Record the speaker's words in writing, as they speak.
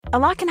A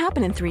lot can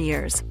happen in 3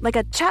 years, like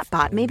a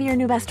chatbot may be your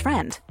new best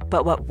friend.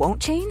 But what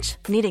won't change?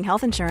 Needing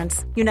health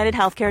insurance. United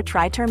Healthcare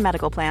Tri-Term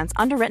Medical Plans,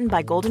 underwritten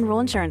by Golden Rule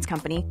Insurance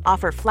Company,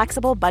 offer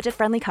flexible,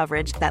 budget-friendly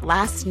coverage that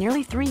lasts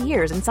nearly 3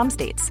 years in some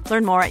states.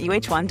 Learn more at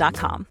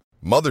uh1.com.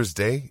 Mother's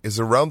Day is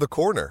around the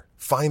corner.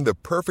 Find the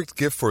perfect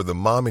gift for the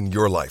mom in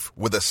your life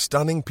with a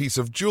stunning piece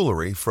of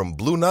jewelry from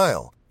Blue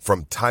Nile.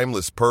 From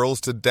timeless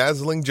pearls to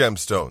dazzling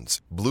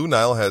gemstones, Blue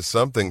Nile has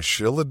something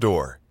she'll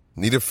adore.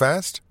 Need it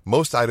fast?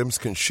 Most items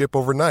can ship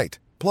overnight.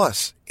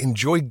 Plus,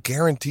 enjoy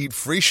guaranteed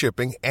free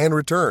shipping and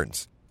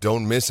returns.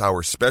 Don't miss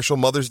our special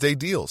Mother's Day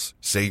deals.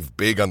 Save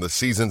big on the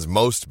season's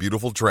most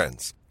beautiful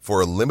trends.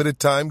 For a limited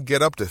time,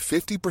 get up to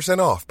 50%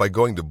 off by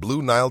going to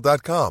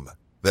BlueNile.com.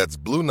 That's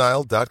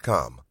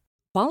BlueNile.com.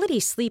 Quality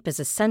sleep is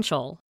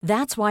essential.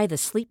 That's why the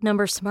Sleep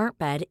Number Smart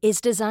Bed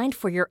is designed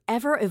for your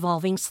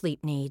ever-evolving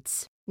sleep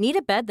needs. Need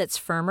a bed that's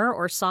firmer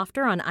or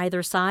softer on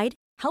either side?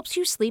 Helps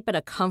you sleep at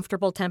a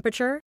comfortable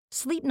temperature?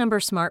 Sleep Number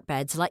Smart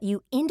Beds let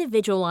you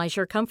individualize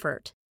your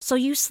comfort, so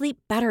you sleep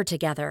better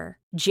together.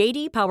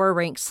 J.D. Power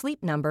ranks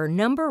Sleep Number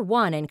number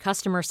 1 in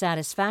customer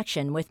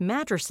satisfaction with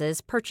mattresses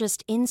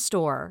purchased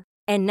in-store.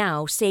 And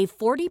now, save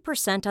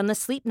 40% on the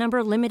Sleep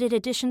Number Limited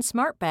Edition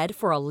Smart Bed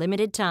for a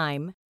limited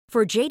time.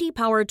 For J.D.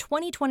 Power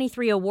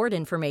 2023 award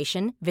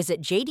information,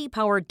 visit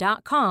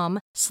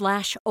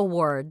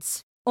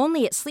jdpower.com/awards.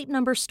 Only at Sleep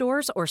Number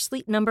stores or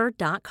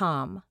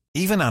sleepnumber.com.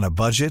 Even on a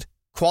budget,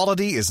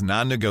 quality is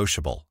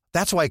non-negotiable.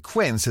 That's why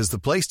Quince is the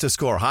place to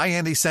score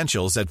high-end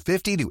essentials at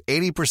 50 to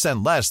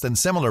 80% less than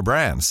similar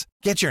brands.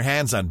 Get your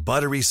hands on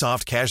buttery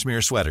soft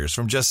cashmere sweaters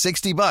from just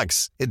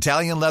 $60,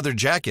 Italian leather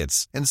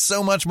jackets, and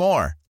so much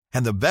more.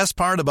 And the best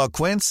part about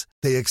Quince,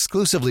 they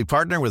exclusively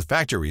partner with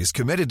factories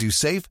committed to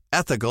safe,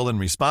 ethical, and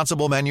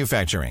responsible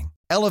manufacturing.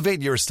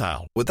 Elevate your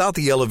style without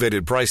the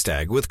elevated price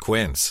tag with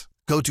Quince.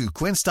 Go to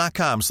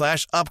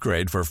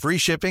quince.com/upgrade for free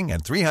shipping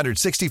and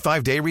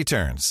 365-day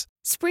returns.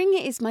 Spring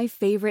is my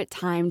favorite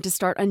time to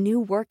start a new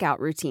workout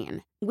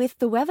routine. With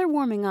the weather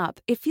warming up,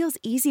 it feels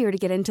easier to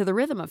get into the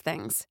rhythm of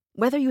things.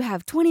 Whether you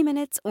have 20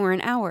 minutes or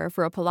an hour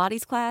for a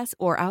Pilates class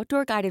or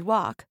outdoor guided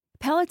walk,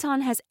 Peloton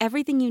has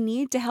everything you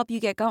need to help you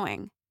get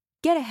going.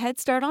 Get a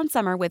head start on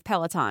summer with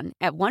Peloton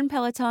at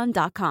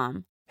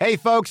onepeloton.com. Hey,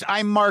 folks,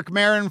 I'm Mark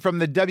Maron from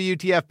the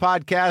WTF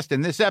Podcast,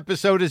 and this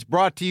episode is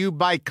brought to you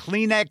by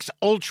Kleenex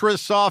Ultra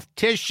Soft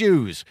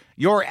Tissues,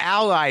 your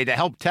ally to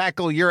help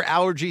tackle your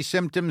allergy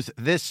symptoms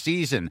this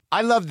season.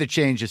 I love the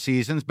change of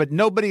seasons, but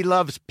nobody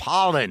loves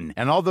pollen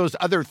and all those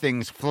other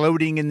things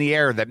floating in the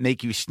air that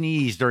make you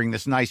sneeze during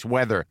this nice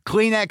weather.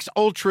 Kleenex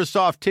Ultra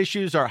Soft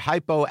Tissues are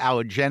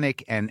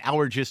hypoallergenic and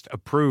allergist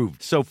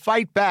approved, so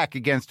fight back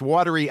against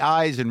watery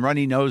eyes and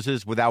runny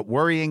noses without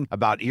worrying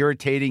about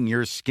irritating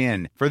your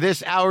skin. For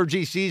this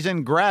allergy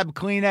season, grab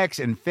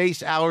Kleenex and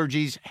face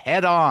allergies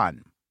head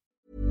on.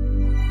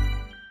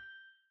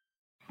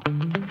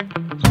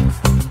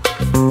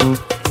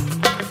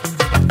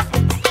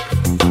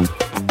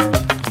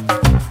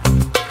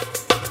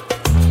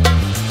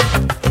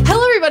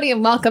 Hello, everybody,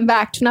 and welcome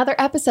back to another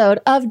episode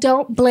of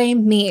Don't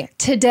Blame Me.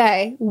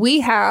 Today, we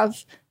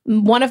have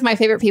one of my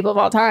favorite people of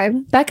all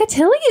time. Becca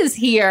Tilley is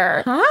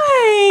here.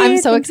 Hi. I'm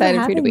so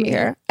excited for you to be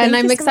here. And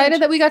I'm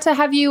excited that we got to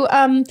have you,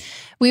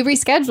 we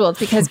rescheduled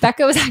because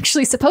Becca was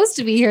actually supposed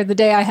to be here the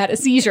day I had a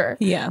seizure.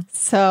 Yeah.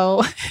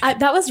 So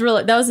that was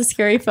a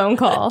scary phone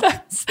call.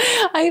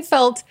 I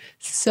felt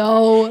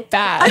so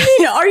bad. I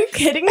mean, are you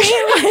kidding me?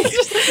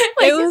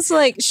 It was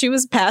like she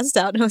was passed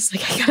out and I was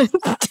like, I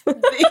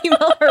gotta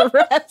email her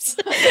reps.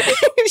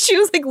 She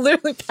was like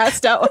literally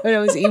passed out when I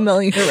was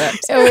emailing her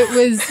reps. So it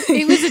was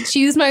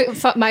she used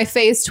my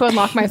face to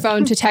unlock my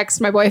phone to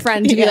text my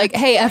boyfriend to be like,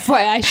 hey,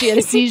 FYI, she had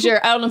a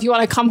seizure. I don't know if you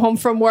want to come home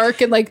from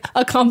work and like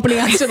accompany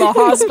us to the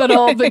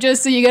hospital, but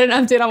just so you get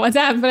an update on what's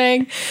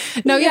happening.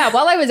 No, yeah,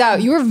 while I was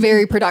out, you were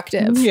very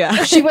productive.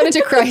 Yeah. She went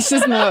into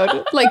crisis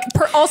mode. Like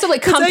also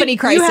like company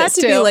crisis. You had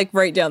to too. be like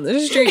right down the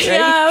street, right?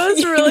 Yeah, I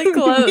was really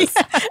close.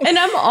 Yeah. And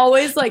I'm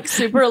always like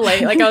super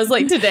late. Like I was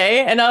like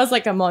today and I was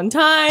like, I'm on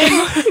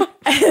time.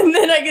 And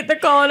then I get the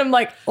call and I'm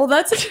like, well,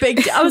 that's a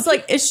big I was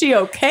like, is she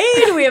okay?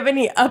 Do we have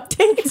any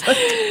updates?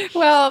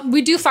 Well,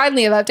 we do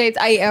finally have updates.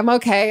 I am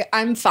okay.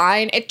 I'm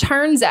fine. It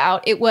turns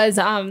out it was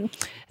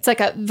it's like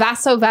a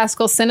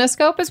vasovascular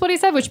cinoscope is what he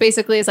said, which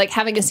basically is like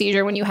having a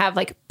seizure when you have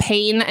like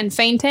pain and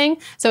fainting.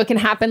 So it can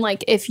happen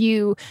like if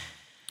you,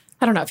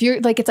 I don't know, if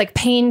you're like, it's like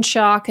pain,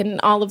 shock, and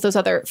all of those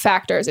other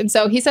factors. And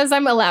so he says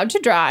I'm allowed to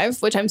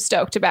drive, which I'm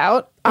stoked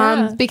about.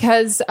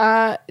 Because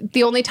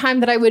the only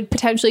time that I would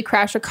potentially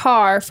crash a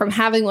car from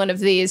having one of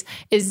these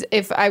is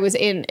if I was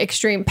in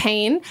extreme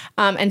pain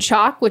and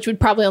shock, which would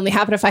probably only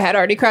happen if I had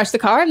already crashed the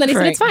car. And then he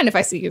said, it's fine if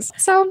I seize.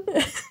 So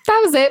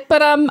that was it.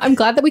 But I'm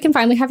glad that we can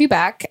finally have you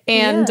back.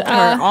 And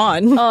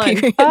on.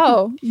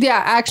 Oh,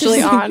 yeah,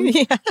 actually on.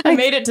 Yeah. I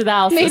made it to the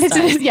house.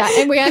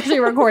 And we're actually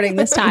recording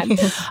this time.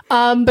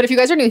 But if you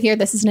guys are new here,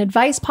 this is an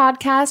advice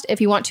podcast. If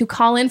you want to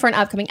call in for an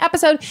upcoming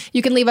episode,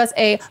 you can leave us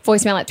a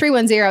voicemail at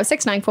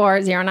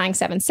 310-694-00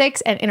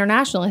 40976. And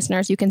international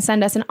listeners, you can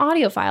send us an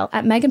audio file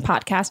at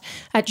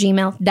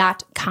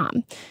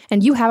meganpodcast@gmail.com.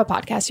 And you have a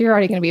podcast. So you're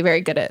already going to be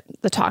very good at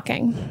the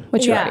talking,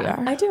 which you already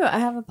are. I do. I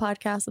have a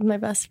podcast with my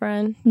best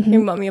friend.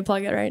 You want me to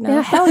plug it right now?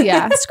 Yeah, hell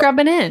yeah.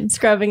 Scrubbing in.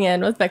 Scrubbing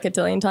In with Becca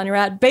Tilly and Tanya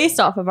Rad, based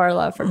off of our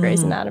love for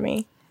Grey's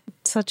Anatomy.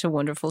 Such a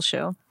wonderful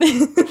show.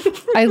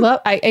 I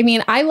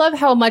love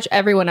how much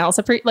everyone else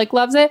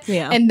loves it.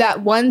 Yeah. And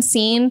that one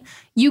scene,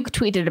 you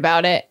tweeted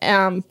about it,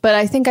 but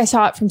I think I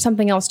saw it from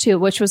something else too,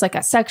 which was like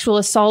a sexual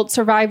assault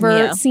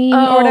survivor scene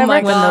or whatever.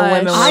 My When the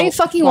women I were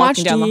fucking walking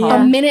watched down the hall.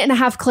 a minute and a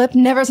half clip,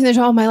 never seen the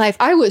show in my life.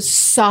 I was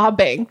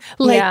sobbing,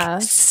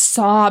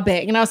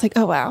 sobbing. And I was like,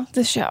 oh wow,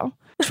 this show.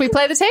 Should we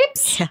play the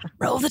tapes? Yeah.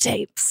 Roll the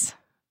tapes.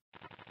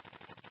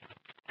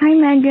 Hi,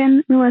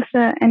 Megan,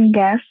 Melissa, and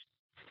guests.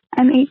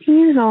 I'm 18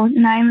 years old,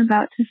 and I am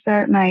about to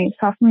start my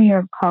sophomore year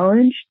of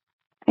college.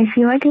 I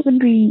feel like it would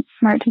be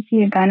smart to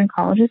see a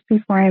gynecologist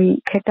before I'm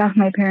kicked off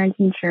my parents'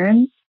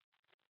 insurance.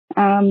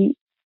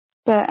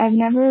 But I've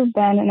never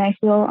been, and I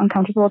feel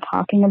uncomfortable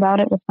talking about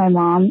it with my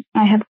mom.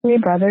 I have 3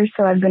 brothers,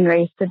 so I've been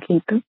raised to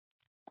keep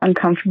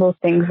uncomfortable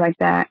things like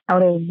that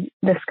out of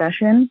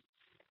discussion.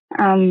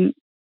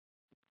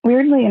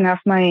 Weirdly enough,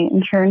 my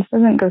insurance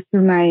doesn't go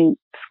through my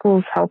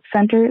school's health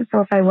center,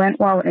 so if I went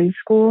while in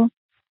school,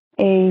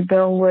 a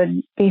bill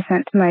would be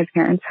sent to my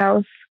parents'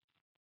 house.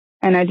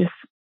 And I don't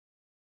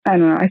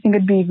know, I think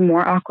it'd be even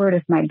more awkward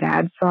if my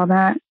dad saw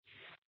that.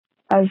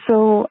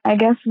 So I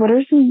guess, what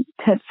are some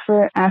tips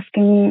for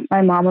asking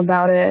my mom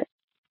about it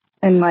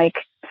and like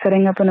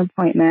setting up an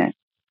appointment?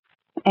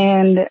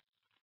 And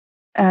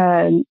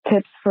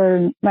tips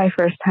for my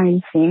first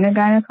time seeing a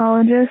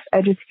gynecologist?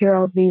 I just hear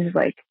all these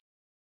like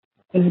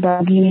things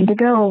about you need to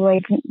go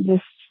like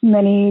this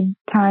many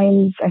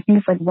times. I think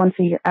it's like once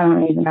a year. I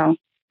don't even know.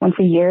 Once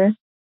a year,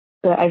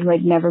 but I've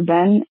like never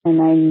been,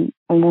 and I'm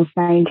almost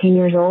 19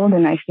 years old,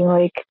 and I feel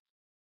like,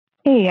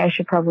 hey, I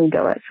should probably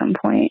go at some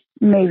point,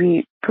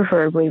 maybe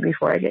preferably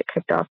before I get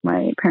kicked off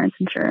my parents'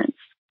 insurance.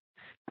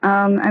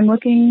 I'm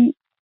looking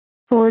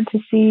forward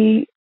to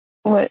see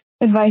what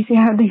advice you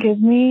have to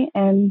give me,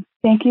 and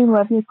thank you.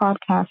 Love your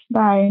podcast.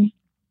 Bye.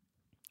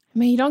 I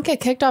mean, you don't get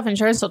kicked off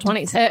insurance till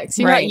 26.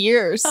 You got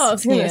years. Oh, I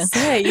was going to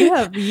say, you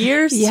have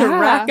years to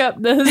rack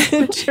up those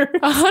insurance.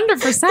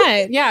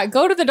 100%. Yeah.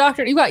 Go to the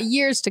doctor. You got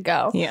years to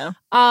go. Yeah.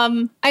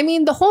 I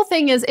mean, the whole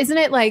thing is, isn't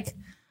it like,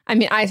 I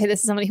mean, I say this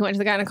is somebody who went to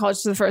the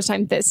gynecologist for the first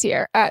time this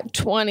year at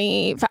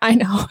 20. I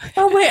know.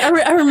 Oh, wait.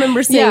 I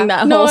remember seeing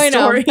that whole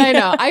story. I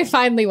know. I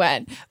finally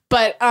went.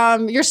 But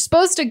you're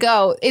supposed to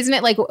go. Isn't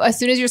it like as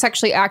soon as you're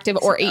sexually active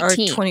or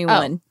 18? Or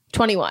 21. Oh,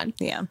 21.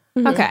 Yeah.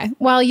 Okay.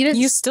 Well, you didn't.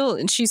 You still,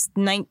 and she's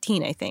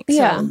 19, I think.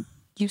 Yeah. So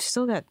you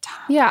still got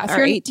time. Yeah.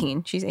 Or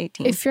 18. She's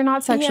 18. If you're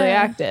not sexually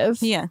active.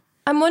 Yeah.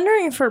 I'm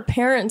wondering if her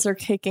parents are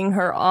kicking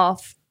her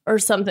off or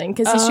something,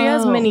 because she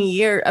has many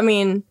years. I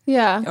mean.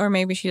 Yeah. Or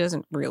maybe she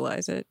doesn't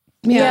realize it.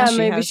 Yeah,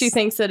 maybe she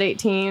thinks at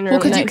 18 or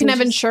because you can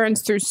have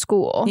insurance through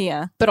school.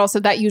 Yeah. But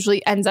also that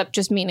usually ends up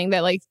just meaning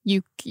that like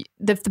if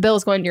the bill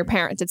is going to your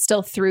parents, it's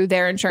still through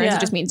their insurance. Yeah. It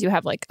just means you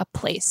have like a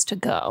place to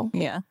go.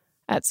 Yeah.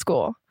 At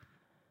school.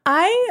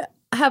 I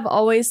have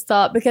always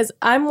thought, because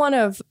I'm one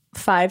of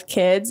 5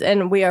 kids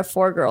and we are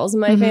 4 girls in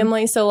my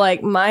family. So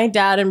like my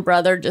dad and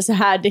brother just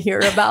had to hear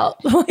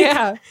about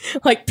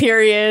like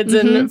periods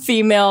and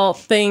female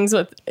things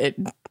with it.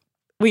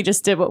 We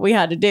just did what we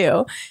had to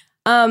do.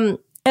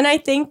 And I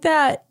think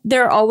that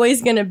they're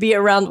always going to be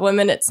around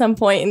women at some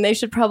point, and they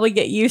should probably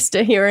get used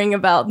to hearing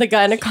about the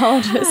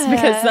gynecologist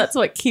because that's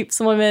what keeps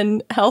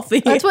women healthy.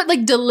 That's what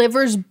like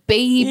delivers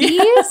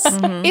babies.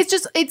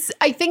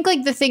 I think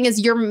like the thing is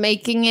you're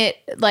making it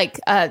like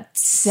a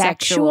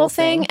sexual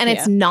thing and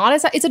it's not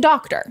it's a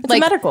doctor. It's like,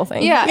 a medical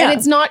thing. Yeah. And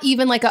it's not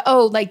even like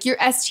like your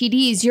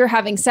STDs, you're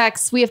having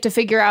sex. We have to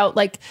figure out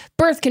like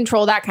birth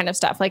control, that kind of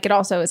stuff. Like it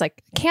also is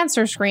like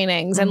cancer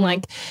screenings and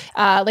like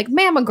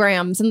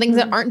mammograms and things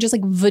that aren't just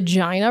like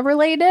vagina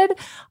related.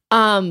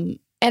 And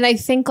I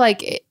think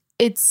like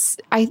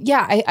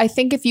I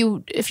think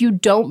if you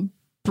don't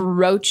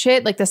broach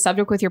it like the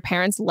subject with your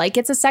parents like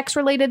it's a sex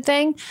related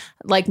thing,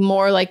 like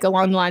more like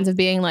along the lines of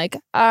being like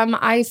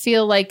I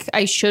feel like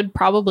I should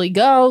probably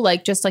go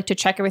like just like to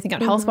check everything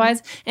out health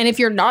wise. And if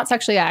you're not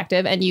sexually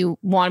active and you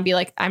want to be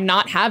like I'm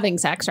not having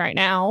sex right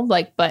now,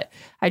 like but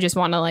I just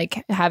want to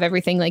like have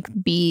everything like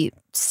be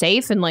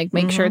safe and like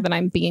make sure that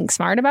I'm being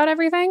smart about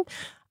everything.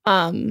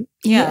 Come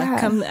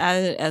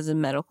at it as a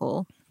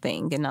medical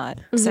thing and not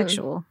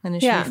sexual, and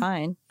it should be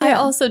fine. I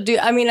also do.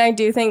 I mean, I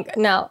do think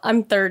now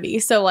I'm 30,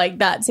 so like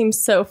that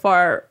seems so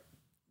far.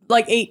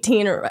 Like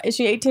 18 or is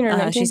she 18 or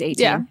 19? She's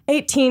 18. Yeah,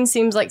 18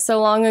 seems like so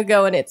long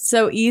ago, and it's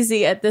so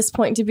easy at this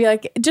point to be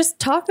like, just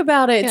talk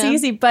about it. It's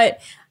easy.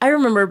 But I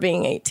remember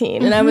being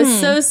 18, and I was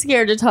so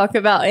scared to talk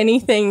about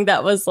anything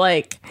that was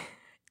like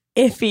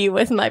iffy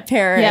with my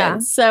parents. Yeah.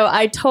 So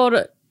I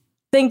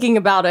thinking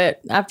about it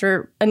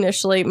after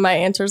initially my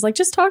answer is like,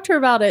 just talk to her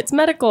about it. It's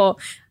medical.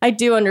 I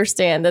do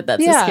understand that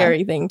that's a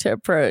scary thing to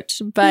approach.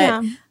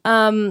 But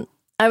I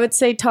would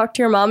say talk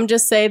to your mom.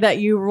 Just say that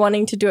you're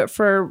wanting to do it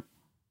for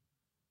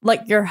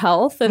like your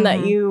health and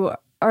that you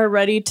are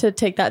ready to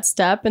take that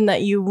step and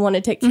that you want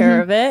to take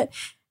care of it.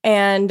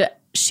 And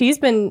she's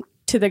been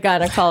to the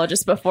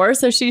gynecologist before,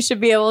 so she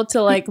should be able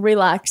to like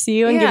relax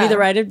you and give you the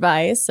right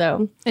advice.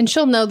 So, and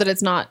she'll know that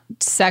it's not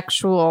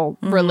sexual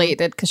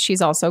related because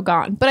she's also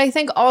gone. But I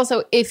think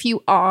also if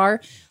you are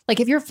like,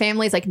 if your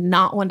family's like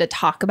not one to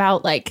talk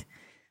about like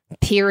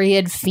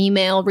period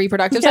female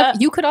reproductive stuff,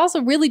 you could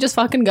also really just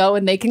fucking go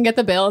and they can get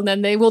the bill and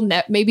then they will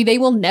maybe they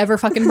will never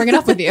fucking bring it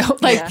up with you.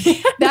 Like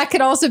that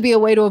could also be a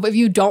way to, if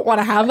you don't want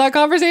to have that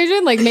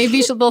conversation, like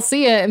maybe they'll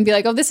see it and be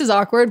like, oh, this is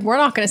awkward, we're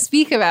not going to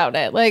speak about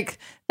it, like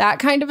that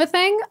kind of a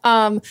thing.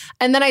 And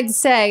then I'd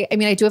say, I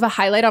mean, I do have a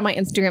highlight on my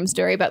Instagram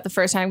story about the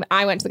first time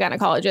I went to the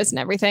gynecologist and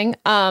everything.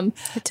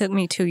 It took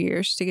me 2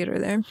 years to get her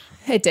there.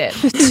 It did.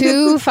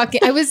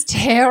 I was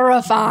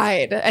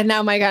terrified. And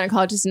now my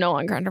gynecologist is no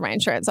longer under my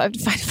insurance, so I have to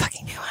find a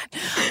fucking new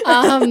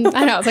one.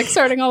 I know, it's like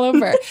starting all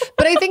over.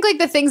 But I think like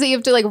the things that you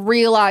have to like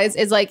realize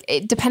is like,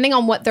 depending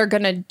on what they're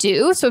going to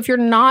do. So if you're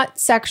not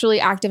sexually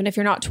active and if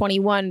you're not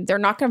 21, they're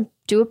not going to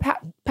do a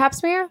pap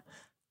smear.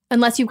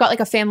 Unless you've got like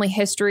a family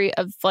history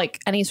of like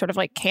any sort of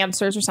like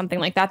cancers or something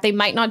like that, they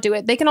might not do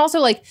it. They can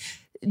also like,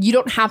 you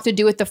don't have to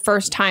do it the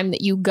first time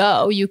that you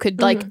go. You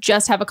could like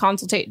just have a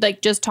consultation,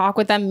 like just talk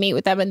with them, meet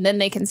with them, and then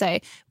they can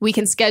say, we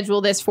can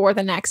schedule this for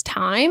the next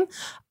time.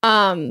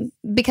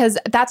 Because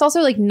that's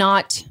also like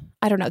not,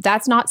 I don't know,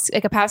 that's not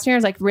like a pap smear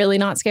is like really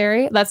not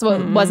scary. That's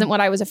what wasn't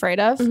what I was afraid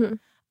of.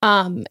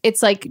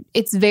 It's like,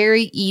 it's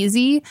very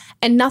easy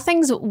and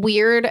nothing's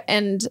weird.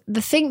 And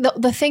the thing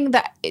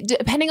that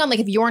depending on like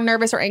if you're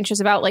nervous or anxious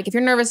about, like if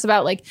you're nervous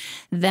about like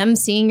them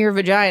seeing your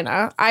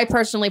vagina, I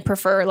personally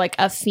prefer like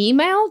a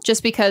female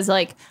just because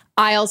like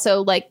I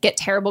also like get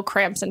terrible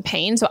cramps and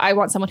pain. So I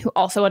want someone who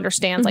also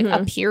understands like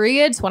a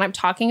period. So when I'm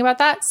talking about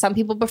that, some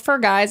people prefer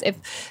guys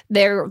if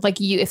they're like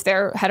if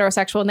they're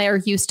heterosexual and they are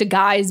used to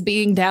guys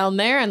being down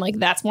there and like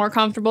that's more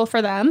comfortable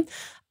for them.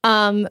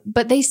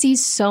 But they see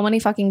so many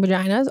fucking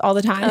vaginas all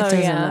the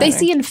time. They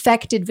see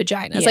infected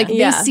vaginas. Like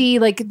they see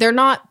like they're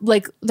not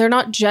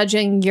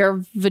judging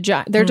your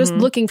vagina. They're just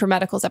looking for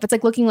medical stuff. It's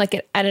like looking like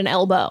at an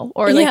elbow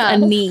or like a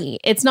knee.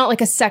 It's not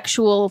like a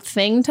sexual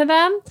thing to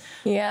them.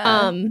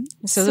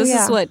 So this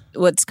is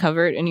what's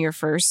covered in your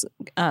first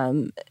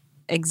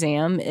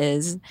exam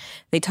is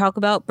they talk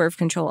about birth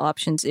control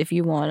options if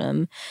you want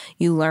them.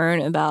 You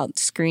learn about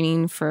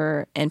screening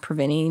for and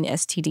preventing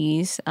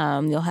STDs.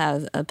 You'll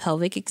have a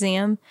pelvic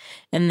exam.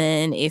 And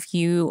then if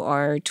you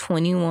are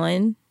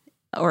 21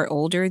 or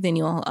older, then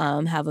you'll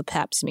have a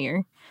pap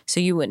smear. So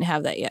you wouldn't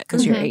have that yet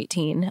because you're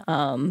 18.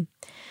 And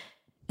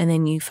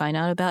then you find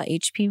out about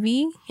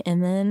HPV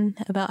and then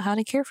about how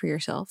to care for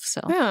yourself.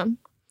 So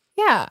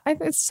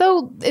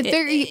it's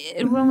very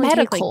it will only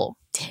medical.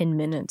 Take like 10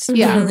 minutes.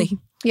 Really.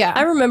 Yeah.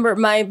 I remember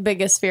my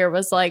biggest fear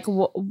was like,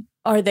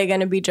 are they going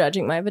to be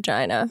judging my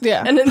vagina?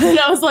 Yeah. And then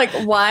I was like,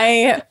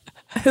 why?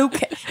 Who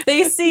can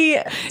they see?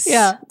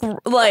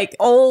 Like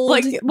old,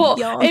 like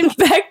young.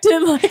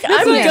 Infected. Like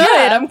I'm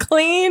good. I'm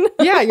clean.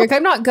 Yeah, you're like,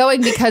 I'm not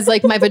going because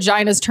like my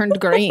vagina's turned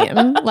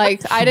green.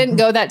 Like I didn't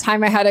go that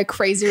time I had a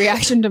crazy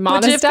reaction to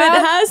Monistat. If it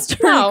has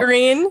turned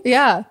green,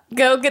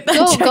 go get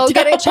that. Go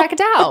get it checked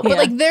out. But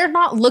like they're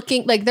not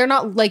looking like they're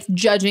not like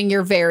judging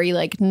your very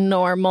like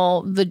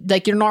normal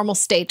like your normal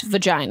state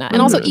vagina. And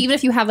also even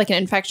if you have like an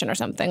infection or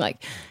something,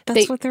 like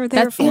that's what they're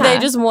there for. They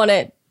just want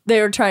it. They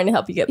were trying to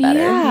help you get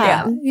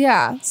better.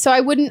 Yeah. So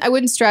I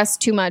wouldn't stress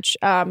too much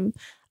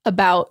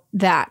about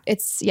that.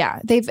 It's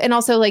they've and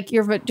also like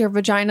your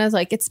vagina is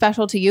like it's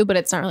special to you, but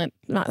it's not really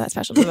not that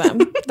special to them.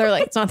 They're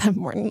like it's not that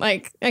important.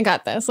 Like I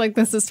got this. Like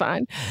this is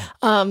fine.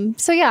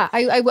 So yeah,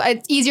 I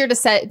it's easier to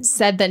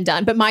said than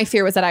done. But my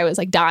fear was that I was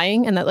like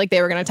dying and that like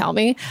they were going to tell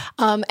me.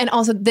 And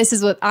also this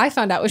is what I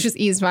found out, which just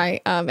eased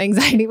my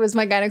anxiety. Was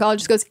my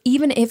gynecologist goes,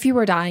 even if you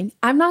were dying,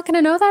 I'm not going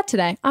to know that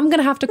today. I'm going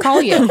to have to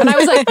call you. And I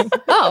was like,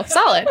 oh,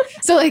 solid.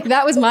 So like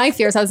that was my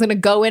fear. So I was going to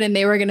go in and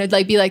they were going to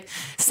like be like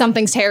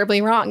something's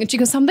terribly wrong. And she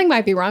goes, something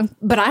might be wrong,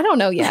 but I don't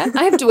know yet.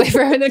 I have to wait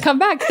for her to come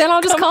back. Then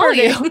I'll just call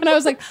you. And I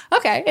was like,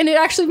 okay. And it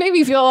actually made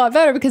me feel a lot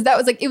better because that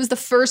was like, it was the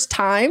first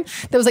time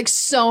that was like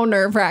so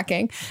nerve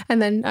wracking.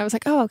 And then I was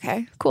like, oh,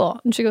 okay, cool.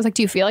 And she goes like,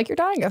 do you feel like you're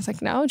dying? I was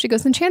like, no. And she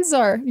goes, then chances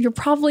are you're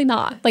probably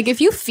not. Like if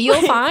you feel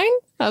fine.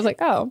 I was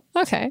like, oh,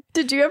 okay.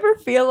 Did you ever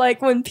feel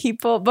like when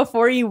people,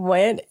 before you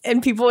went,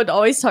 and people would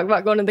always talk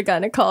about going to the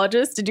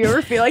gynecologist, did you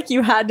ever feel like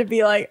you had to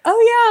be like,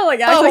 oh yeah, like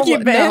act like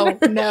you've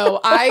been?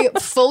 No. I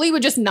fully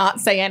would just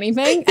not say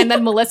anything. And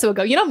then Melissa would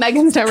go, you know,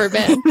 Megan's never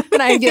been.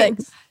 And I'd be like,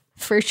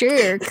 for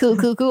sure.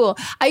 Cool.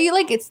 I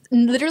like, it's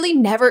literally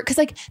never, because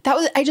like that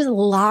was, I just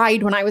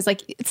lied when I was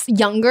like it's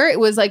younger. It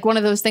was like one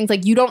of those things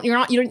like you don't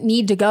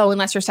need to go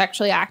unless you're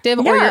sexually active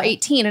or you're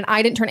 18. And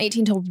I didn't turn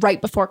 18 till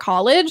right before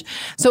college.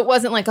 So it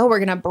wasn't like, oh, we're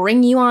going to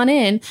bring you on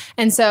in.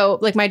 And so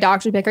like my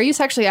doctor would be like, are you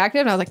sexually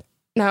active? And I was like,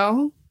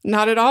 no.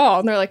 not at all.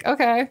 And they're like,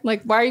 okay,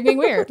 like, why are you being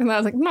weird? And I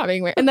was like, I'm not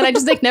being weird. And then I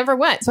just like never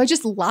went. So I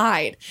just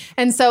lied.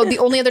 And so the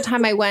only other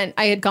time I went,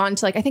 I had gone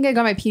to like, I think I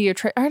got my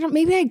pediatrician.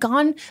 Maybe I'd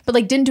gone, but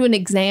like didn't do an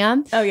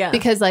exam. Oh yeah.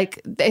 Because like,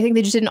 I think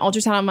they just did an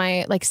ultrasound on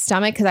my like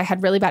stomach because I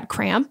had really bad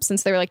cramps. And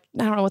so they were like,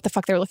 I don't know what the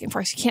fuck they were looking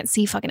for. So you can't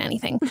see fucking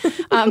anything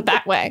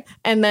that way.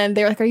 And then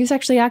they were like, are you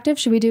sexually active?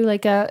 Should we do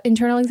like a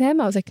internal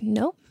exam? I was like,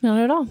 no, not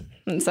at all.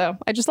 And so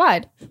I just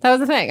lied. That was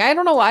the thing. I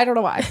don't know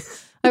why.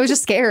 I was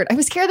just scared. I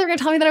was scared they were going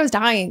to tell me that I was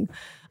dying.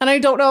 And I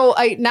don't know.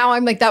 Now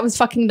I'm like, that was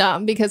fucking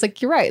dumb because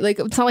like, you're right. Like,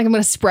 it's not like I'm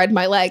going to spread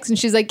my legs. And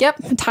she's like, yep,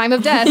 time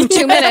of death,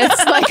 2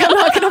 minutes. Like, I'm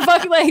not going to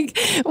fuck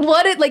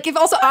like if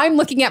also I'm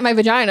looking at my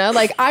vagina,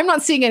 like I'm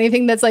not seeing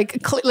anything that's like,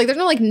 like there's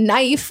no like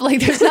knife. Like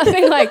there's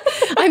nothing like,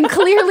 I'm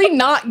clearly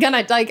not going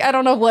to like, I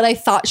don't know what I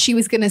thought she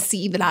was going to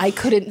see that I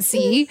couldn't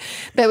see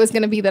that was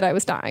going to be that I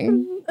was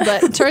dying.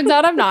 But it turns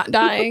out I'm not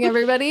dying,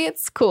 everybody.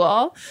 It's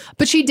cool.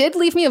 But she did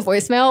leave me a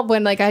voicemail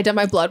when like I had done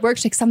my blood work.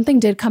 She's like, something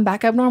did come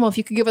back abnormal. If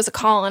you could give us a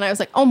call. And I was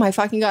like, oh my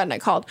fucking God. And I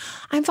called,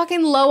 I'm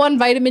fucking low on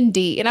vitamin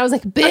D. And I was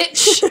like,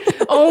 bitch,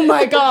 oh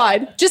my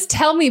God. Just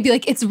tell me, be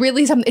like, it's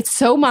really something, it's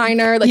so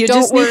minor. Like, you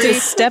don't just worry. need to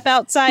step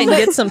outside and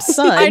get some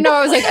sun. I know.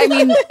 I was like, I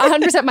mean,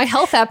 100% my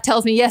health app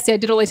tells me, yes, I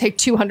did only take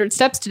 200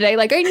 steps today.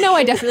 Like, I know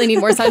I definitely need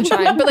more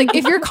sunshine. But like,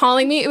 if you're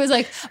calling me, it was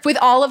like with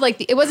all of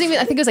like, it wasn't even,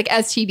 I think it was like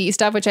STD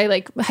stuff, which I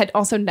like had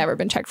also never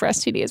been checked for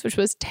STDs, which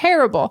was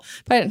terrible,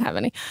 but I didn't have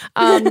any.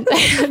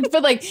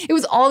 But like, it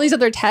was all these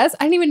other tests.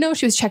 I didn't even know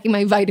she was checking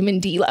my vitamin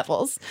D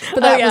levels,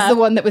 but that was the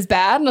one that was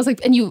bad. And I was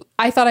like,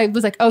 I thought I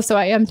was like, oh, so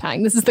I am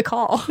dying. This is the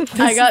call.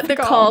 I got the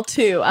call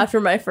too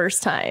after my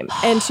first time.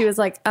 And she was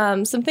like,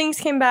 some things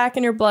came back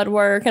in your blood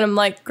work. And I'm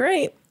like,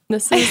 great.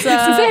 This is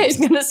I'm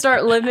going to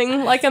start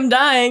living like I'm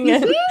dying.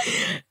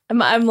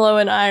 And I'm low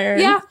in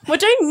iron. Yeah.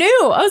 Which I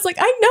knew. I was like,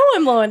 I know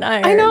I'm low in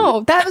iron. I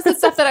know. That was the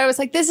stuff that I was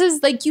like, this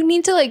is like, you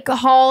need to like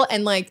call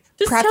and like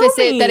just preface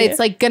it that it's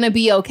like going to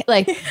be okay.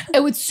 Like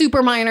it was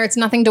super minor. It's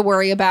nothing to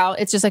worry about.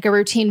 It's just like a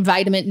routine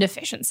vitamin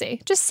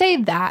deficiency. Just say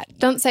that.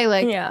 Don't say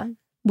like,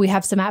 we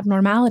have some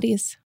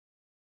abnormalities.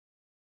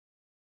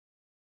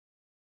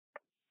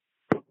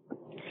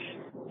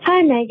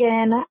 Hi,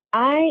 Megan.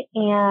 I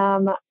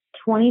am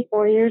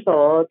 24 years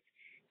old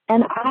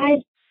and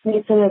I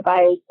need some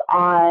advice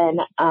on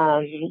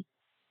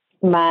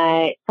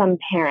some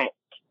parent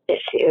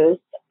issues.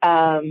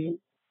 Some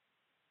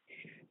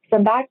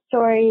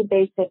backstory,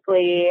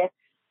 basically,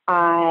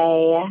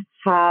 I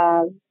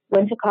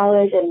went to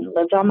college and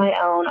lived on my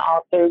own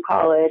all through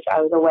college. I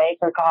was away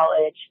for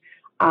college.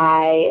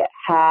 And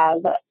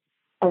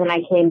then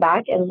I came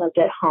back and lived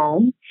at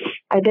home.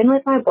 I've been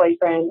with my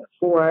boyfriend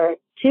for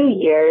 2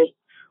 years.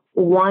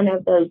 One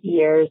of those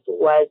years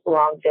was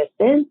long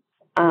distance.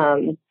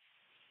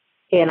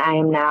 And I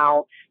am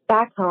now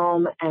back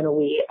home and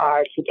we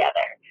are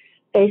together.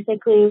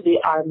 Basically, we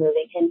are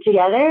moving in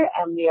together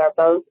and we are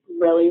both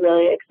really,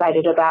 really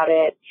excited about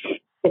it.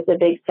 It's a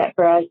big step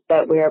for us,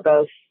 but we are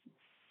both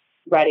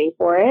ready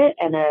for it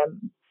and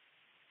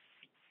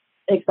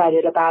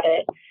excited about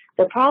it.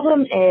 The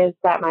problem is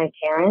that my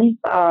parents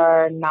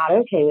are not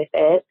okay with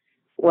it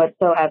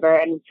whatsoever,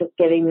 and it's just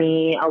giving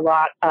me a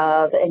lot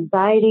of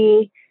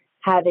anxiety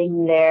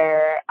having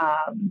their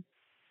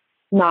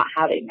not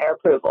having their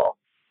approval,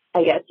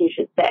 I guess you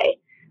should say.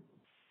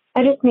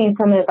 I just need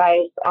some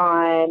advice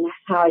on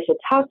how I should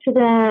talk to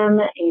them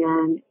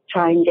and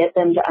try and get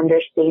them to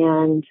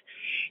understand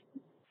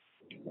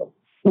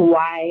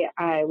why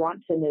I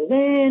want to move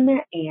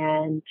in.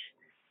 And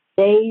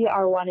they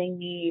are wanting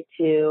me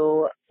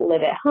to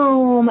live at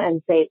home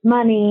and save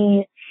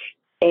money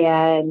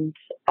and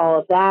all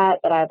of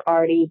that. But I've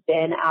already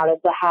been out of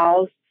the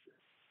house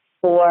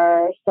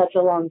for such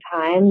a long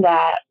time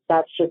that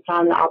that's just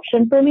not an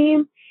option for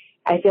me.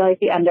 I feel like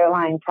the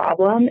underlying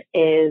problem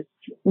is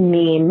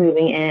me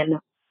moving in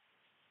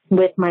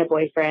with my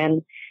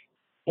boyfriend,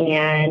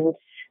 and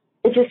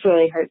it just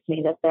really hurts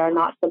me that they're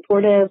not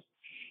supportive.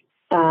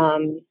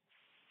 They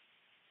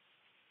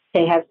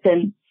have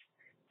since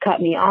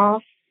cut me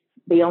off.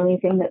 The only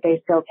thing that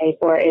they still pay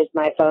for is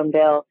my phone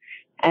bill,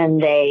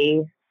 and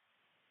they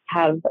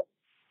have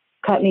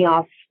cut me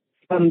off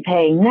from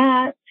paying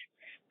that.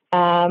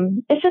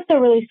 It's just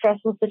a really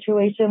stressful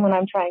situation when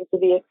I'm trying to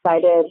be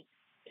excited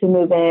to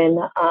move in,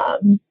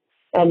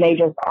 and they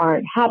just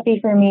aren't happy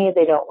for me.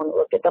 They don't want to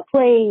look at the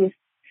place.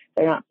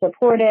 They're not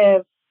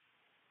supportive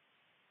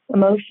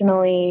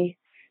emotionally.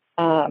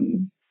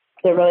 The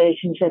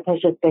relationship has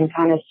just been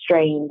kind of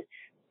strained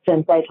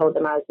since I told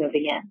them I was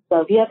moving in. So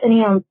if you have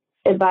any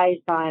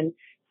advice on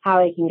how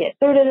I can get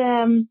through to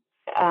them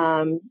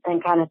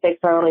and kind of fix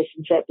our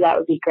relationship, that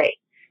would be great.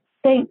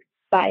 Thanks.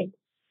 Bye.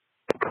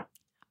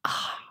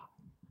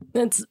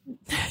 It's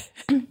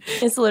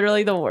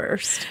literally the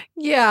worst.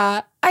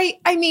 Yeah.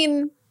 I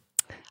mean,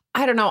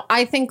 I don't know.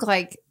 I think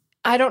like,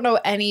 I don't know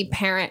any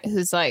parent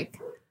who's like,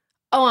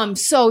 oh, I'm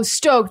so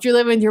stoked you're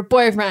living with your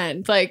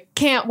boyfriend. Like,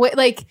 can't wait.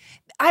 Like,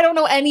 I don't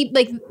know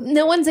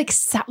no one's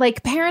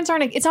parents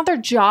aren't, it's not their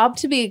job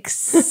to be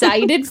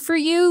excited for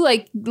you,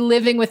 like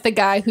living with the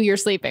guy who you're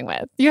sleeping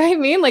with. You know what I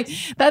mean? Like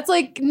that's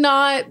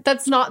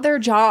not their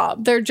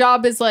job. Their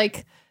job is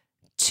like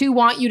to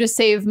want you to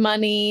save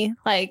money.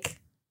 Like,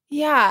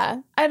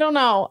 yeah, I don't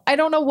know.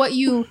 What do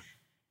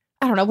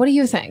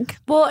you think?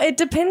 Well, it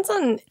depends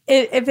on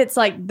if it's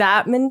like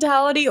that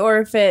mentality or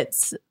if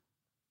it's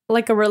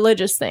like a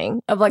religious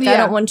thing of like, I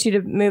don't want you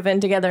to move in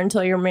together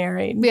until you're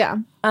married. Yeah.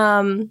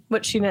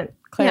 Which she didn't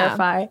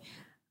clarify.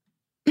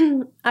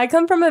 Yeah. I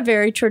come from a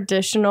very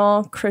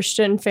traditional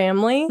Christian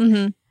family.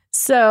 Mm-hmm.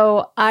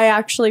 So I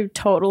actually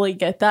totally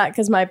get that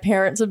because my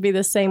parents would be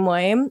the same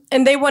way. And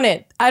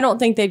I don't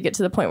think they'd get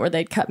to the point where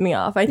they'd cut me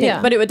off. I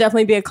think, but it would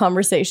definitely be a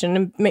conversation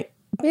and be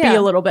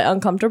a little bit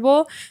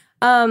uncomfortable.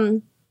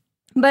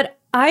 But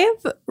I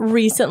have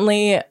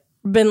recently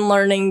been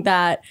learning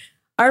that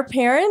our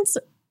parents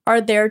are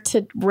there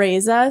to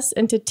raise us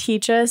and to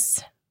teach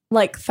us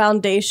like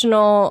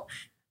foundational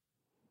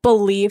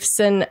beliefs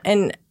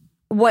and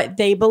what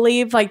they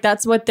believe. Like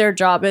that's what their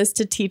job is,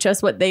 to teach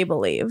us what they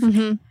believe.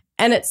 Mm-hmm.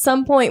 And at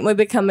some point we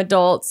become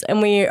adults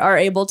and we are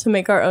able to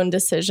make our own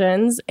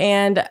decisions.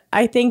 And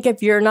I think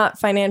if you're not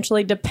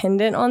financially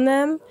dependent on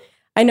them,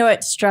 I know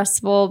it's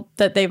stressful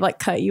that they've like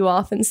cut you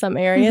off in some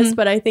areas, mm-hmm.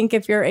 but I think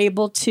if you're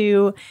able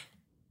to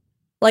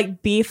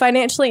like be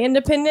financially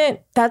independent,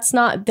 that's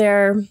not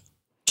their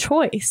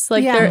choice.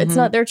 Like it's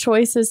not their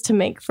choices to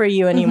make for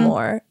you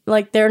anymore. Mm-hmm.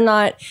 Like they're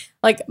not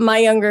like my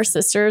younger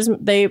sisters,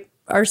 they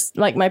are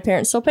like my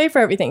parents still pay for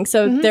everything.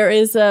 So mm-hmm. there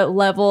is a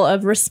level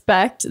of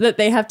respect that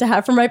they have to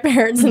have for my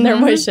parents and their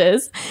mm-hmm.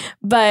 wishes.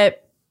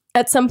 But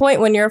at some point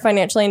when you're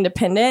financially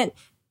independent,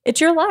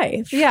 it's your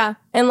life. Yeah.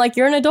 And like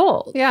you're an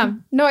adult. Yeah.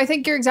 No, I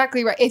think you're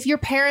exactly right. If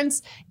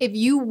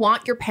you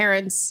want your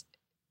parents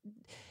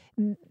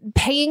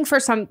paying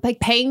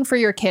for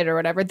your kid or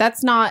whatever,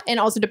 that's not, and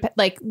also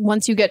like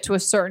once you get to a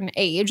certain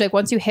age, like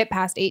once you hit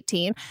past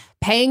 18,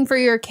 paying for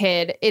your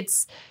kid,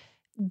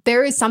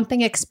 there is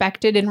something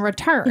expected in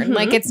return. Mm-hmm.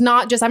 Like it's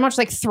not just, I'm not just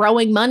like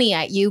throwing money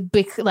at you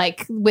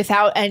like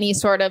without any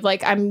sort of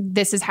like,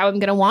 this is how I'm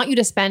going to want you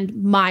to spend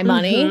my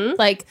money. Mm-hmm.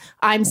 Like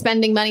I'm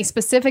spending money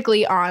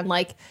specifically on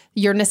like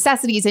your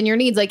necessities and your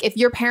needs. Like if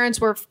your parents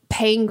were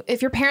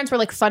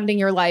like funding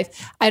your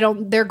life,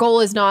 their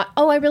goal is not,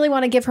 I really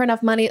want to give her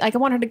enough money. Like I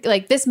want her to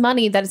like this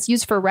money that is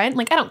used for rent.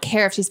 Like I don't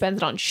care if she spends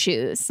it on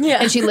shoes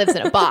and she lives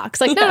in a box.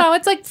 Like, no,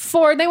 it's like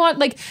they want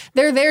like,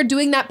 they're there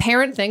doing that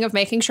parent thing of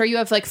making sure you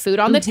have like food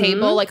on the mm-hmm.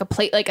 table, like a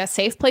plate, like a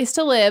safe place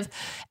to live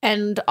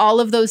and all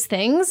of those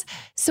things.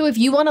 So if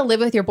you want to live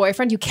with your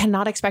boyfriend, you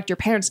cannot expect your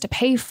parents to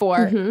pay for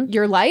mm-hmm.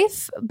 your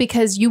life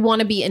because you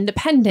want to be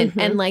independent mm-hmm.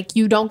 and like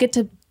you don't get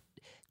to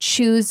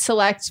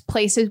select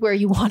places where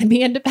you want to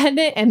be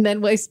independent and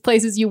then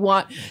places you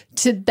want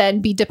to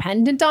then be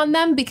dependent on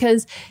them,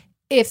 because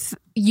if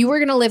you were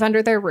going to live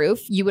under their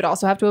roof, you would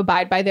also have to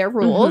abide by their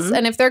rules. Mm-hmm.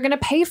 And if they're going to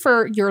pay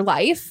for your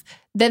life,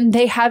 then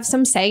they have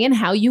some say in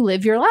how you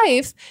live your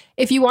life.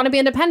 If you want to be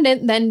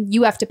independent, then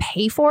you have to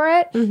pay for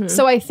it. Mm-hmm.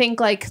 So I think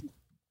like,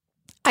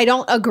 I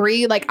don't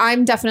agree. Like,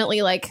 I'm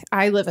definitely like,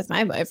 I live with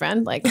my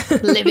boyfriend, like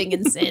living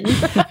in sin.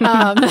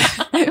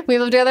 We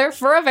lived together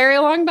for a very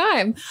long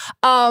time.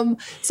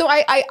 So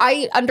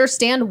I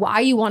understand why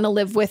you want to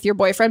live with your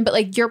boyfriend, but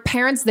like your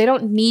parents, they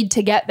don't need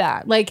to get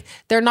that. Like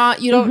you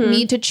don't mm-hmm.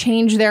 need to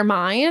change their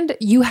mind.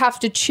 You have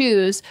to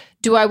choose,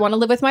 do I want to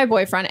live with my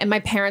boyfriend? And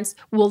my parents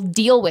will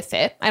deal with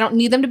it. I don't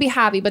need them to be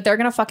happy, but they're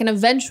going to fucking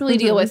eventually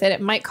mm-hmm. deal with it.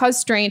 It might cause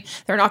strain.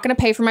 They're not going to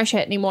pay for my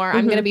shit anymore. Mm-hmm.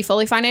 I'm going to be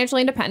fully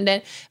financially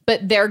independent,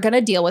 but they're going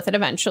to deal with it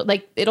eventually.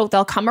 Like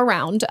they'll come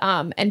around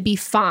and be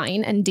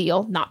fine and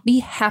deal, not be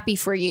happy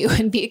for you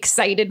and be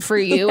excited for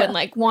you and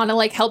like want to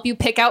like help you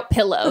pick out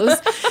pillows.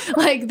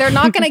 Like they're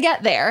not going to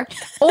get there.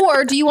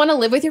 Or do you want to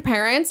live with your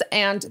parents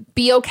and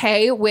be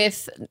okay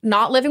with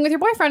not living with your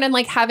boyfriend and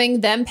like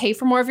having them pay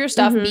for more of your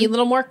stuff, mm-hmm. be a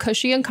little more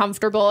cushy and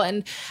comfortable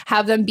and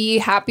have them be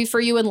happy for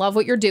you and love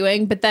what you're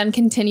doing, but then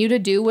continue to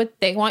do what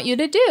they want you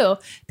to do?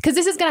 Because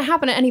this is going to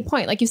happen at any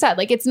point. Like you said,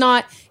 like it's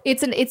an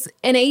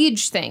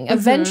age thing. Mm-hmm.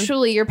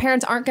 Eventually your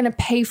parents aren't going to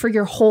pay for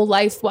your whole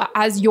life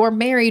as you're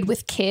married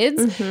with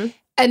kids. Mm-hmm.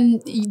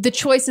 And the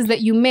choices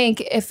that you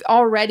make, if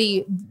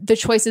already the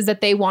choices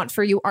that they want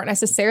for you aren't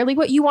necessarily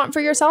what you want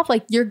for yourself,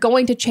 like you're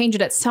going to change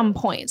it at some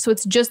point. So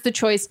it's just the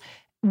choice,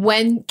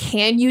 when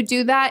can you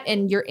do that?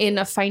 And you're in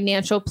a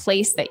financial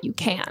place that you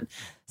can.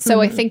 So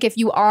mm-hmm. I think if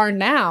you are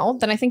now,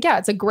 then I think,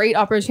 it's a great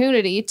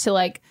opportunity to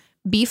like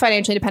be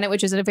financially independent,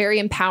 which is a very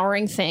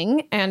empowering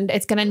thing. And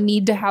it's going to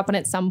need to happen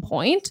at some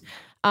point.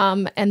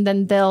 And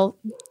then they'll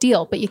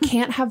deal, but you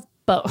can't have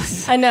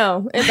both. I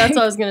know. That's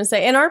what I was going to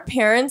say. And our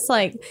parents,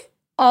 like,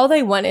 all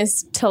they want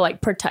is to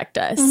like protect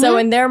us. Mm-hmm. So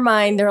in their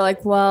mind, they're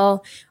like,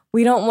 well,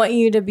 we don't want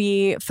you to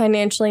be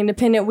financially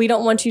independent. We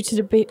don't want you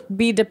to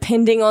be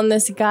depending on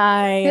this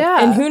guy.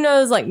 Yeah. And who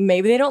knows, like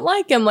maybe they don't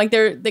like him. Like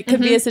there could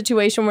mm-hmm. be a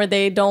situation where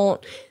they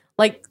don't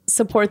like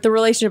support the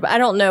relationship. I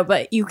don't know,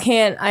 but you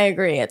can't. I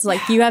agree. It's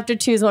like you have to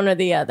choose one or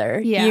the other.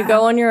 Yeah. You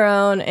go on your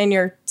own and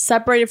you're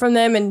separated from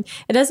them. And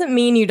it doesn't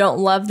mean you don't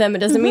love them. It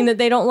doesn't mean that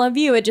they don't love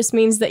you. It just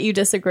means that you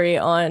disagree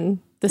on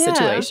the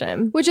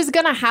situation. Which is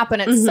going to happen.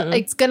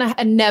 It's going to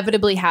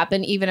inevitably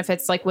happen, even if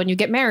it's like when you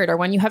get married or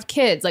when you have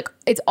kids. Like,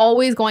 it's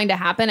always going to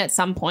happen at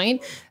some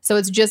point. So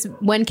it's just,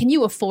 when can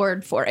you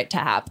afford for it to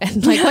happen?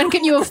 Like, when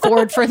can you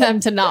afford for them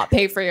to not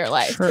pay for your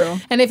life? True.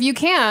 And if you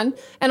can,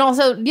 and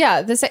also,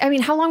 I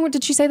mean, how long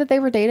did she say that they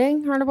were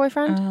dating, her and her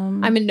boyfriend?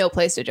 I'm in no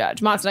place to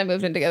judge. Mott's and I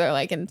moved in together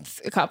like in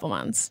a couple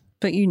months.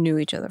 But you knew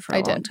each other for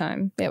a long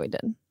time. Yeah, we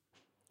did.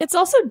 It's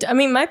also, I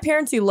mean, my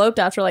parents eloped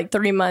after like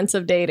 3 months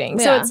of dating.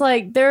 So it's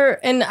like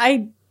and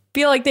I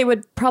feel like they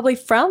would probably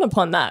frown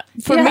upon that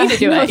for me to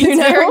do it. You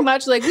know, very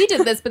much like, we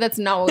did this, but that's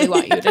not what we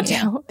want you to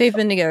do. They've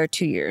been together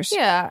 2 years.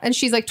 Yeah. And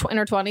she's like in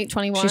her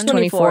 21. She's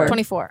 24.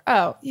 24.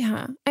 Oh,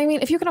 yeah. I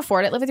mean, if you can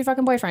afford it, live with your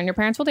fucking boyfriend. Your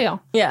parents will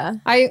deal. Yeah.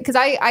 Because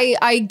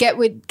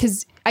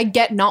I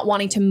get not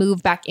wanting to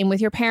move back in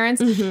with your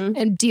parents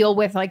and deal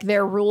with like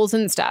their rules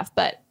and stuff.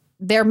 But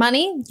their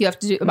money, you have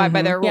to abide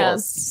by their rules.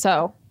 Yes.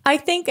 So I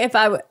think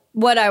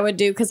what I would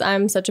do, because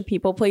I'm such a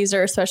people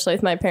pleaser, especially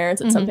with my parents,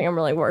 it's something I'm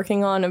really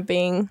working on, of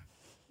being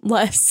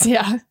less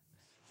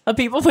a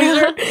people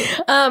pleaser.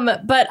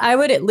 But I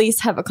would at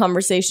least have a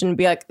conversation and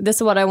be like, this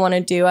is what I want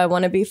to do. I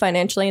want to be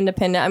financially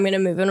independent. I'm going to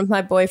move in with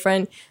my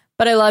boyfriend,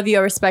 but I love you.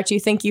 I respect you.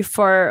 Thank you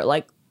for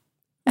like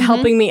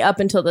helping me up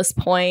until this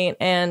point,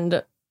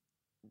 and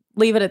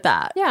leave it at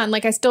that. Yeah. And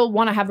like, I still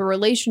want to have a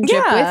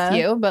relationship with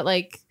you, but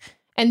like,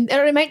 and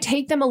it might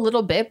take them a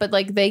little bit, but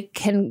like they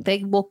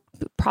will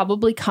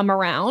probably come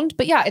around.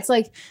 But yeah, it's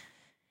like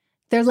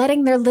they're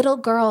letting their little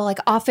girl like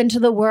off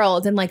into the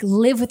world and like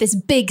live with this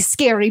big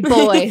scary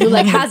boy who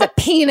like has a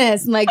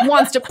penis and like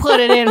wants to put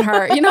it in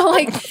her, you know,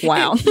 like,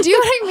 wow. Do you know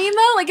what I mean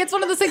though? Like, it's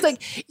one of those things,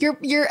 like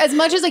you're as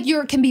much as like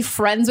you can be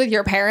friends with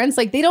your parents,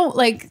 like they don't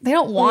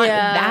want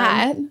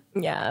that.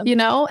 Yeah. You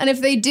know? And if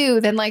they do,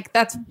 then like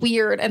that's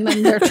weird. And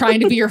then they're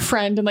trying to be your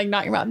friend and like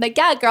not your mom. Like,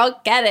 yeah, girl,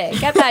 get it.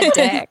 Get that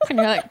dick. And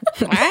you're like,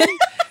 what?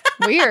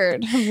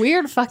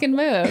 Weird fucking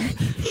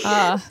move.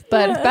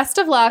 But best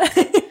of luck.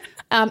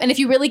 And if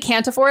you really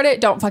can't afford it,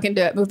 don't fucking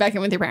do it. Move back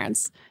in with your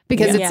parents,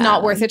 because it's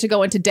not worth it to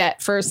go into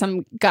debt for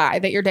some guy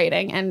that you're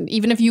dating. And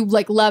even if you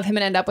like love him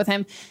and end up with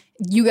him,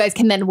 you guys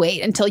can then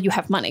wait until you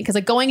have money. Because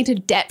like going into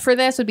debt for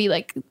this would be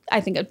like, I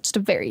think just a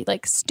very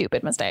like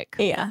stupid mistake.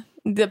 Yeah.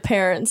 The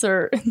parents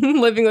are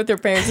living with their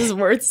parents is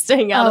worth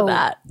staying out of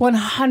that.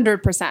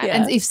 100%.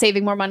 And if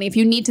saving more money, if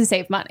you need to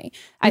save money,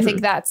 I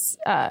think that's,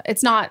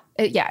 it's not,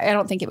 I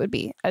don't think it would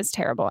be as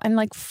terrible. And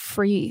like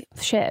free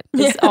shit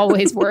is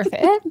always worth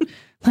it.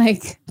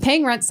 Like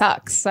paying rent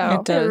sucks.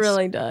 So it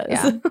really does.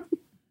 Yeah.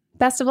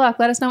 Best of luck.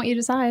 Let us know what you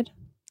decide.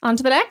 On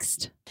to the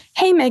next.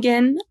 Hey,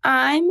 Megan.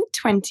 I'm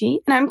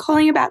 20 and I'm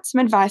calling about some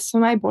advice for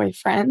my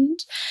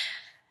boyfriend.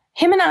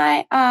 Him and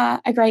I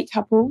are a great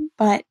couple,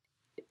 but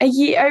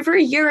over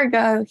a year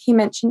ago, he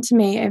mentioned to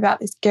me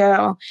about this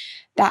girl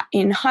that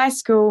in high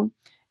school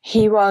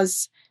he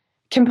was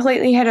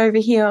completely head over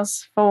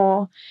heels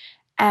for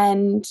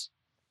and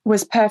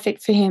was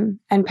perfect for him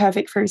and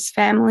perfect for his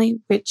family,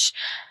 which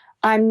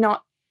I'm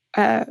not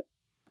a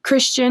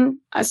Christian,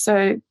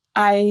 so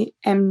I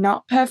am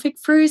not perfect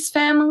for his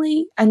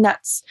family, and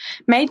that's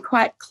made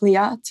quite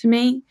clear to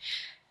me.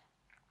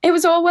 It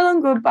was all well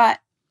and good, but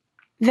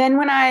then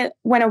when I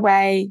went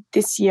away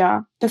this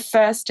year, the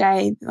first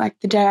day, like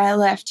the day I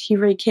left, he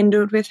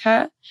rekindled with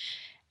her,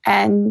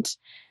 and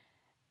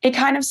it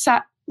kind of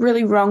sat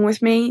really wrong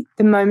with me.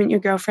 The moment your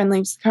girlfriend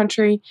leaves the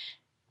country,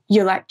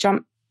 you like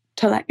jump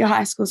to like your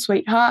high school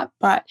sweetheart,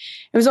 but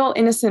it was all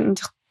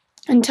innocent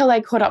until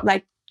they caught up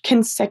like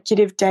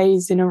consecutive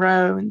days in a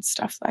row and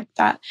stuff like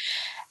that.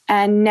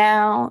 And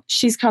now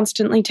she's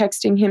constantly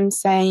texting him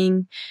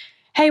saying,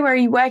 hey, where are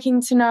you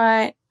working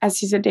tonight? As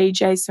he's a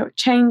DJ, so it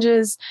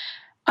changes.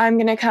 I'm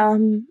going to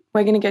come.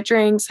 We're going to get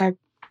drinks. Like,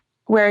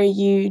 where are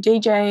you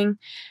DJing?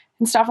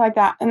 And stuff like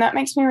that. And that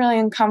makes me really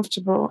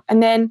uncomfortable.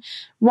 And then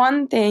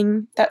one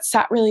thing that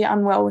sat really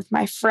unwell with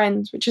my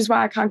friends, which is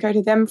why I can't go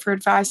to them for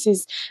advice,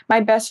 is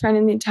my best friend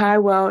in the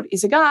entire world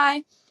is a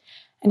guy.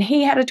 And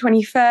he had a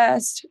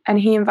 21st and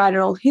he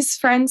invited all his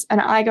friends, and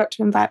I got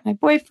to invite my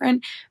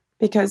boyfriend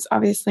because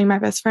obviously my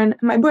best friend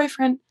and my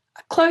boyfriend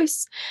are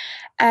close.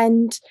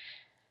 And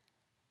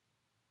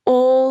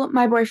all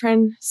my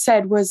boyfriend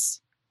said was,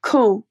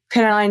 cool,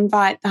 can I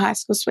invite the high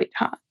school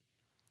sweetheart?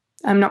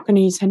 I'm not going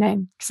to use her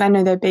name because I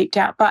know they're beeped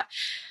out, but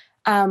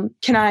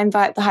can I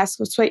invite the high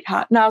school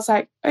sweetheart? And I was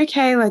like,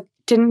 okay, like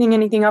didn't think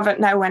anything of it.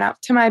 And I went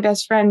up to my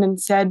best friend and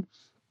said,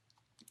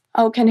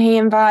 oh, can he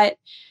invite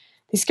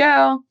this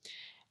girl?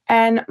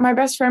 And my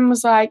best friend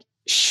was like,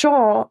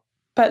 sure,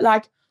 but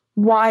like,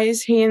 why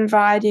is he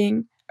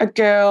inviting a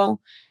girl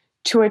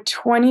to a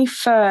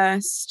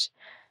 21st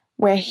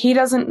where he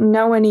doesn't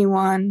know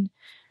anyone,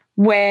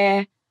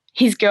 where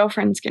his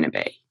girlfriend's going to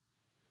be?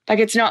 Like,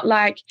 it's not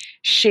like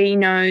she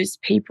knows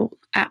people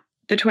at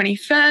the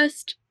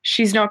 21st.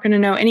 She's not going to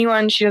know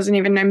anyone. She doesn't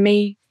even know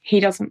me. He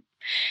doesn't.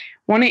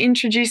 want to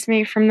introduce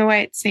me from the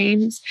way it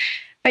seems.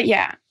 But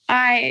yeah,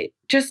 I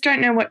just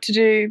don't know what to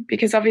do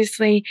because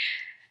obviously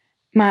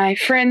my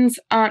friends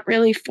aren't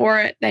really for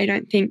it. They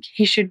don't think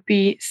he should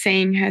be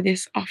seeing her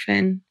this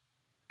often,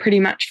 pretty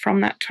much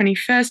from that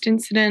 21st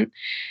incident.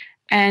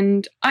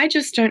 And I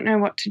just don't know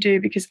what to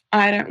do because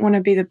I don't want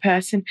to be the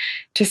person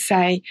to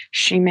say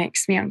she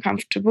makes me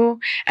uncomfortable.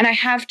 And I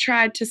have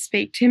tried to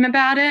speak to him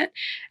about it,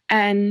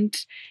 and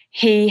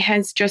he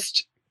has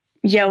just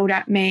yelled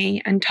at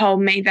me and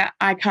told me that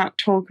I can't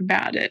talk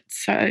about it.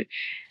 So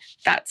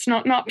that's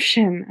not an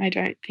option, I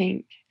don't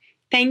think.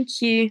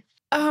 Thank you.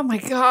 Oh my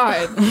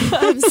God.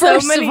 so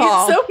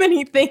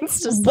many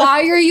things to say.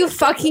 Why are you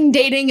fucking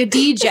dating a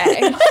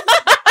DJ?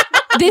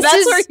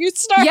 That's where you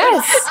start.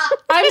 Yes.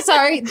 I'm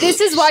sorry.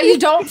 This is why you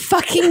don't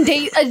fucking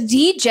date a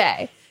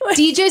DJ.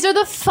 DJs are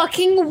the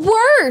fucking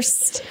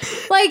worst.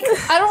 Like,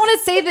 I don't want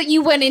to say that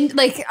you went in,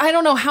 like, I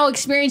don't know how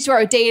experienced you are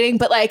with dating,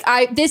 but like,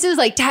 this is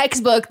like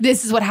textbook.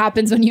 This is what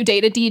happens when you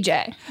date a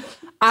DJ.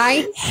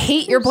 I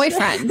hate your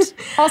boyfriend.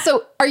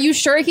 Also, are you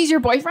sure he's your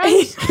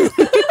boyfriend?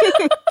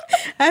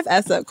 I've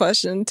asked that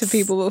question to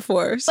people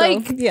before. So,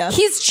 like, yeah.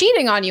 He's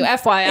cheating on you,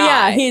 FYI.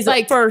 Yeah, he's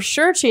like for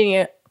sure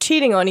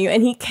cheating on you,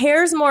 and he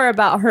cares more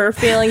about her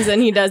feelings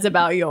than he does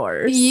about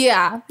yours.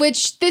 Yeah,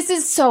 which this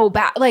is so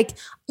bad. Like,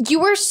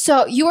 you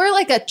are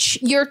like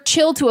you're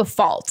chill to a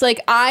fault.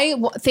 Like, I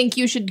think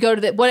you should go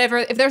to whatever,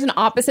 if there's an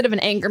opposite of an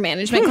anger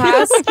management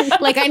class,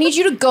 like, I need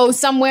you to go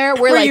somewhere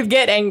where like you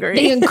get angry.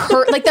 They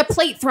like the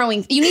plate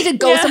throwing. You need to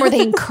go somewhere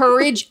they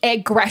encourage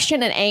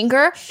aggression and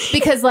anger,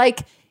 because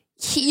like,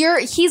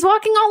 he's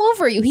walking all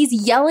over you. He's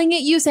yelling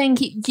at you, saying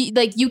he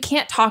like, you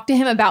can't talk to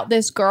him about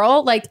this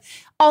girl. Like,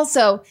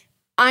 also,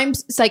 I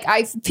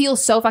feel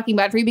so fucking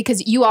bad for you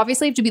because you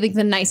obviously have to be like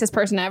the nicest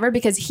person ever,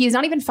 because he's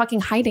not even fucking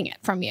hiding it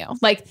from you.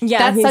 Like,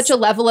 that's such a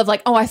level of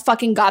like, oh, I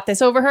fucking got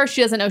this over her.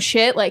 She doesn't know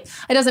shit. Like,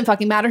 it doesn't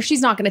fucking matter. She's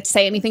not going to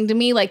say anything to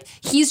me. Like,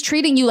 he's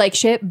treating you like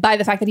shit by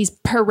the fact that he's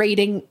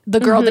parading the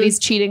girl that he's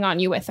cheating on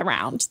you with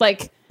around.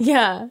 Like,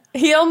 yeah,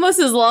 he almost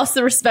has lost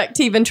the respect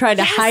to even try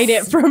to hide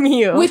it from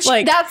you. Which,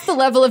 like, that's the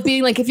level of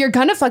being like, if you're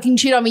gonna fucking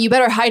cheat on me, you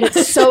better hide it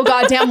so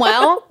goddamn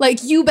well.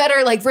 Like, you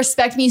better like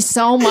respect me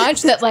so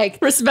much that like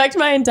respect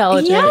my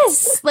intelligence.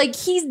 Yes, like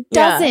he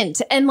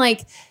doesn't, and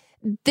like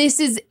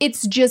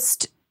it's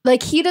just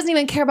like he doesn't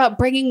even care about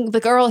bringing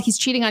the girl he's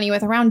cheating on you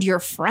with around your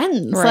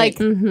friends, right.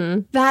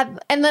 Like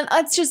that, and then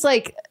it's just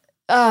like.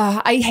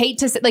 I hate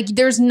to say, like,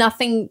 there's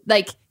nothing,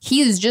 like, he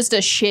is just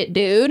a shit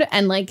dude,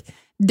 and like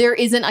there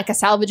isn't like a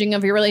salvaging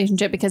of your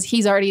relationship because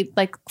he's already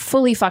like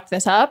fully fucked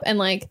this up. And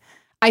like,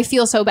 I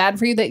feel so bad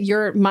for you that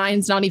your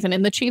mind's not even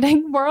in the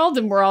cheating world,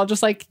 and we're all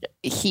just like,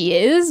 he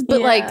is.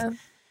 But like,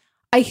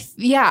 I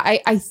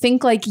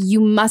think like he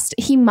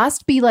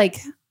must be like,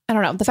 I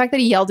don't know, the fact that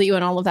he yelled at you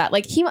and all of that,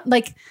 like he,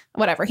 like,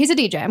 whatever, he's a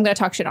DJ. I'm going to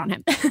talk shit on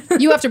him.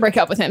 You have to break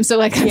up with him. So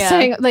like, I'm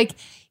saying, like,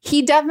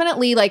 he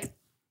definitely like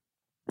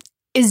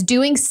is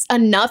doing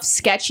enough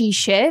sketchy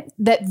shit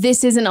that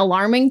this isn't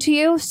alarming to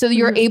you. So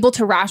you're able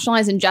to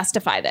rationalize and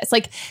justify this.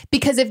 Like,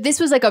 because if this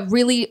was like a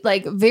really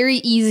like very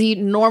easy,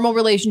 normal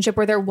relationship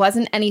where there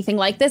wasn't anything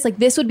like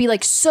this would be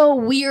like so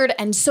weird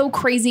and so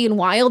crazy and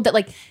wild that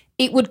like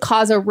it would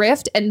cause a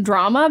rift and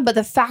drama. But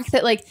the fact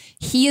that like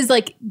he is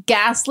like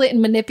gaslit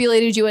and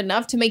manipulated you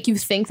enough to make you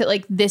think that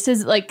like this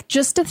is like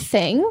just a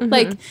thing,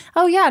 like,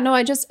 oh yeah, no,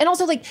 and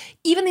also like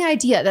even the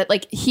idea that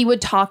like he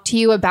would talk to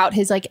you about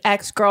his like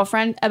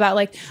ex-girlfriend, about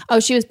like, oh,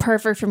 she was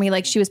perfect for me,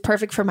 like she was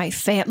perfect for my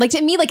fam, like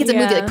to me, like it's a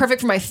movie, like perfect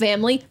for my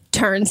family,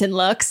 turns and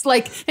looks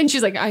like, and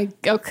she's like, I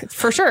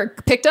for sure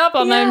picked up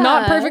on that,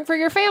 not perfect for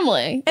your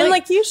family. And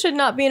like you should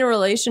not be in a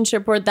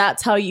relationship where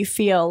that's how you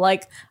feel.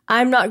 Like,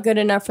 I'm not good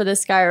enough for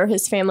this guy or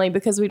his family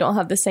because we don't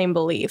have the same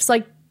beliefs.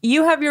 Like,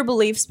 you have your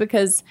beliefs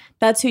because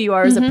that's who you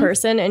are as a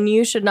person, and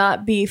you should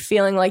not be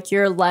feeling like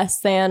you're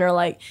less than or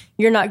like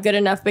you're not good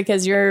enough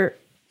because you're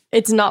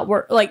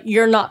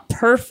not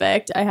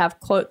perfect. I have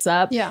quotes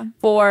up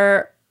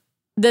for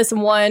this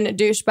one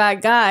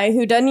douchebag guy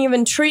who doesn't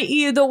even treat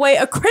you the way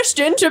a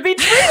Christian should be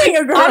treating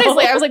a girl.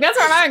 Honestly, I was like, that's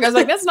where my mind goes.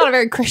 Like, that's not a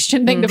very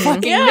Christian thing to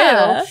fucking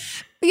do.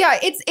 Yeah,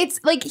 it's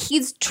like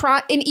he's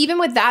trying, and even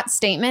with that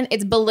statement,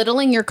 it's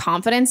belittling your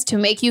confidence to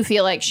make you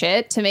feel like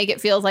shit, to make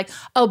it feel like,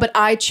 oh, but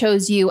I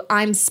chose you,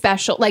 I'm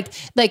special. Like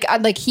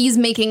he's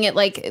making it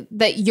like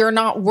that you're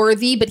not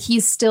worthy, but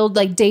he's still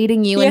like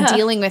dating you and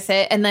dealing with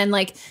it, and then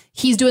like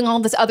he's doing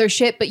all this other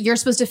shit, but you're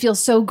supposed to feel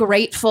so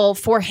grateful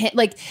for him.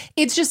 Like,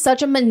 it's just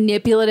such a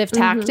manipulative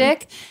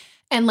tactic,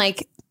 and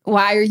like,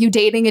 why are you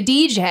dating a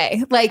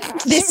DJ?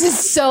 Like, this is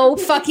so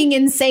fucking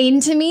insane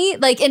to me.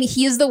 Like, and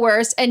he is the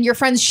worst, and your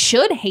friends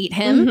should hate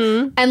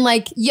him. And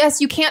like,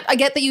 yes, I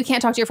get that you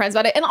can't talk to your friends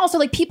about it. And also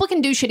like, people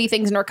can do shitty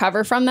things and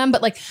recover from them.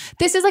 But like,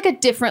 this is like a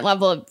different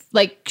level of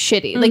like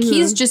shitty. Like,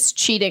 he's just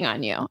cheating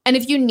on you. And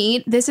if you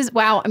need,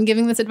 I'm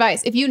giving this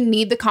advice. If you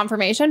need the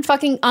confirmation,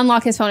 fucking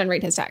unlock his phone and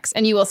read his text,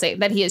 and you will see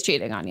that he is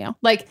cheating on you.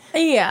 Like,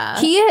 he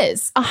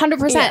is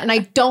 100%. And I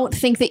don't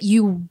think that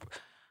you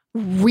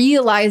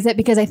realize it,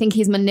 because I think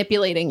he's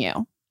manipulating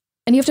you.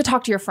 And you have to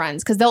talk to your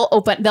friends because they'll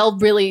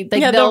really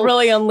they'll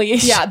really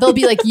unleash. Yeah, they'll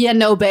be like, yeah,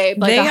 no, babe,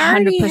 like they 100%.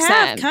 already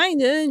have,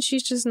 kind of, and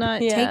she's just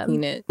not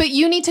taking it. But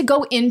you need to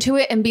go into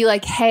it and be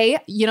like, hey,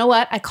 you know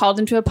what? I called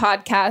into a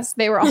podcast.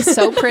 They were all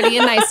so pretty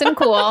and nice and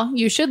cool.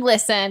 You should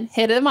listen.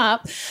 Hit them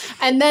up,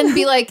 and then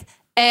be like,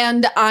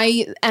 and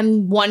I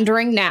am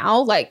wondering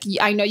now, like,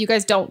 I know you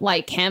guys don't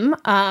like him.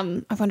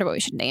 I wonder what we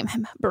should name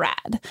him.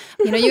 Brad.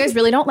 You know, you guys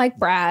really don't like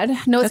Brad.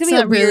 No, it's gonna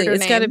be a weirder name.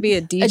 It's got to be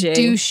a DJ, a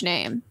douche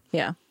name.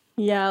 Yeah.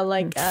 Yeah,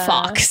 like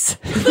Fox.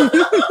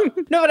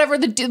 No, whatever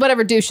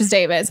douche's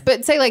name is.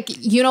 But say like,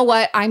 you know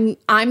what?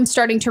 I'm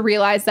starting to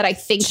realize that I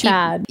think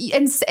Chad.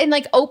 And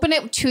like open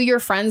it to your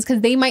friends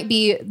because they might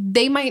be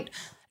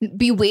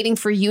waiting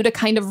for you to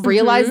kind of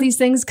realize these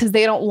things because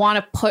they don't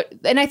want to put.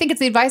 And I think it's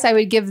the advice I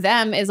would give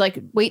them is like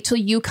wait till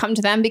you come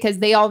to them because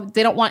they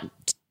don't want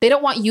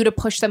you to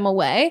push them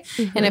away.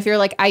 And if you're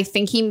like, I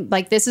think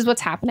this is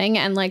what's happening,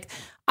 and like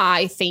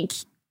I think.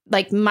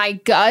 Like my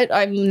gut,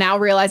 I'm now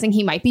realizing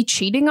he might be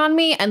cheating on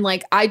me. And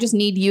like, I just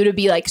need you to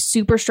be like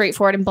super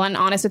straightforward and blunt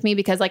and honest with me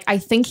because like, I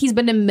think he's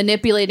been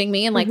manipulating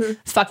me and like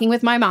fucking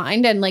with my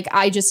mind. And like,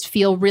 I just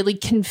feel really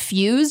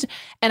confused.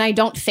 And I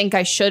don't think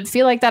I should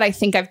feel like that. I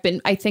think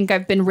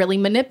I've been really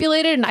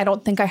manipulated and I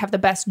don't think I have the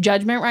best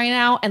judgment right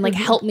now. And like,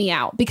 help me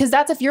out because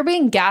that's if you're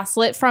being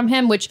gaslit from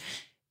him, which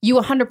you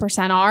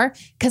 100% are.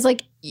 Cause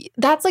like,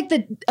 that's like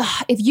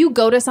if you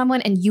go to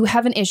someone and you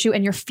have an issue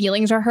and your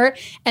feelings are hurt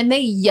and they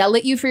yell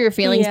at you for your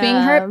feelings being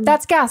hurt,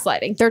 that's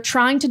gaslighting. They're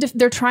trying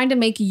to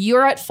make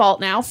you're at fault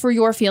now for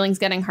your feelings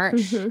getting hurt.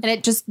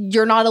 And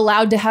you're not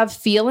allowed to have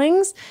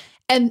feelings.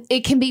 And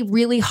it can be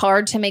really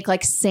hard to make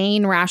like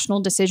sane, rational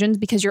decisions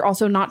because you're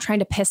also not trying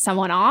to piss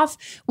someone off,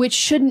 which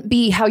shouldn't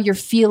be how your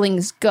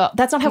feelings go.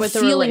 That's not how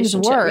feelings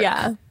work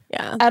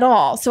at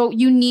all. So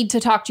you need to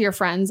talk to your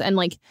friends and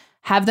like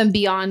have them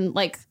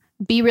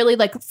be really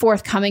like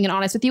forthcoming and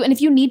honest with you. And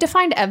if you need to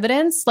find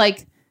evidence,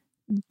 like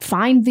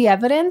find the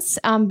evidence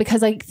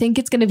because I think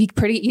it's going to be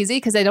pretty easy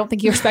because I don't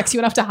think he respects you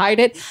enough to hide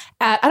it.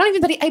 I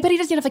bet he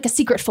doesn't have like a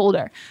secret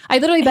folder. I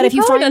literally bet if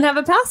you don't have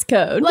a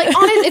passcode. Like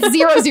honest,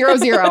 it's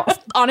 000.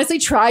 Honestly,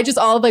 try just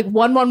all of like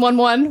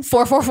 1111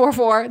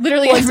 4444.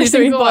 Literally every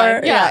single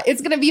one. Yeah,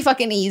 it's going to be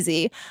fucking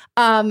easy.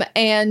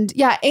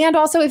 And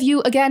also if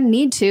you again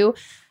need to,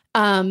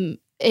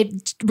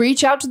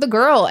 reach out to the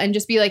girl and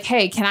just be like,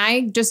 hey, can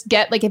I just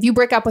get like if you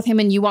break up with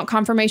him and you want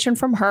confirmation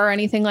from her or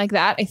anything like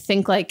that, I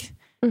think like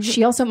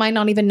she also might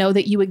not even know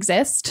that you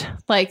exist.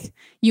 Like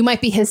you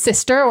might be his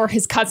sister or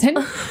his cousin.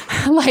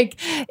 Like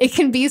it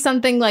can be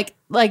something like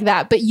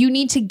that. But you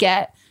need to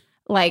get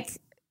like,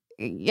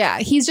 yeah,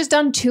 he's just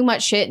done too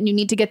much shit and you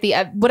need to get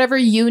whatever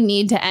you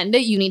need to end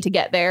it. You need to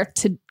get there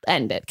to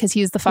end it because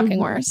he's the fucking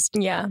worst.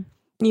 Yeah.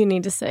 You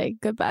need to say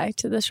goodbye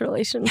to this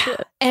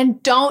relationship.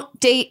 And don't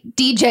date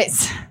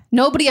DJs.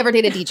 Nobody ever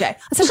dated a DJ,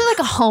 especially like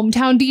a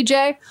hometown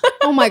DJ.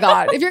 Oh my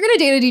God. If you're going to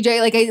date a DJ,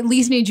 like I at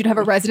least need you to have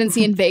a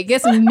residency in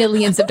Vegas and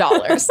millions of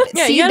dollars.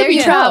 Yeah, you gotta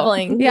be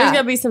traveling. Yeah. There's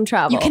got to be some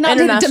travel. You cannot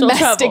date a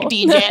domestic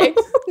DJ.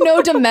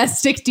 No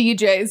domestic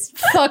DJs.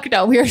 Fuck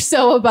no. We are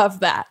so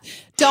above that.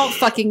 Don't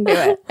fucking do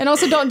it. And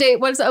also don't date,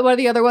 what are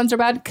the other ones are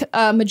bad?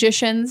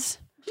 Magicians.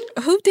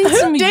 Who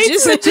dates a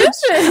magician?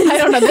 I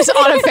don't know. There's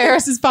Anna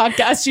Faris's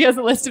podcast. She has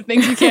a list of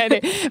things you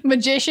can't do.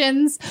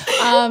 Magicians.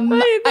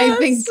 I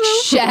think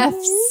chefs.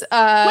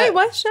 Wait,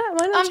 why chef?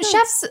 Why not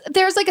chefs?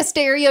 There's like a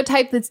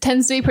stereotype that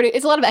tends to be pretty.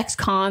 It's a lot of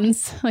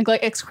ex-cons, like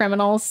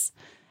ex-criminals,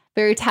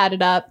 very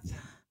tatted up.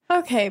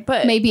 Okay,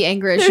 but maybe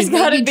anger issues,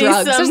 maybe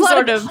drugs. There's a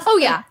lot of oh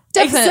yeah.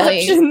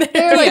 Definitely.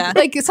 They're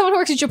like someone who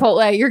works at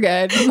Chipotle, you're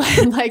good.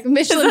 Like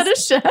Michelin. Is that a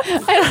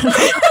chef? I don't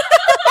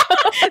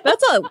know.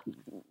 That's a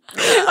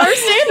our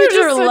standards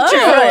are low.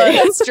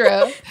 That's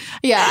true.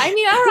 Yeah, I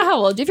mean, I don't know how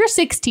old. If you're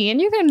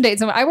 16, you're going to date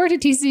someone. I worked at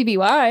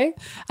TCBY.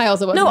 I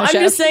also wasn't a chef.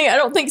 I'm just saying, I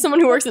don't think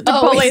someone who works at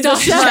Chipotle is a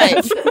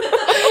chef.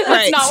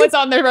 That's not what's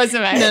on their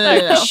resume.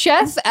 No.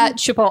 Chef at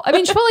Chipotle. I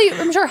mean, Chipotle,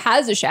 I'm sure,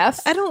 has a chef.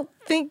 I don't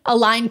think a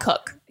line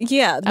cook.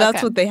 Yeah,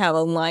 that's what they have,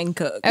 a line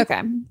cook.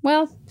 Okay.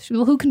 Well,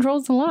 who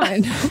controls the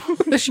line?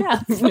 The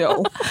chef.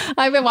 No.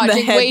 I've been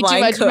watching way too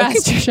much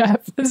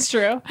MasterChef. That's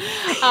true.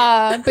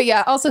 But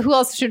yeah, also, who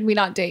else should we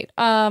not date?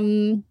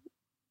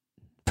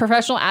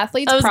 Professional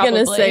athletes. I was going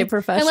to say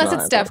professional. Unless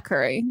it's Steph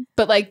Curry.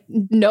 But like,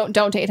 no,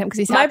 don't date him because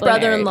he's my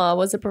brother-in-law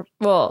was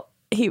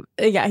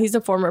he's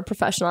a former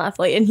professional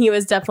athlete and he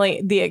was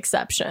definitely the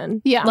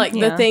exception. Yeah. Like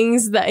the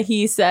things that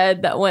he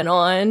said that went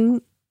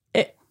on,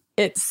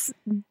 it's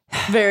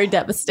very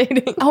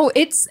devastating. Oh,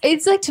 it's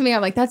like, to me,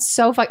 I'm like, that's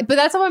so fucking, but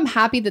that's why I'm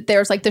happy that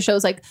there's like the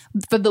shows like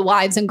for the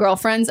wives and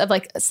girlfriends of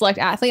like a select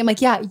athlete. I'm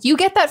like, yeah, you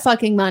get that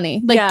fucking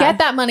money. Like get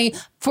that money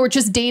for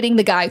just dating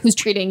the guy who's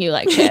treating you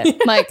like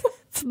shit. Like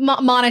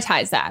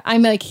monetize that.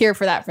 I'm like here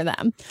for that for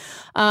them.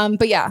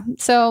 But yeah,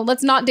 so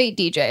let's not date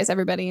DJs,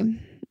 everybody,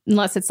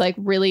 unless it's like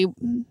really,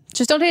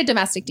 just don't date a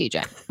domestic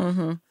DJ.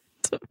 Mm-hmm.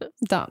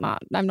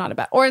 I'm not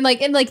about I'm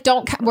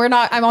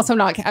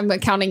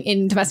counting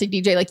in domestic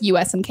DJ like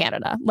US and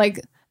Canada.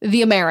 Like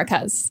the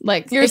Americas.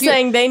 Like you're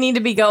saying they need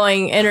to be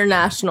going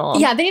international.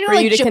 Yeah, they need for to,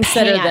 like, you to Japan.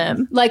 consider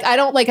them. Like I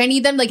don't like. I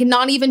need them like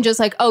not even just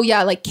like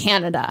like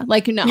Canada.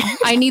 Like no,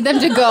 I need them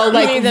to go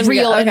like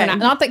real internet.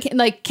 Not that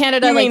like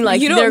Canada. You mean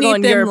like you they're don't need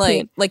going them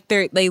European. like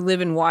they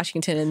live in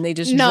Washington and they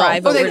just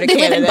drive over to they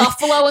Canada. live in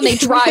Buffalo and they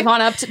drive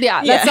on up to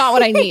that's not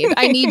what I need.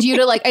 I need you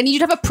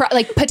to have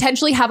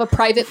potentially have a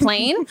private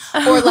plane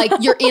or like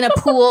you're in a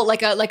pool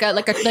like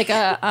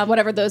a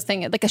whatever those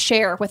things like a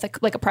share with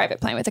a private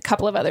plane with a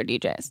couple of other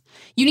DJs.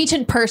 You need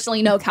to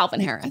personally know Calvin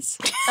Harris.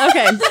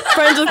 Okay,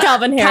 friends with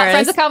Calvin Harris.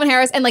 Friends with Calvin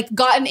Harris and like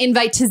got an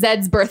invite to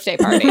Zed's birthday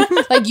party.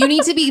 Like you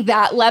need to be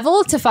that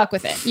level to fuck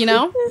with it, you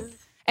know?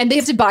 And they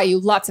have to buy you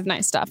lots of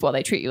nice stuff while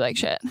they treat you like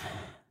shit.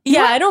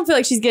 Yeah, I don't feel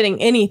like she's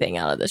getting anything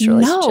out of this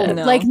relationship.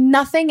 No, like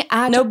nothing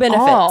at no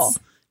benefits. All.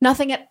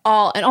 Nothing at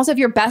all. And also if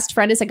your best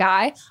friend is a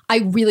guy,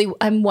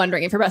 I'm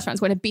wondering if your best friend's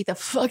going to beat the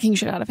fucking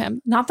shit out of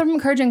him. Not that I'm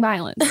encouraging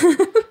violence,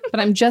 but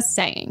I'm just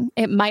saying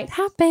it might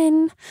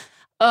happen.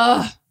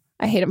 Ugh,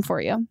 I hate him for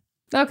you.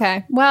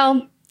 Okay,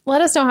 well, let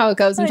us know how it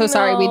goes. I'm so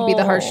sorry we'd be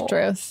the harsh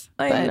truth.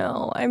 I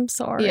know. I'm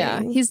sorry.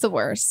 Yeah, he's the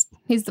worst.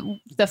 He's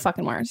the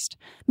fucking worst.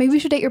 Maybe we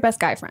should date your best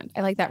guy friend.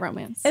 I like that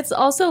romance. It's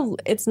also,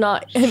 it's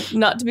not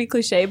to be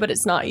cliche, but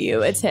it's not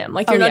you. It's him.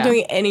 Like you're not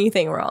doing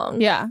anything wrong.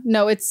 Yeah.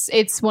 No, it's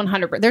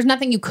 100%. There's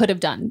nothing you could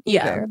have done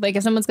either. Yeah. Like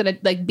if someone's going to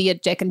like be a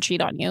dick and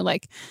cheat on you,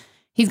 like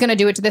he's going to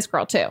do it to this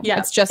girl too. Yeah.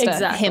 It's just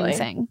a him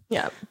thing.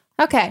 Yeah.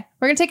 Okay.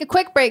 We're going to take a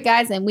quick break,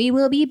 guys, and we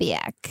will be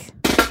back.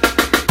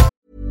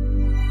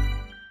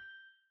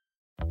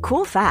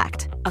 Cool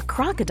fact, a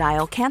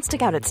crocodile can't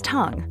stick out its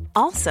tongue.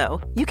 Also,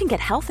 you can get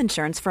health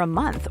insurance for a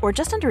month or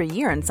just under a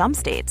year in some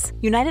states.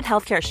 United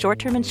Healthcare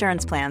short-term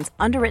insurance plans,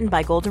 underwritten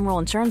by Golden Rule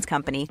Insurance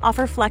Company,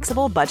 offer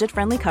flexible,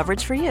 budget-friendly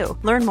coverage for you.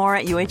 Learn more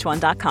at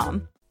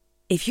uh1.com.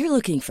 If you're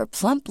looking for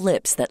plump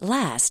lips that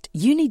last,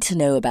 you need to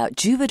know about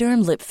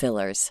Juvederm lip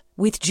fillers.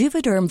 With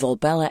Juvederm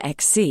Volbella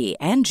XC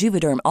and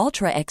Juvederm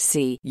Ultra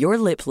XC, your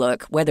lip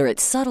look, whether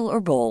it's subtle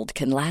or bold,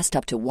 can last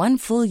up to 1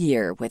 full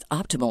year with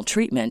optimal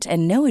treatment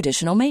and no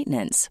additional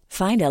maintenance.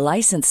 Find a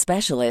licensed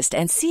specialist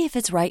and see if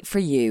it's right for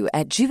you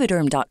at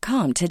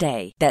Juvederm.com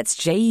today. That's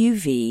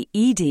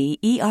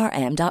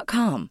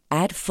JUVEDERM.com.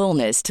 Add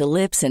fullness to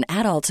lips in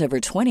adults over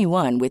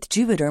 21 with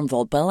Juvederm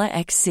Volbella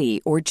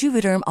XC or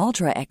Juvederm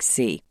Ultra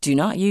XC. Do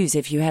not use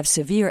if you have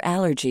severe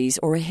allergies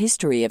or a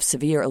history of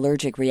severe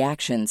allergic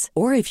reactions,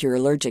 or if you're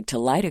allergic to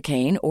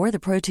lidocaine or the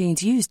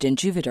proteins used in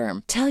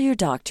Juvederm. Tell your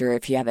doctor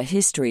if you have a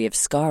history of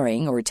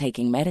scarring or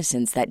taking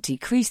medicines that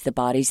decrease the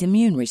body's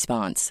immune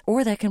response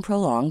or that can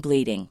prolong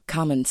bleeding.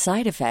 Common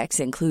side effects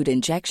include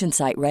injection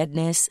site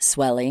redness,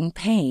 swelling,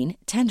 pain,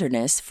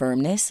 tenderness,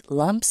 firmness,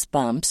 lumps,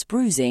 bumps,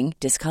 bruising,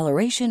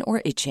 discoloration,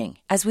 or itching.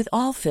 As with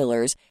all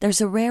fillers,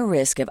 there's a rare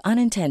risk of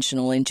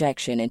unintentional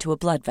injection into a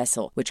blood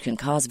vessel, which can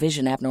cause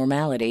vision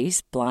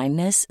abnormalities,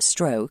 blindness,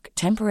 stroke,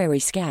 temporary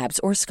scabs,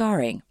 or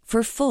scarring.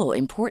 For full,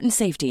 important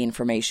safety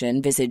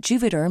information, visit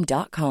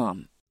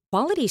Juvederm.com.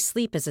 Quality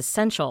sleep is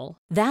essential.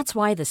 That's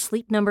why the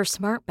Sleep Number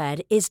Smart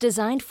Bed is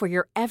designed for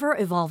your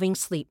ever-evolving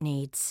sleep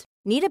needs.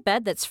 Need a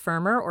bed that's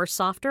firmer or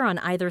softer on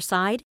either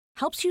side?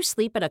 Helps you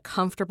sleep at a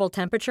comfortable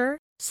temperature?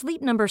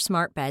 Sleep Number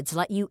Smart Beds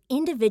let you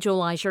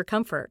individualize your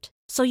comfort,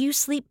 so you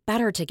sleep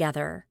better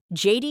together.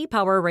 J.D.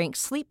 Power ranks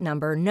Sleep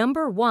Number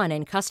number 1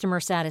 in customer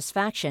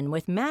satisfaction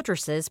with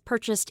mattresses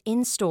purchased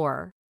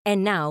in-store.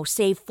 And now,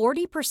 save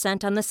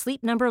 40% on the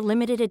Sleep Number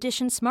Limited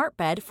Edition Smart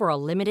Bed for a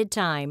limited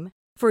time.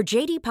 For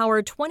J.D.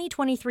 Power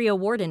 2023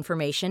 award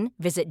information,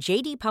 visit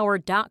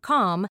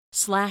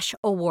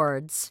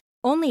jdpower.com/awards.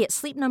 Only at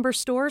Sleep Number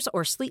stores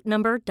or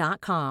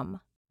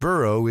sleepnumber.com.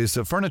 Burrow is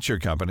a furniture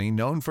company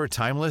known for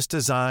timeless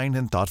design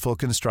and thoughtful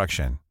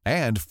construction,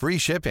 and free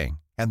shipping,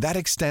 and that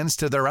extends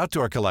to their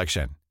outdoor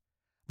collection.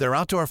 Their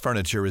outdoor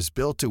furniture is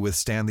built to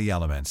withstand the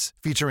elements,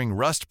 featuring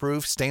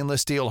rust-proof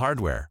stainless steel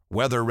hardware,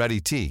 weather-ready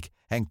teak,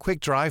 and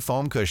quick-dry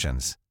foam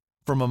cushions.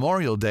 For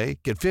Memorial Day,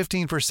 get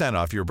 15%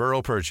 off your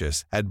Burrow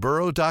purchase at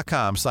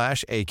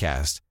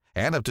burrow.com/ACAST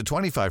and up to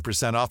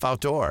 25% off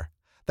outdoor.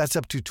 That's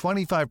up to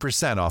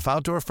 25% off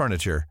outdoor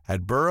furniture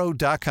at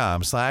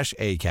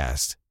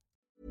burrow.com/ACAST.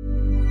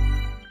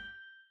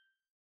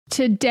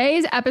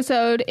 Today's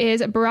episode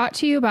is brought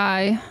to you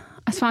by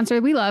a sponsor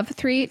we love,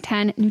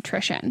 310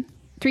 Nutrition.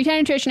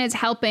 310 Nutrition is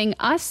helping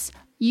us,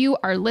 you,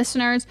 our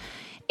listeners,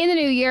 in the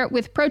new year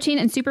with protein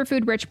and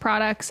superfood-rich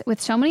products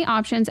with so many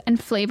options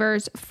and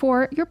flavors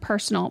for your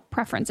personal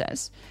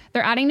preferences.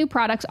 They're adding new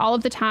products all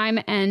of the time,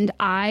 and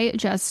I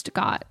just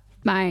got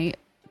I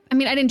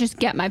didn't just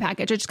get my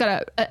package. I just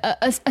got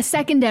a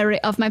secondary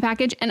of my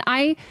package, and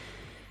I,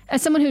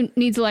 as someone who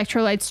needs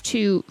electrolytes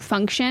to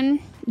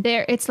function,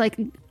 it's like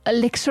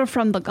elixir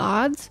from the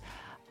gods.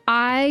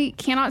 I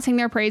cannot sing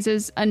their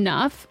praises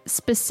enough,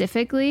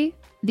 specifically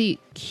the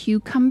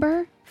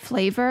cucumber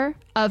flavor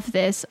of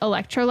this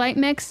electrolyte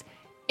mix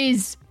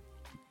is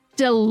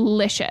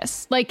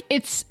delicious. Like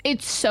it's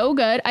so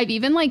good. I've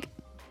even like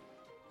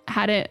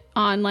had it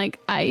on like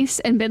ice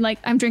and been like,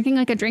 I'm drinking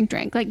like a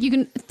drink. Like you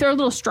can throw a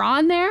little straw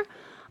in there,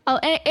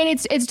 And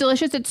it's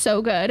delicious. It's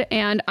so good.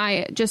 And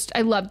I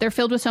love, they're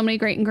filled with so many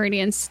great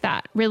ingredients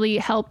that really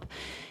help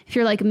if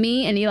you're like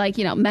me and you like,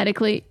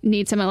 medically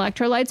need some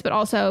electrolytes, but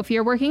also if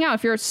you're working out,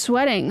 if you're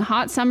sweating,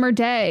 hot summer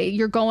day,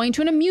 you're going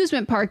to an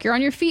amusement park, you're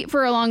on your feet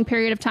for a long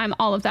period of time,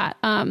 all of that.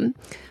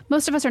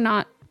 Most of us are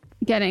not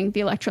getting the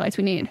electrolytes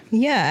we need.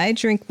 Yeah, I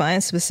drink mine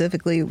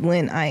specifically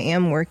when I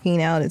am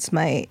working out. It's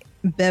my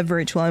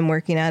beverage while I'm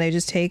working out. I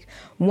just take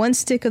 1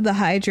 stick of the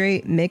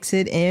hydrate, mix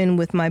it in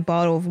with my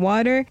bottle of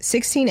water.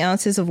 16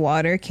 ounces of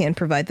water can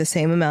provide the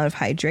same amount of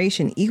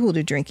hydration equal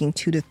to drinking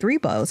 2 to 3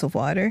 bottles of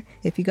water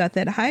if you got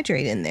that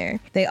hydrate in there.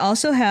 They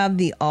also have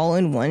the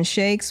all-in-one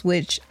shakes,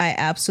 which I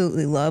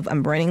absolutely love.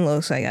 I'm running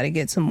low, so I got to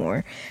get some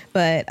more.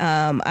 But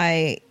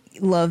I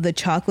love the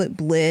chocolate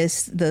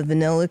bliss, the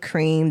vanilla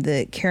cream,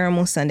 the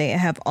caramel sundae. I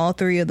have all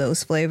 3 of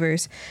those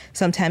flavors.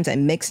 Sometimes I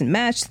mix and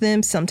match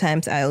them.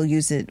 Sometimes I'll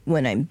use it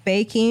when I'm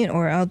baking,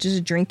 or I'll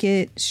just drink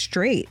it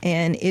straight.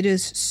 And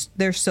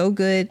they're so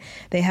good.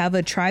 They have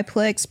a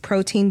triplex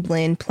protein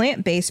blend,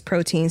 plant-based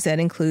proteins that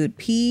include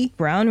pea,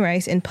 brown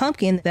rice, and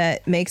pumpkin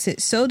that makes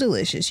it so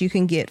delicious. You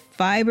can get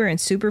fiber and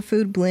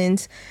superfood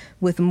blends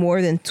with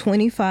more than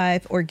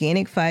 25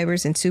 organic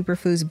fibers and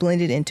superfoods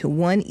blended into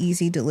one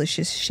easy,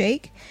 delicious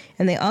shake.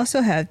 And they also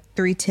have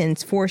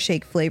 310's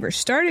 4-shake flavor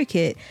starter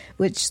kit,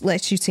 which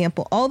lets you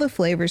sample all the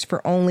flavors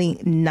for only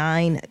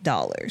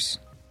 $9.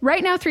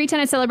 Right now,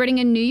 310 is celebrating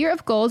a new year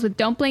of goals with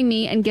Don't Blame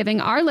Me and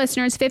giving our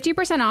listeners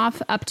 50%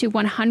 off up to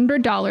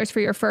 $100 for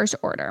your first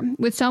order.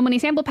 With so many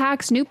sample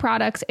packs, new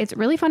products, it's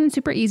really fun and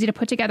super easy to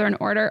put together an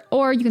order,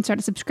 or you can start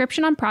a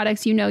subscription on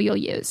products you know you'll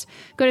use.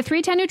 Go to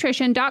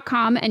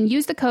 310nutrition.com and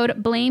use the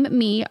code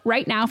BLAMEME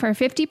right now for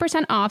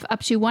 50% off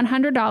up to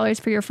 $100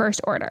 for your first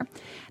order.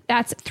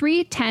 That's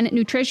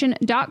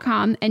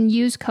 310nutrition.com and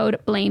use code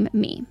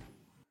BLAMEME.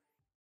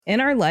 In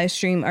our live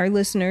stream, our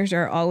listeners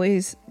are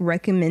always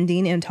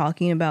recommending and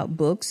talking about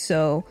books.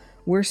 So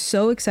we're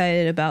so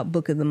excited about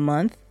Book of the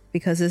Month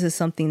because this is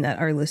something that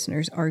our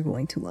listeners are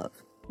going to love.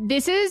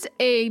 This is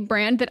a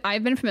brand that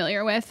I've been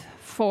familiar with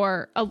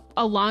for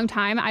a long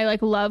time. I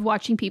love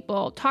watching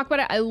people talk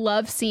about it. I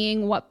love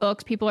seeing what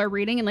books people are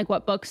reading and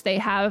what books they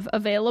have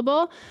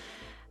available.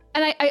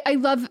 And I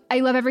love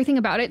everything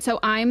about it. So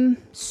I'm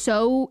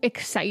so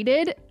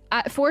excited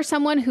for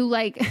someone who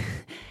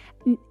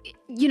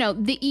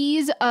the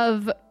ease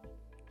of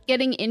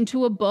getting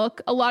into a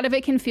book, a lot of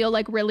it can feel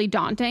really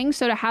daunting.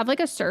 So to have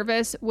a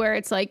service where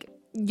it's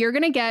you're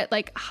going to get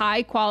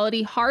high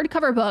quality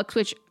hardcover books,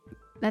 which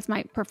that's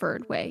my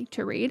preferred way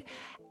to read,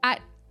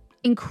 at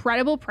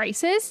incredible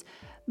prices,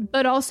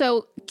 but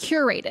also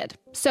curated.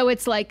 So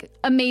it's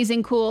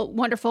amazing, cool,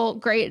 wonderful,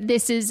 great.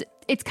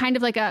 It's kind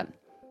of a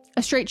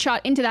straight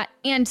shot into that,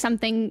 and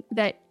something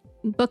that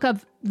Book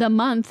of the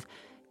Month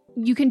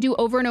you can do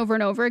over and over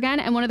and over again.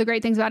 And one of the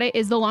great things about it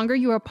is the longer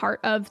you are part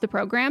of the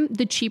program,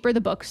 the cheaper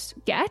the books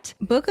get.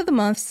 Book of the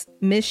Month's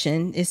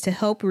mission is to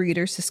help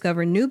readers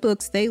discover new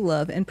books they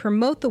love and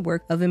promote the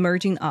work of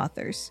emerging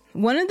authors.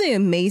 One of the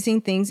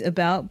amazing things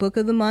about Book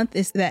of the Month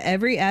is that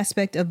every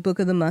aspect of Book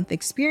of the Month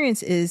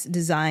experience is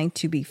designed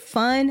to be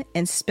fun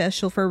and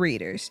special for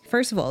readers.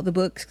 First of all, the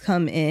books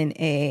come in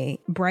a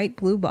bright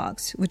blue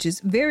box, which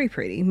is very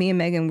pretty. Me and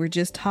Megan were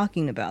just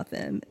talking about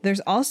them.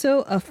 There's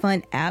also a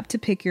fun app to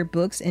pick your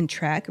books and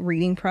track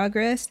reading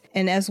progress.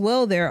 And as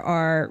well, there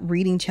are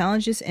reading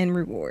challenges and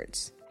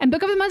rewards. And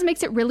Book of the Month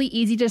makes it really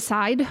easy to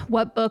decide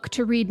what book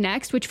to read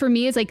next, which for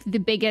me is the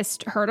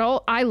biggest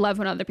hurdle. I love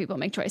when other people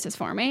make choices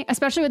for me,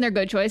 especially when they're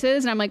good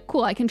choices. And I'm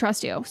cool, I can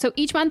trust you. So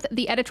each month,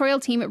 the editorial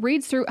team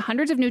reads through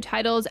hundreds of new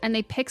titles and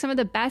they pick some of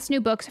the best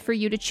new books for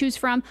you to choose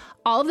from.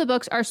 All of the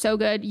books are so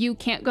good. You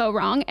can't go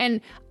wrong.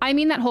 And I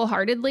mean that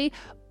wholeheartedly.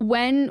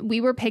 When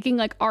we were picking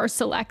our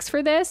selects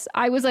for this,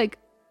 I was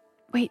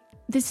wait,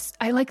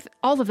 I like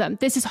all of them.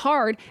 This is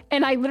hard.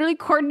 And I literally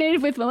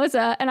coordinated with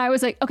Melissa and I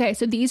was okay,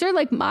 so these are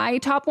my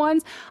top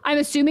ones. I'm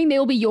assuming they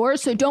will be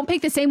yours. So don't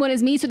pick the same one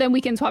as me so then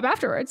we can swap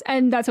afterwards.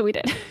 And that's what we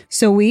did.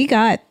 So we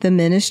got The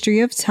Ministry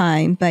of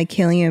Time by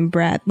Killian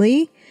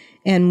Bradley.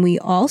 And we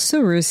also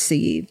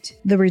received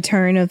The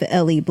Return of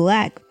Ellie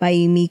Black by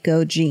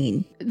Emiko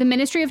Jean. The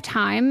Ministry of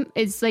Time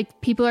is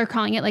people are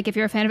calling it if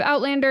you're a fan of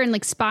Outlander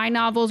and spy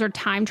novels or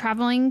time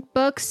traveling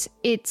books,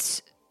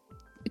 it's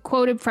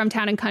quoted from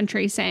Town and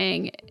Country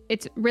saying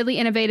it's really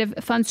innovative,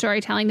 fun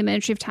storytelling. The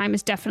Ministry of Time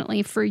is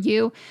definitely for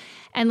you,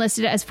 and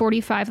listed as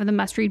 45 of the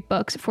must-read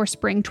books for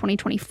spring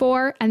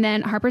 2024. And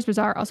then Harper's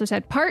Bazaar also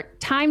said part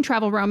time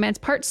travel romance,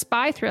 part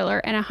spy thriller,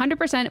 and 100%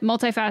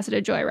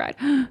 multifaceted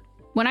joyride.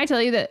 When I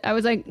tell you that, I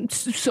was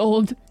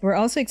sold. We're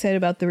also excited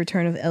about The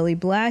Return of Ellie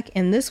Black,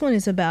 and this one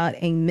is about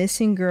a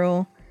missing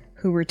girl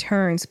who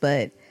returns,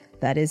 but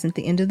that isn't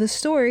the end of the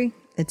story.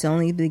 It's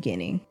only the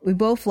beginning. We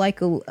both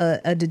like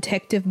a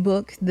detective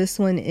book. This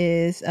one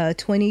is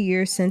 20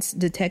 years since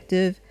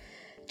Detective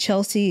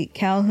Chelsea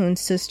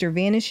Calhoun's sister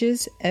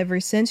vanishes.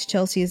 Ever since,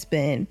 Chelsea has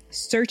been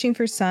searching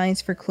for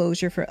signs for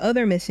closure for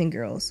other missing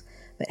girls,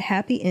 but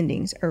happy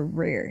endings are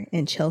rare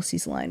in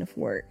Chelsea's line of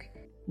work.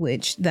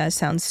 which that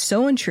sounds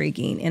so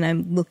intriguing. And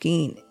I'm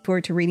looking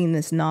forward to reading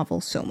this novel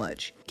so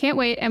much. Can't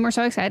wait. And we're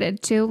so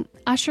excited to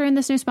usher in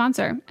this new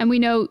sponsor. And we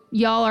know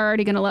y'all are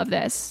already going to love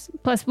this.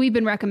 Plus, we've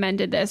been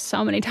recommended this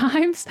so many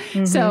times.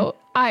 Mm-hmm. So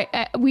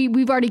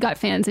we've already got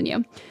fans in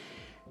you.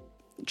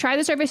 Try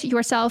the service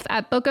yourself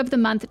at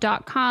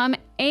bookofthemonth.com,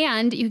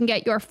 and you can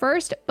get your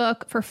first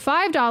book for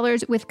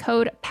 $5 with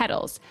code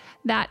PEDALS.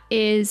 That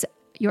is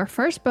your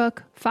first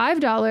book,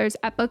 $5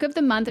 at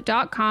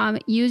bookofthemonth.com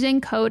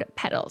using code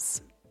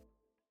PEDALS.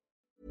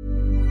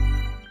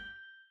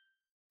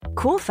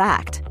 Cool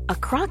fact, a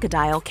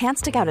crocodile can't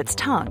stick out its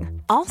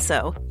tongue.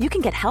 Also, you can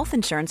get health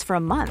insurance for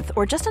a month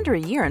or just under a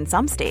year in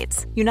some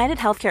states. United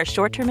Healthcare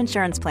short-term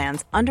insurance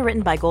plans,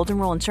 underwritten by Golden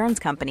Rule Insurance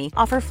Company,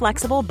 offer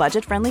flexible,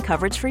 budget-friendly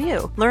coverage for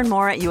you. Learn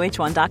more at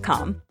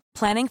uh1.com.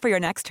 Planning for your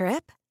next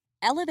trip?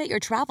 Elevate your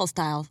travel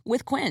style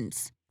with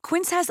Quince.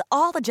 Quince has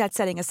all the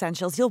jet-setting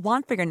essentials you'll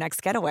want for your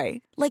next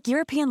getaway, like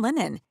European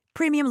linen,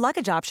 premium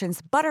luggage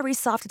options, buttery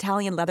soft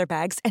Italian leather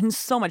bags, and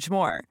so much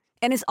more.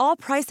 And is all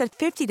priced at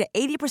 50 to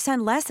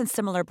 80% less than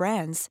similar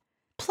brands.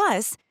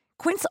 Plus,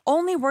 Quince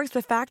only works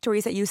with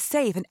factories that use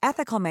safe and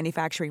ethical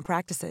manufacturing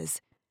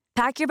practices.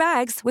 Pack your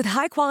bags with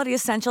high-quality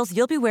essentials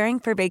you'll be wearing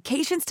for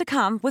vacations to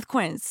come with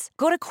Quince.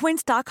 Go to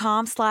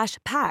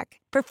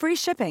quince.com/pack for free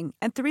shipping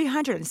and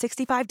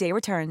 365-day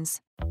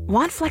returns.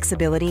 Want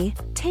flexibility?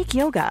 Take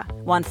yoga.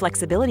 Want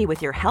flexibility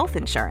with your health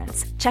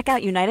insurance? Check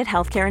out United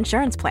Healthcare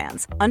Insurance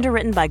Plans.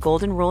 Underwritten by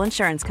Golden Rule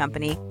Insurance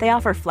Company, they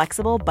offer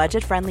flexible,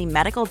 budget-friendly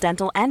medical,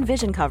 dental, and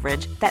vision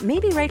coverage that may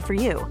be right for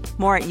you.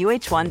 More at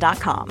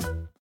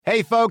uh1.com.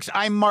 Hey, folks,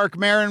 I'm Mark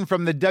Marin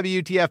from the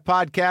WTF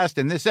Podcast,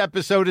 and this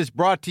episode is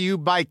brought to you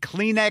by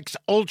Kleenex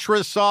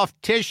Ultra Soft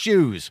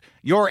Tissues,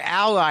 your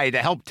ally to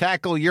help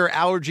tackle your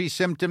allergy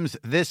symptoms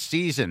this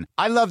season.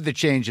 I love the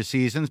change of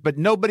seasons, but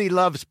nobody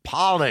loves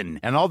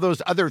pollen and all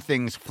those other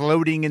things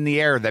floating in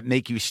the air that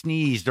make you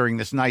sneeze during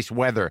this nice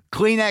weather.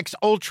 Kleenex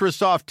Ultra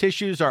Soft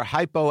Tissues are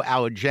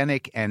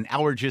hypoallergenic and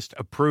allergist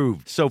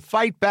approved, so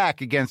fight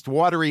back against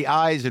watery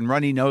eyes and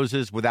runny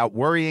noses without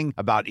worrying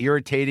about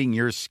irritating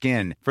your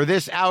skin. For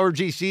this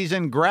allergy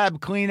season, grab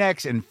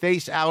Kleenex and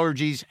face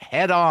allergies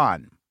head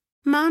on.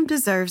 Mom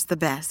deserves the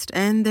best,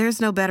 and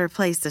there's no better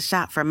place to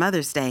shop for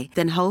Mother's Day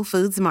than Whole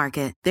Foods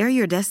Market. They're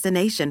your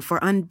destination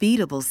for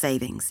unbeatable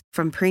savings,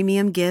 from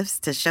premium gifts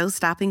to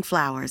show-stopping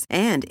flowers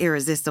and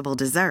irresistible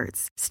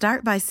desserts.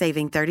 Start by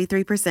saving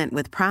 33%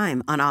 with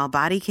Prime on all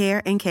body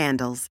care and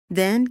candles.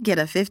 Then get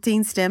a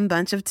 15-stem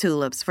bunch of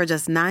tulips for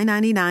just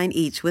 $9.99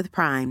 each with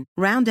Prime.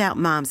 Round out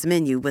Mom's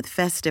menu with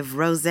festive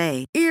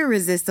rosé,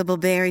 irresistible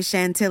berry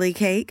chantilly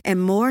cake,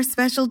 and more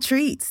special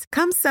treats.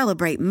 Come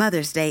celebrate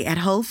Mother's Day at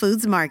Whole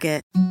Foods Market.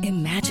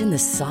 Imagine the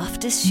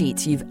softest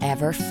sheets you've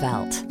ever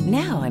felt.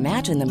 Now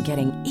imagine them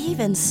getting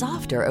even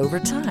softer over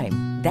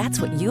time.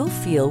 That's what you'll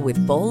feel with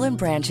Boll &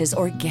 Branch's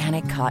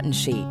organic cotton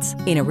sheets.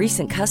 In a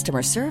recent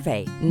customer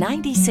survey,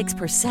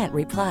 96%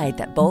 replied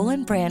that Boll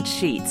 & Branch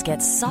sheets get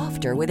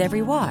softer with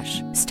every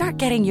wash. Start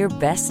getting your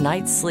best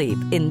night's sleep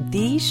in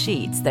these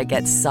sheets that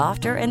get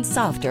softer and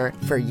softer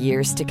for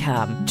years to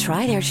come.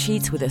 Try their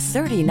sheets with a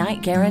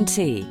 30-night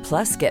guarantee.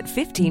 Plus, get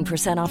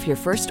 15% off your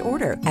first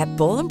order at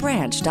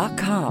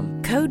bollandbranch.com.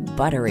 Code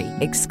BUTTERY.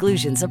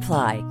 Exclusions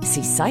apply.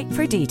 See site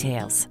for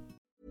details.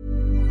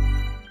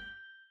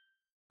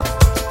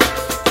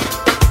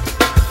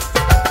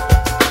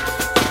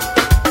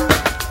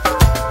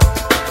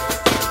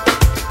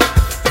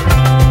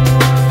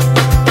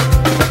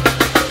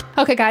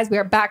 Okay, guys, we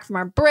are back from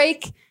our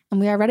break, and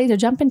we are ready to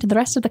jump into the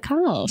rest of the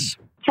calls.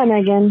 Hi,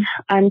 Megan.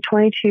 I'm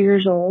 22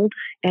 years old,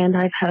 and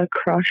I've had a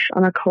crush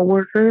on a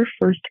coworker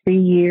for 3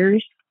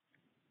 years.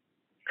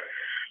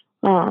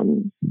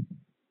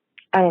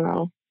 I don't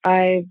know.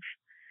 I've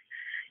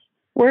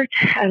worked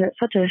at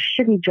such a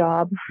shitty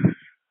job.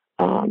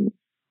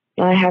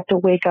 I have to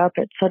wake up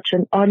at such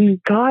an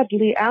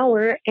ungodly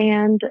hour,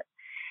 and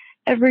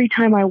every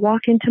time I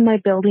walk into my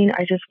building,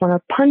 I just want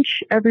to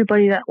punch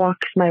everybody that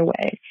walks my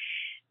way.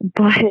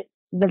 But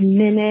the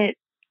minute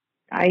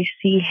I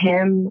see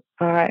him,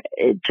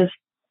 it just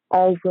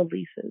all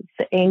releases.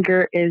 The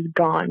anger is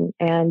gone,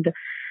 and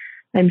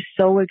I'm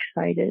so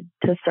excited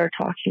to start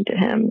talking to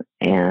him.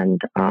 And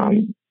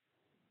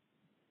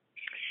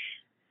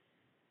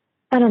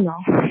I don't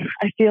know.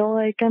 I feel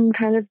like I'm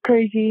kind of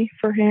crazy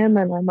for him,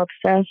 and I'm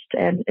obsessed,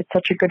 and it's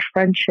such a good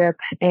friendship,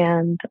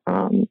 and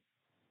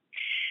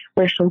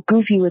we're so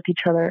goofy with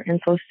each other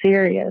and so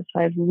serious.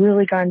 I've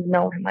really gotten to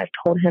know him. I've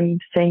told him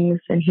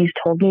things, and he's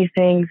told me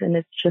things, and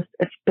it's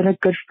been a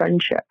good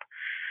friendship.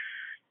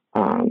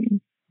 But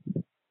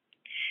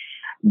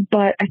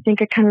I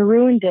think I kind of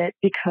ruined it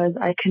because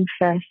I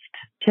confessed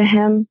to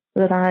him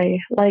that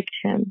I liked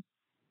him.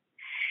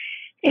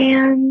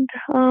 And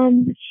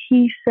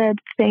he said,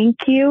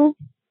 thank you.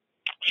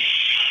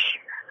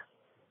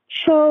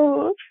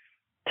 So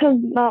to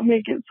not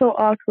make it so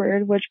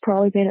awkward, which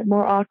probably made it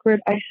more awkward,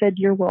 I said,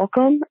 "You're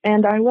welcome,"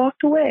 and I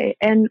walked away.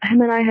 And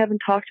him and I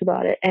haven't talked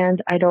about it,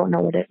 and I don't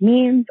know what it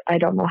means. I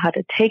don't know how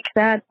to take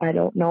that. I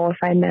don't know if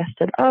I messed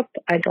it up.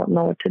 I don't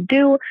know what to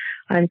do.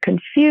 I'm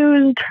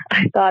confused.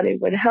 I thought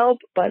it would help,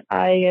 but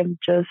I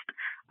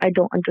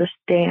don't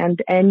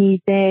understand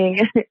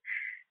anything.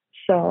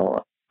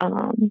 So,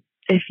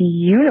 if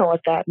you know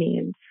what that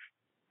means,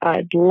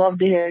 I'd love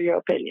to hear your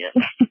opinion.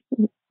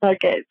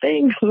 Okay,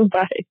 thanks.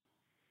 Bye.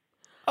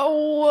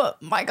 Oh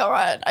my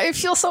God. I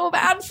feel so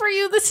bad for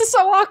you. This is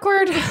so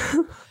awkward.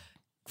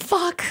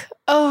 Fuck.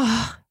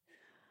 Oh.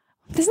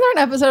 Isn't there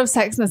an episode of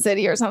Sex and the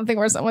City or something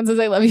where someone says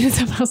I love you and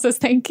someone else says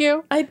thank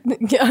you?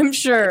 I'm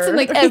sure. It's in,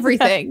 like,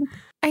 everything.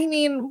 I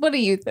mean, what do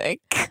you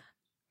think?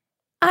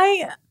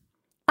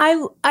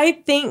 I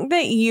think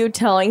that you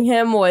telling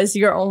him was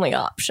your only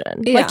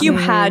option. Yeah. Like, you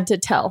had to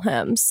tell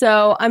him.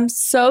 So I'm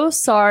so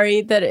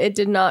sorry that it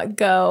did not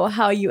go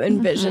how you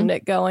envisioned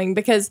it going,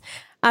 because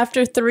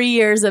after 3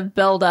 years of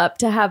build up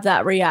to have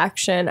that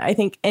reaction, I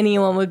think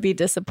anyone would be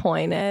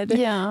disappointed.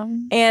 Yeah.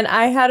 And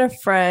I had a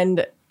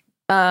friend,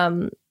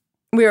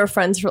 we were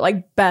friends for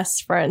like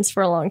best friends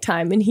for a long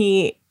time. And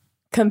he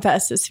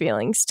confessed his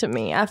feelings to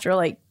me after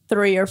like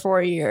 3 or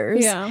 4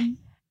 years. Yeah.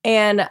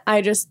 And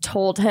I just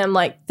told him,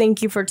 like,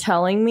 thank you for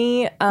telling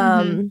me.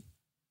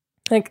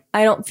 Like,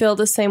 I don't feel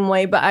the same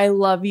way, but I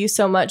love you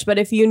so much. But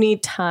if you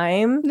need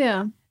time,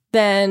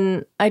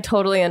 then I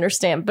totally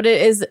understand. But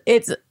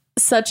it's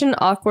such an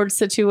awkward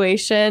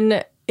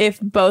situation if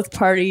both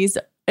parties,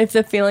 if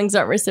the feelings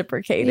aren't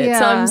reciprocated.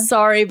 So I'm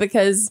sorry,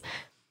 because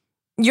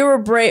you were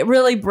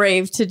really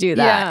brave to do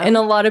that. And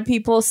a lot of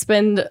people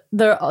spend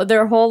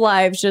their whole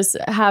lives just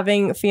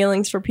having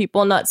feelings for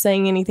people, not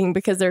saying anything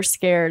because they're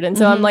scared. And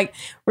so I'm like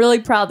really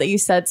proud that you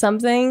said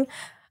something.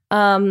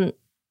 But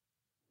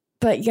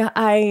yeah,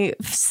 I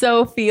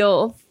so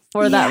feel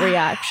for that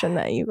reaction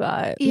that you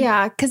got.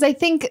 Yeah, because I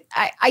think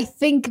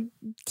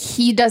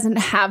he doesn't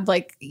have,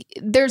 like,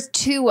 there's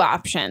two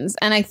options.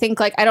 And I think,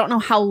 like, I don't know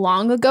how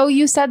long ago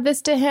you said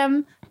this to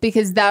him,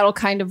 because that'll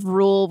kind of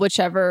rule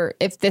whichever,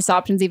 if this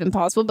option's even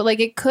possible. But, like,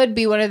 it could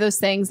be one of those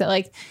things that,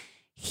 like,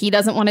 he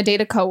doesn't want to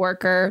date a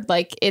coworker.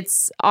 Like,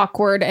 it's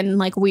awkward and,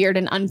 like, weird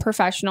and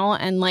unprofessional.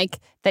 And, like,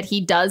 that he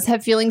does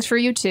have feelings for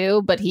you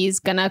too, but he's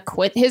gonna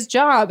quit his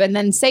job and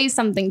then say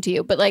something to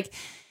you. But, like,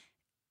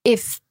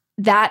 if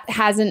that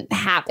hasn't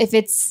happened,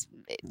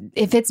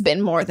 if it's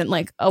been more than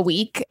like a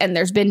week and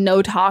there's been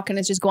no talk and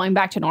it's just going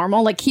back to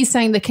normal, like, he's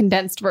saying the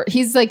condensed version.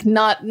 He's like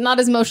not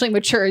as emotionally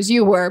mature as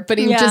you were, but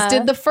he just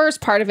did the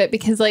first part of it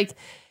because, like,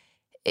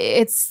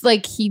 it's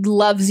like he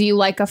loves you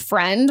like a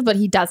friend, but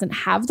he doesn't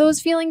have those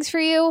feelings for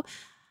you.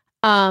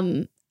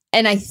 And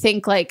I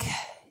think, like,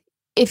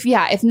 if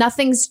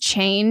nothing's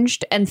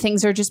changed and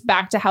things are just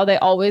back to how they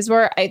always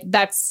were,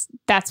 that's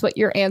what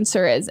your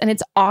answer is. And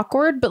it's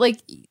awkward, but, like,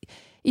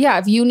 yeah,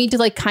 if you need to,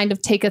 like, kind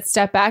of take a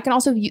step back, and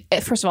also,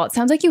 first of all, it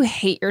sounds like you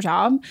hate your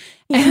job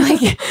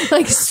and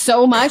like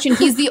so much, and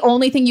he's the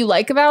only thing you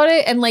like about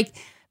it, and, like,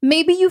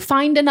 maybe you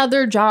find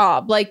another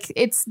job. Like,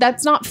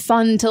 that's not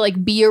fun to,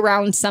 like, be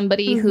around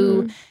somebody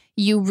who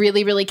you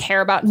really, really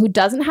care about and who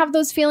doesn't have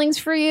those feelings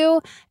for you.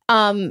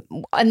 And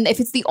if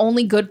it's the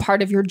only good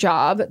part of your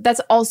job,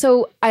 that's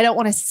also, I don't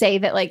want to say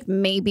that, like,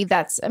 maybe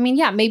that's, I mean,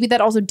 yeah, maybe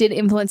that also did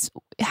influence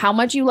how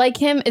much you like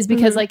him, is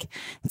because like,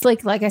 it's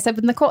like I said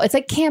with Nicole, it's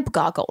like camp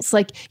goggles.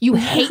 Like, you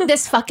hate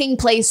this fucking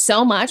place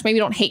so much. Maybe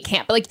you don't hate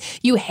camp, but, like,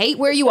 you hate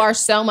where you are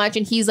so much,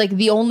 and he's, like,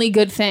 the only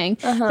good thing.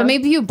 But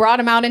maybe you brought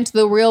him out into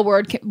the real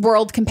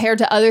world compared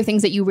to other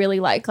things that you really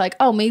like. Like,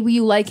 oh, maybe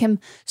you like him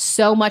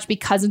so much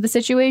because of the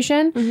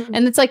situation.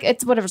 And it's like,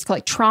 it's whatever it's called,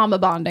 like trauma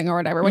bonding or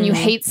whatever, when you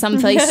hate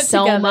someplace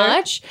so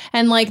much,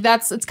 and, like,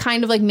 it's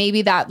kind of like,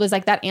 maybe that was,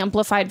 like, that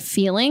amplified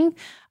feeling.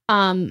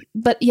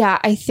 But yeah,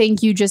 I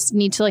think you just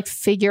need to, like,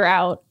 figure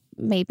out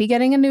maybe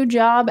getting a new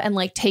job and,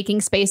 like,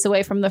 taking space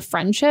away from the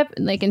friendship,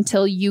 and, like,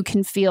 until you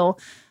can feel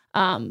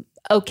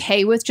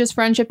okay with just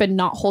friendship and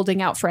not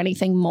holding out for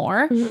anything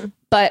more.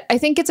 But I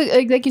think it's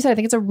like you said, I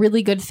think it's a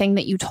really good thing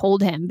that you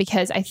told him,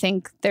 because I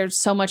think there's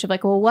so much of,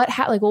 like, well, what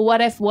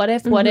if,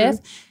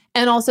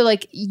 and also,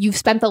 like, you've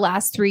spent the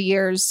last 3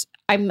 years.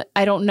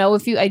 I don't know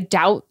if I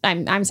doubt,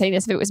 I'm saying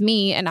this, if it was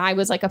me and I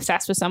was, like,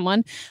 obsessed with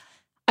someone,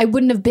 I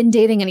wouldn't have been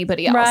dating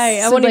anybody else. Right.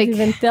 I wouldn't have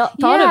even thought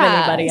of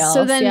anybody else.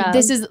 So then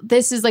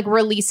this is like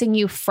releasing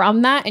you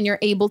from that, and you're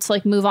able to,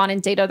 like, move on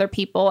and date other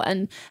people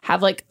and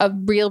have, like, a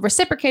real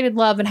reciprocated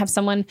love, and have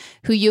someone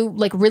who you,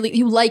 like, really,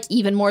 you like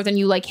even more than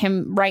you like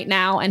him right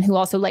now, and who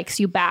also likes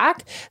you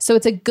back. So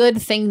it's a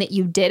good thing that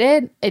you did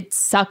it. It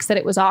sucks that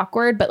it was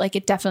awkward, but, like,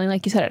 it definitely,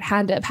 like you said, it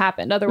had to have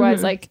happened.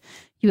 Otherwise, like,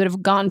 you would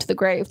have gone to the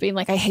grave being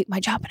like, I hate my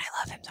job and I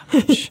love him so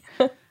much.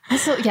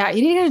 So, yeah,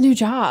 you need to get a new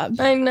job.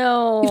 I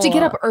know. You have to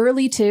get up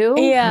early too.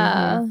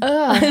 Yeah.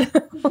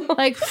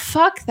 Like,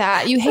 fuck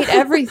that. You hate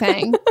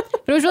everything.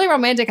 But it was really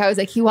romantic. I was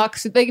like, he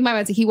walks through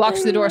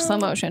the door slow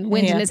motion,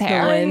 wind in his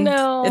hair. I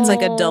know. It's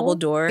like a double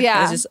door.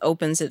 Yeah. It just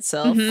opens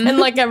itself. And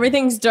like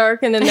everything's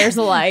dark and then there's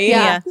a light.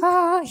 Yeah.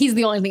 He's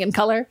the only thing in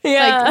color.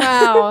 Yeah. Like,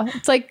 wow.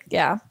 It's like,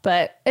 yeah,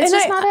 but it's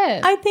just not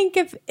it. I think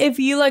if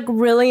you like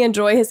really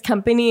enjoy his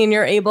company and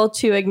you're able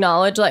to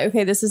acknowledge like,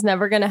 okay, this is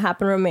never going to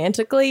happen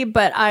romantically,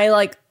 but I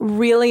like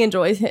really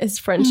enjoy his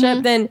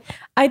friendship, then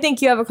I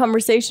think you have a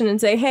conversation and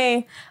say,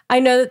 hey, I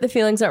know that the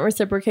feelings aren't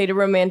reciprocated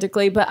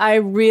romantically, but I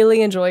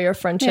really enjoy your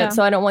friendship.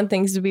 So I don't want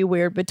things to be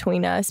weird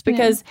between us.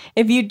 Because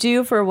if you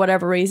do, for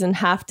whatever reason,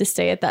 have to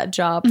stay at that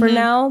job for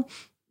now,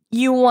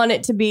 you want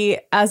it to be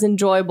as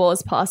enjoyable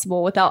as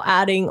possible without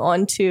adding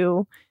on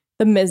to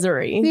the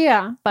misery.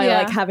 By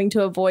like having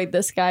to avoid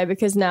this guy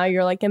because now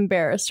you're like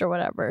embarrassed or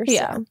whatever.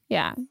 So.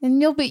 Yeah.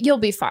 And you'll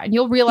be fine.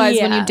 You'll realize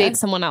when you date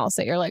someone else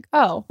that you're like,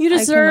 oh, you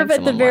deserve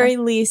at the very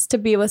least to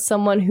be with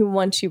someone who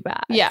wants you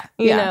back. Yeah.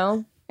 You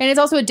know? And it's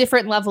also a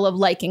different level of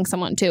liking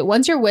someone too.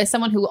 Once you're with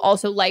someone who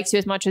also likes you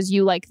as much as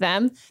you like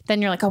them,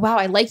 then you're like, oh wow,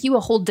 I like you a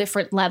whole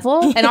different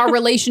level. And our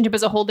relationship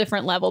is a whole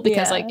different level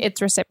because like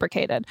it's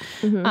reciprocated.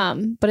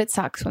 But it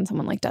sucks when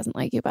someone like doesn't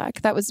like you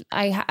back. That was,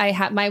 I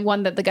had my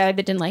one that the guy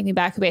that didn't like me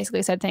back who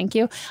basically said thank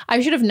you.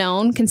 I should have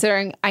known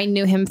considering I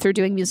knew him through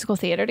doing musical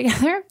theater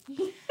together.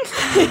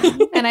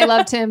 And I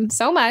loved him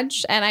so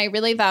much. And I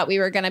really thought we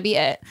were going to be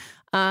it.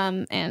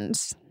 And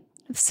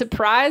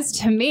surprise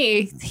to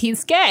me,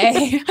 he's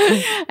gay.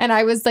 And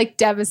I was like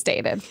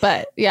devastated.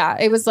 But yeah,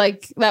 it was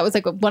like that was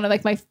like one of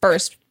like my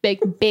first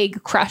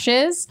big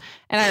crushes.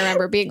 And I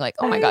remember being like,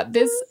 oh my God,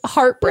 this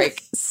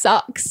heartbreak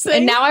sucks.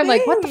 And now I'm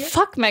like, what the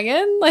fuck,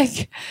 Megan?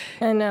 Like,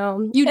 I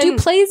know. You do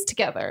plays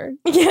together.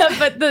 Yeah,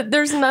 but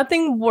there's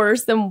nothing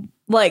worse than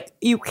like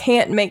you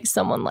can't make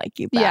someone like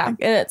you back.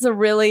 And it's a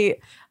really,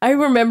 I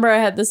remember I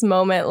had this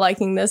moment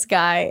liking this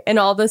guy and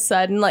all of a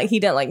sudden like he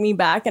didn't like me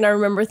back. And I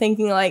remember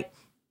thinking like,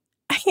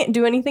 I can't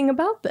do anything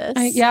about this.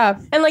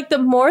 And like the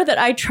more that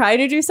I try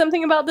to do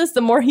something about this,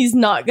 the more he's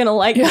not gonna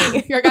like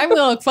me. You're like, I'm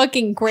gonna look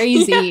fucking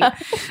crazy.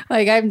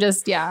 Like I'm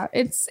just,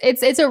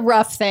 it's a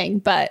rough thing,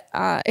 but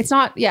it's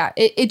not,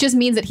 it just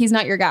means that he's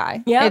not your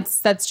guy.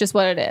 That's just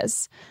what it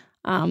is.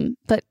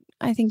 But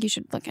I think you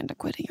should look into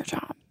quitting your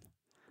job.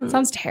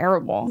 Sounds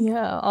terrible.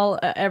 Yeah, all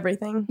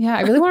everything. Yeah,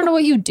 I really want to know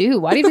what you do.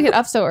 Why do you have to get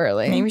up so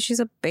early? Maybe she's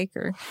a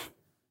baker.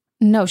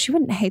 No, she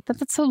wouldn't hate that.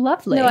 That's so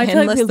lovely. No, I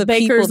feel like the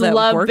bakers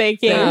love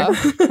baking.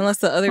 Unless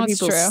the other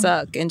people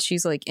suck and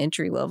she's like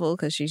entry level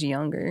because she's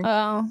younger.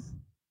 Oh.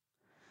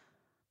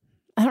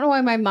 I don't know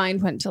why my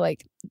mind went to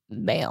like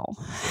male.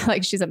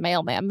 Like she's a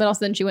mailman, but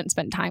also then she wouldn't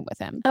spend time with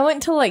him. I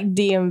went to like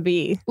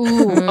DMV. Ooh,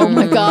 oh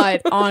my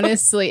God.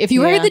 Honestly, if you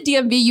work at the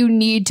DMV, you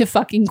need to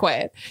fucking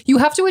quit. You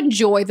have to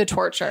enjoy the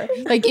torture.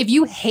 Like if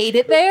you hate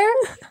it there,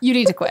 you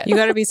need to quit. You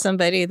got to be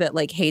somebody that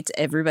like hates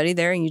everybody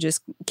there and you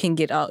just can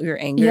get out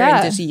your anger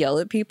and just yell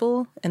at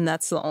people. And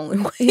that's the only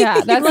way.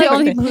 Yeah, that's the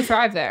only people who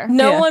thrive there.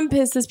 No one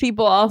pisses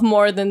people off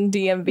more than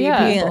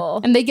DMV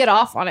people. And they get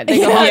off on it. They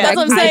go, that's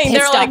what I'm saying.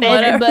 They're like,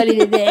 everybody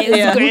today. It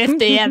was the greatest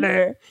day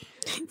ever.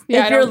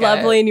 Yeah, if you're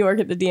lovely and you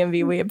work at the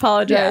DMV, we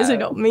apologize. I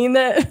don't mean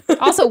that.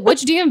 Also,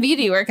 which DMV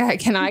do you work at?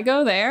 Can I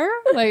go there?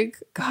 Like,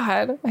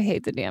 God, I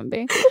hate the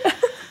DMV.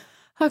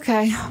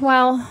 Okay,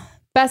 well,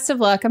 best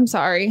of luck. I'm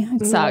sorry.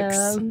 It sucks.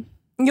 Yeah.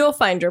 You'll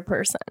find your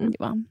person.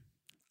 Well,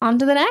 on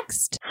to the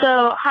next.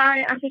 So,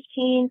 hi, I'm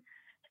 15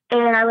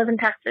 and I live in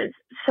Texas.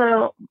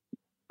 So,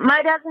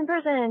 my dad's in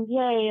prison.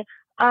 Yay.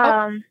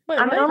 I'm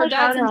the only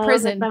child in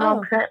prison with my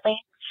mom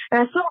currently.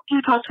 And I still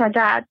do talk to my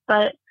dad,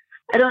 but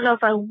I don't know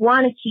if I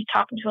want to keep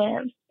talking to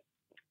him.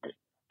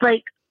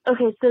 Like,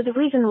 okay, so the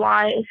reason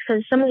why is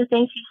because some of the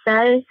things he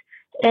says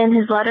in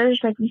his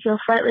letters make me feel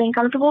slightly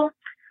uncomfortable.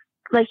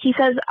 Like, he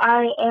says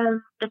I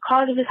am the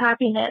cause of his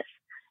happiness,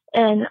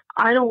 and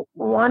I don't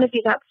want to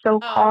be that sole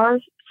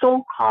cause.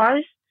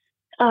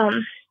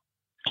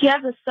 He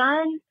has a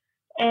son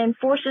and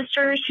 4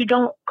 sisters who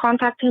don't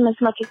contact him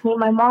as much as me and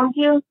my mom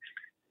do.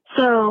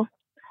 So,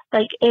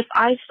 like, if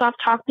I stop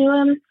talking to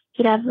him,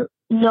 he'd have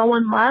no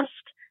one left.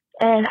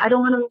 And I don't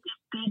want him to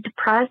be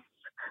depressed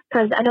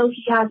because I know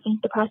he has been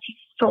depressed. He's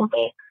told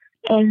me.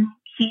 And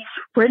he's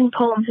written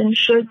poems and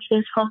showed me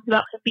those poems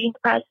about him being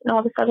depressed and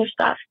all this other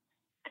stuff.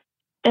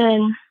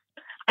 And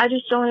I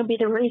just don't want to be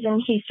the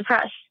reason he's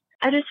depressed.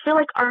 I just feel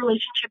like our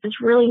relationship is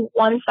really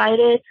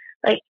one-sided.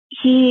 Like,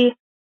 he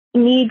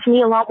needs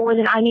me a lot more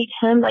than I need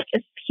him. Like,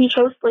 if he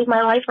chose to leave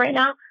my life right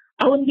now,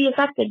 I wouldn't be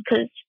affected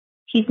because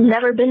he's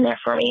never been there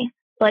for me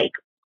like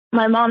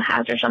my mom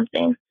has or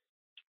something.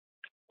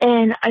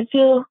 And I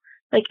feel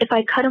like if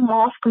I cut him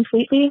off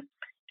completely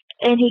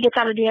and he gets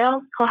out of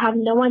jail, he'll have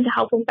no one to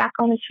help him back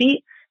on his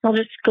feet. He'll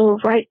just go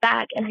right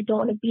back, and I don't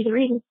want to be the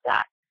reason for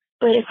that.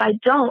 But if I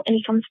don't and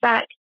he comes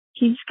back,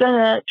 he's going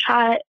to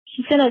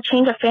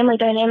change our family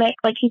dynamic.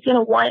 Like, he's going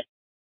to want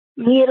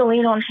me to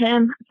lean on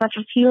him as much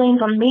as he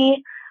leans on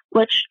me,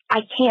 which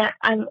I can't.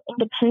 I'm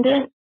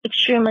independent,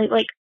 extremely.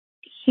 Like,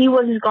 he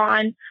was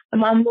gone. My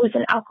mom was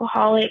an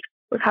alcoholic,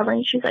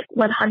 recovering. She's like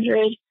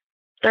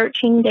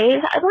 113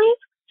 days, I believe.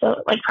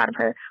 So, like, proud of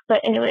her.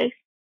 But anyways,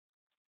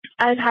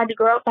 I've had to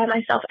grow up by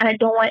myself, and I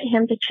don't want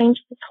him to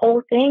change this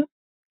whole thing.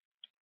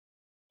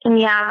 And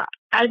yeah,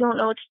 I don't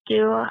know what to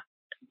do.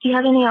 Do you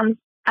have any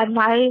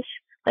advice?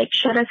 Like,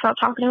 should I stop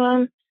talking to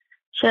him?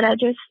 Should I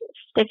just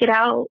stick it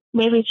out?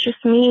 Maybe it's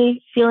just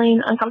me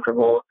feeling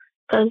uncomfortable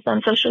because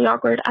I'm socially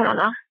awkward. I don't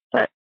know.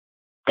 But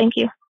thank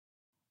you.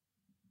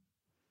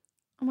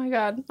 Oh my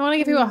God. I want to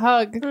give you a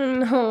hug.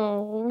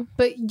 No.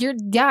 But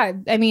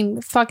I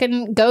mean,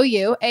 fucking go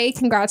you.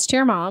 Congrats to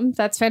your mom.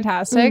 That's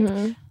fantastic.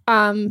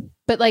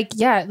 But like,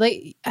 yeah,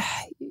 like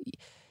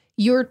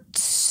you're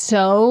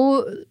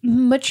so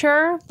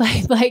mature.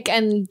 Like,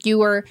 and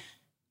you're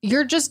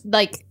just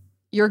like,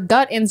 your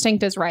gut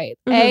instinct is right.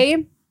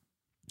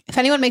 If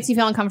anyone makes you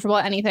feel uncomfortable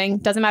at anything,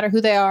 doesn't matter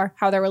who they are,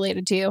 how they're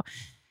related to you.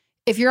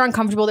 If you're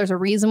uncomfortable, there's a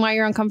reason why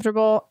you're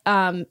uncomfortable.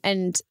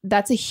 And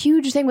that's a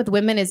huge thing with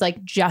women, is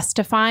like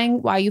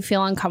justifying why you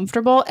feel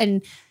uncomfortable.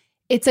 And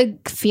it's a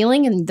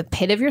feeling in the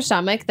pit of your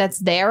stomach that's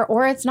there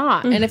or it's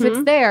not. And if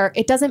it's there,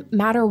 it doesn't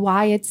matter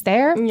why it's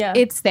there. Yeah.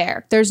 It's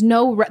there. There is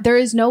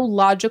no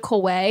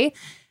logical way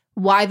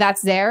why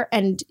that's there,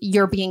 and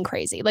you're being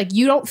crazy. Like,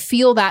 you don't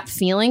feel that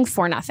feeling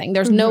for nothing.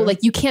 There's no, like,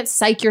 you can't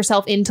psych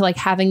yourself into like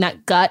having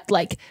that gut,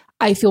 like,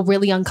 I feel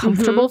really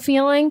uncomfortable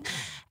feeling.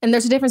 And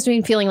there's a difference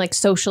between feeling like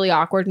socially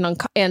awkward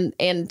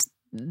and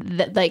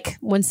that, like,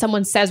 when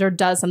someone says or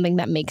does something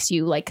that makes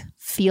you like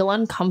feel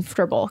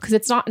uncomfortable, because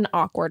it's not an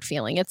awkward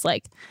feeling. It's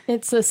like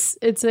it's a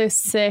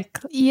sick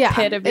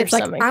pit of your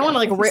stomach. Like, I want to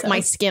like rip my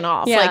skin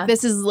off. Yeah. Like,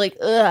 this is like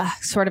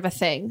sort of a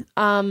thing.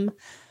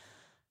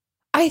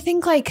 I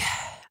think like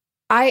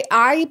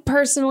I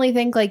personally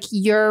think like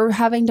you're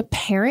having to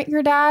parent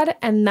your dad,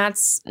 and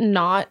that's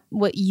not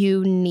what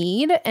you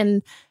need.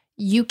 And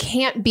you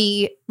can't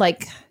be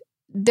like,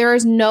 there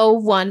is no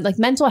one, like,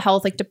 mental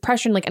health, like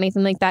depression, like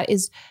anything like that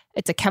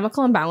it's a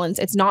chemical imbalance.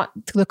 It's not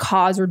the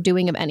cause or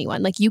doing of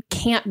anyone. Like, you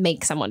can't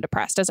make someone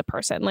depressed as a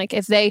person. Like,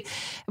 if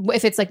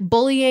it's like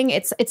bullying,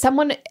 it's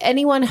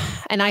anyone.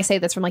 And I say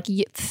this from like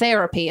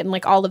therapy and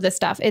like all of this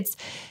stuff. It's,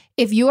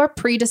 if you are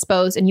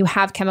predisposed and you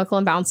have chemical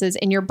imbalances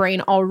in your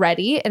brain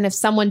already, and if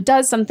someone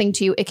does something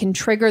to you, it can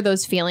trigger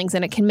those feelings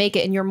and it can make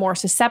it, and you're more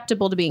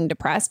susceptible to being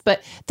depressed.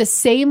 But the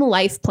same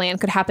life plan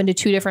could happen to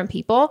two different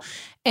people.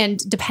 And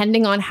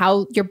depending on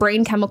how your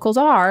brain chemicals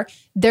are,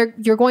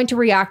 you're going to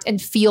react and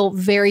feel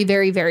very,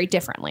 very, very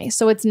differently.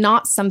 So it's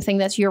not something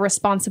that's your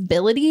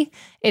responsibility.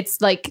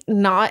 It's like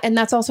not, and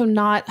that's also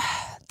not,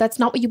 that's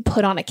not what you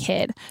put on a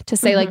kid to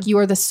say like, you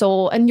are the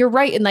sole, and you're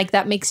right. And like,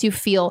 that makes you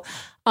feel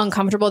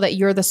uncomfortable that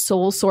you're the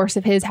sole source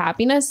of his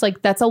happiness.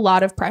 Like, that's a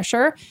lot of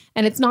pressure,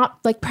 and it's not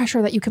like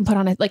pressure that you can put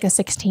on like a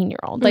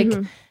 16-year-old. Like,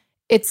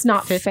 it's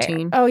not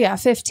 15. Fair. Oh yeah,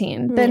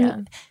 15.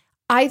 Then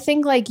I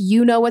think like,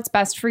 you know what's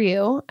best for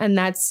you, and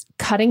that's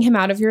cutting him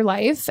out of your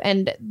life,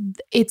 and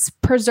it's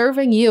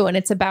preserving you, and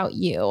it's about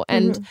you,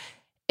 and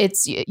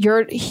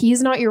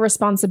he's not your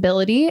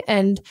responsibility.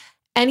 And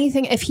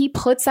anything, if he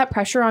puts that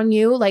pressure on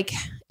you, like,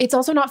 it's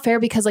also not fair,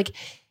 because like,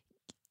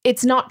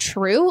 it's not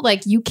true.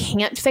 Like, you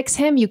can't fix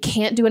him. You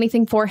can't do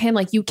anything for him.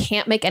 Like, you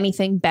can't make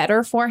anything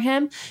better for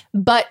him.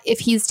 But if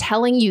he's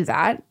telling you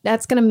that,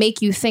 that's going to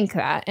make you think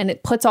that. And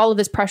it puts all of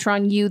this pressure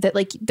on you that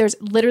like, there's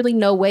literally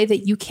no way that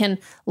you can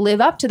live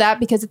up to that,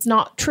 because it's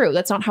not true.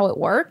 That's not how it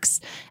works.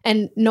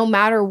 And no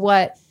matter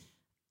what,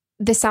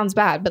 this sounds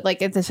bad, but like,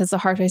 this is a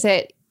hard way to say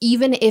it.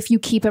 Even if you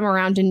keep him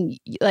around in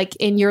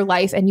your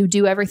life, and you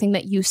do everything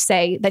that you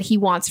say that he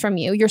wants from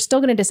you, you're still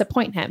going to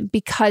disappoint him,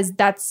 because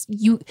that's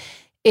you.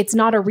 It's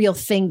not a real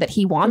thing that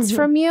he wants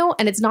from you.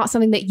 And it's not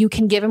something that you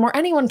can give him or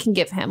anyone can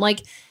give him.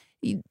 Like,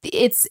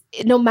 it's,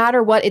 no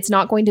matter what, it's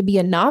not going to be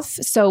enough.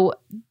 So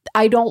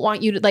I don't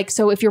want you to like,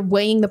 so if you're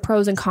weighing the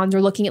pros and cons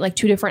or looking at like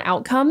two different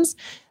outcomes,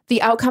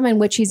 the outcome in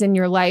which he's in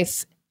your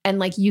life, and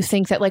like, you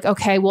think that like,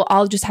 okay, well,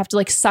 I'll just have to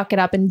like suck it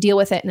up and deal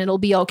with it and it'll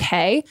be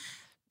okay.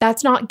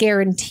 That's not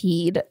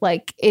guaranteed.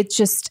 Like,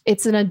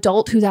 it's an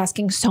adult who's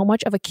asking so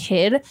much of a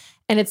kid,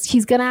 and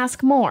he's going to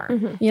ask more,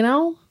 you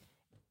know?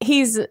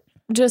 He's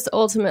just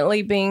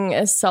ultimately being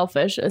as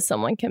selfish as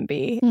someone can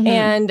be.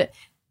 And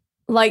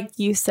like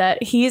you said,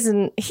 he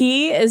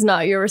is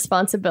not your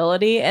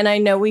responsibility. And I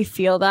know we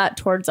feel that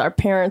towards our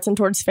parents and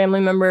towards family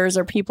members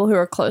or people who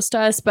are close to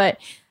us, but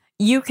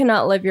you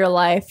cannot live your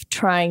life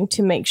trying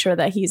to make sure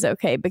that he's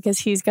okay, because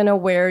he's going to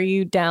wear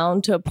you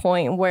down to a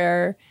point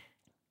where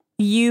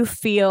you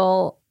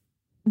feel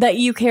that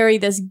you carry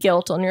this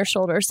guilt on your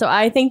shoulder. So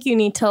I think you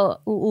need to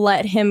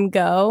let him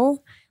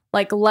go.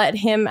 Like, let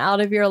him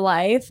out of your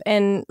life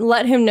and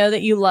let him know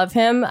that you love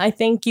him. I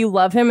think you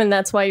love him, and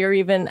that's why you're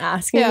even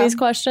asking these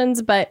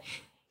questions. But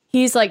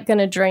he's like going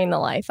to drain the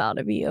life out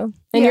of you,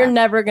 and you're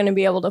never going to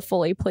be able to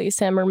fully please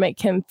him or make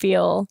him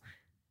feel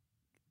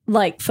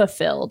like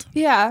fulfilled.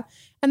 Yeah.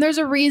 And there's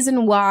a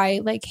reason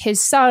why, like, his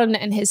son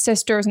and his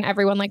sisters and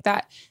everyone like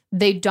that,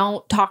 they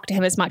don't talk to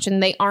him as much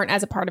and they aren't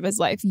as a part of his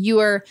life.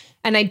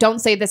 And I don't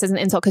say this as an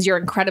insult because you're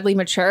incredibly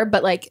mature,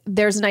 but like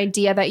there's an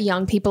idea that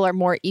young people are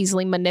more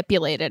easily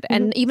manipulated. Mm-hmm.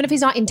 And even if he's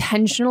not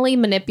intentionally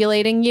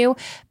manipulating you,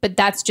 but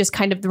that's just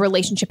kind of the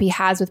relationship he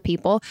has with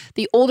people.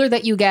 The older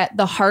that you get,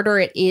 the harder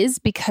it is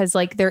because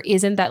like there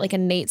isn't that like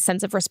innate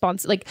sense of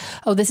response. Like,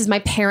 oh, this is my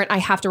parent. I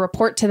have to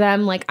report to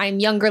them. Like I'm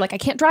younger. Like I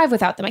can't drive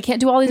without them. I can't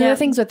do all these other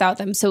things without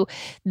them. So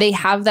they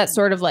have that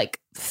sort of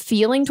like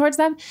feeling towards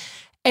them.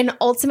 And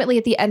ultimately,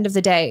 at the end of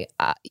the day,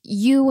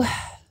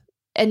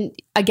 and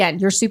again,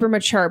 you're super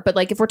mature, but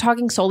like if we're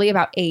talking solely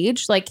about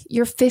age, like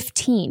you're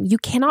 15, you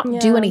cannot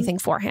do anything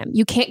for him.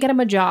 You can't get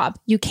him a job.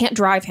 You can't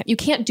drive him. You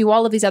can't do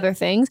all of these other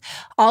things.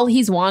 All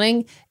he's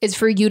wanting is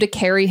for you to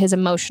carry his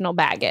emotional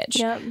baggage.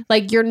 Yep.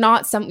 Like you're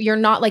not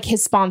like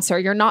his sponsor.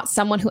 You're not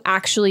someone who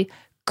actually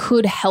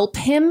could help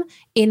him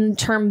in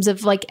terms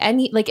of like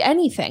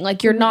anything.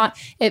 Like you're not,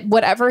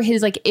 whatever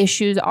his like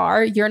issues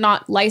are, you're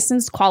not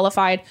licensed,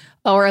 qualified,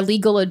 or a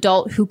legal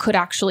adult who could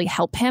actually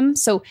help him.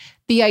 So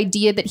the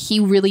idea that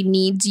he really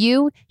needs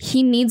you,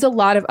 he needs a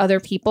lot of other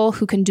people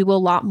who can do a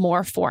lot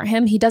more for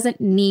him. He doesn't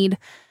need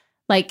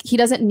his like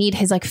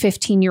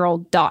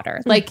 15-year-old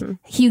daughter. Like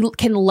he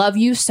can love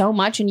you so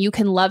much and you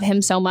can love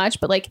him so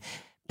much, but like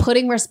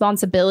putting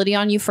responsibility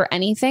on you for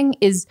anything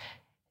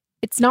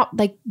it's not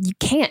like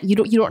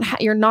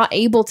you're not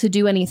able to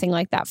do anything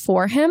like that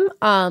for him.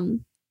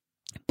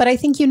 But I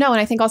think, and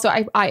I think also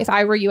if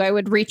I were you, I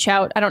would reach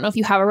out. I don't know if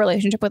you have a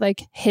relationship with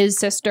like his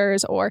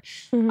sisters or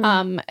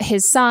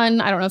his son.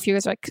 I don't know if you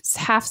guys are like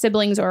half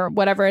siblings or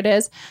whatever it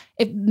is.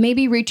 If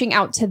maybe reaching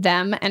out to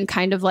them and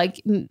kind of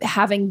like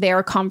having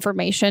their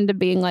confirmation to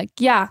being like,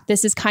 yeah,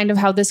 this is kind of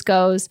how this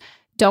goes.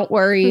 Don't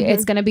worry.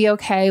 It's going to be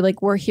okay.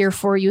 Like we're here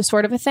for you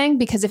sort of a thing.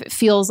 Because if it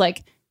feels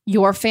like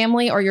your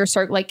family or your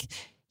sort like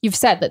you've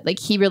said that like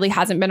he really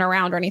hasn't been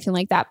around or anything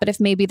like that. But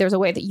if maybe there's a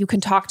way that you can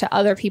talk to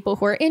other people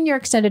who are in your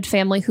extended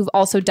family who've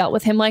also dealt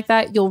with him like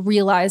that, you'll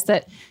realize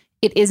that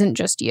it isn't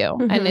just you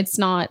and it's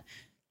not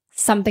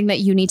something that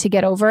you need to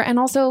get over. And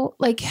also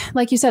like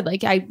you said,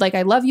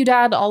 I love you,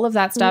 Dad, all of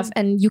that stuff.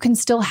 And you can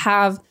still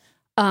have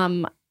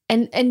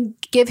and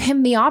give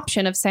him the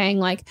option of saying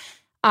like,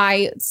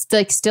 I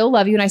still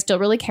love you and I still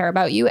really care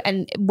about you.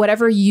 And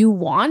whatever you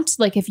want,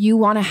 like if you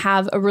want to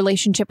have a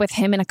relationship with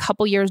him in a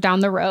couple years down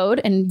the road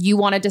and you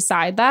want to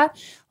decide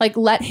that, like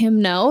let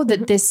him know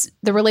that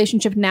the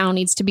relationship now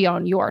needs to be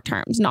on your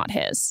terms, not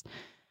his.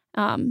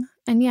 And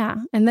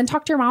then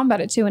talk to your mom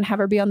about it too and have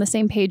her be on the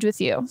same page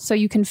with you so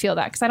you can feel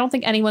that. Because I don't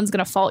think anyone's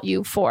going to fault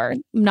you for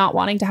not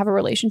wanting to have a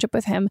relationship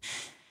with him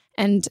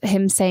and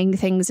him saying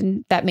things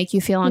and that make you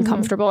feel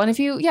uncomfortable. And if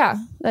you,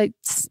 like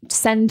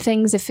send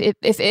things,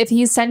 if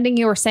he's sending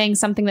you or saying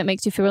something that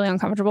makes you feel really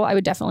uncomfortable, I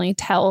would definitely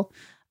tell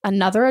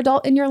another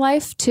adult in your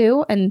life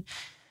too. And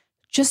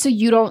just so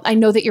you don't, I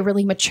know that you're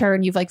really mature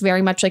and you've like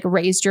very much like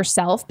raised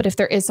yourself, but if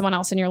there is someone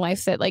else in your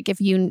life that like, if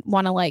you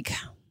want to like,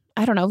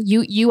 I don't know,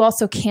 you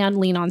also can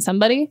lean on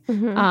somebody.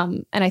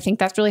 And I think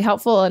that's really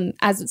helpful. And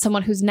as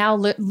someone who's now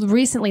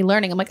recently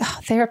learning, I'm like, oh,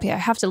 therapy, I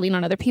have to lean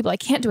on other people. I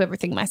can't do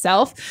everything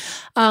myself.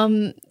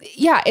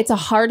 It's a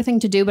hard thing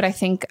to do, but I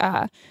think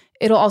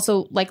it'll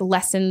also like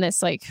lessen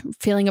this like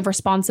feeling of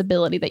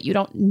responsibility that you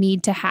don't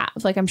need to have.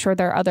 Like I'm sure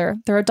there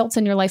are adults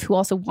in your life who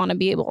also want to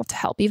be able to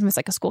help, even if it's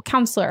like a school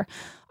counselor,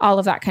 all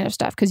of that kind of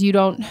stuff. Because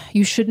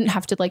you shouldn't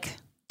have to like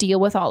deal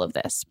with all of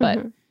this.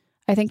 But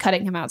I think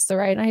cutting him out's the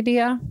right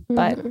idea,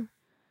 but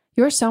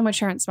you're so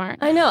mature and smart.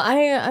 I know.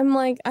 I'm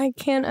like, I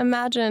can't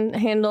imagine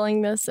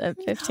handling this at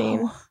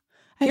 15.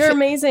 You're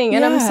amazing.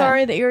 And I'm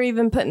sorry that you're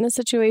even put in this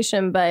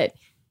situation, but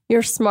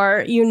you're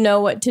smart. You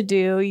know what to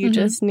do. You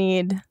just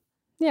need,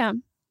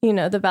 the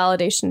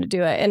validation to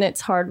do it. And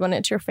it's hard when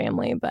it's your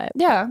family, but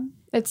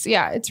it's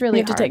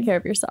really hard to take care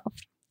of yourself.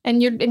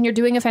 And you're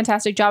doing a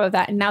fantastic job of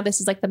that. And now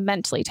this is like the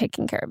mentally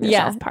taking care of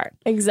yourself part.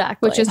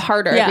 Exactly. Which is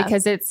harder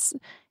because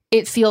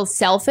it feels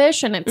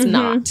selfish and it's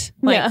not.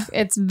 Like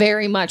it's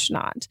very much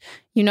not.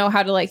 You know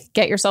how to like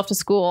get yourself to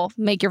school,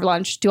 make your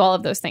lunch, do all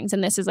of those things.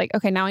 And this is like,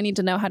 okay, now I need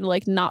to know how to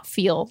like not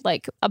feel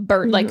like a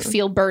like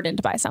feel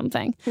burdened by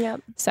something.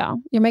 Yep.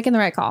 So you're making the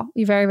right call.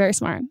 You're very, very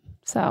smart.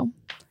 So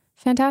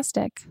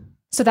fantastic.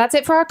 So that's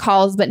it for our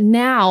calls, but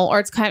now, or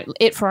it's kind of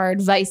it for our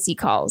advice-y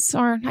calls,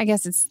 or I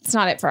guess it's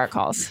not it for our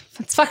calls.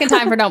 It's fucking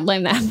time for Don't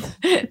Blame Them.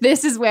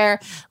 This is where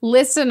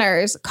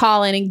listeners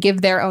call in and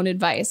give their own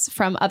advice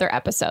from other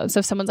episodes. So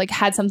if someone's like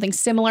had something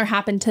similar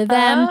happen to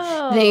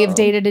them, they've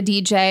dated a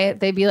DJ,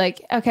 they'd be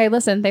like, okay,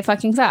 listen, they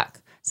fucking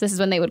suck. So this is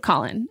when they would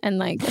call in and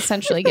like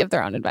essentially give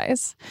their own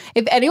advice.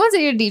 If anyone's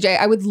dated a DJ,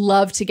 I would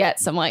love to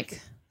get some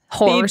like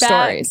horror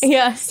stories.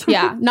 Yes.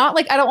 Yeah. Not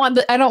like I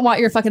don't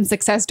want your fucking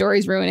success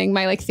stories ruining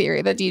my like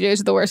theory that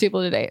DJs are the worst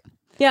people to date.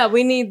 Yeah,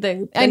 we need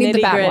the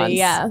bad ones.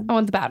 Yeah. I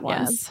want the bad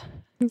ones.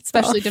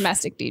 Especially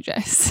domestic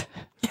DJs.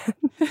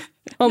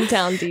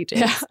 Hometown DJs.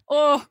 Yeah.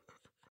 Oh.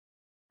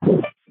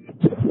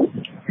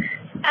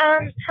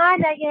 Hi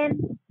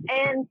Megan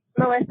and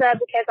Melissa,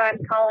 because I'm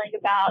calling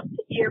about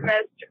your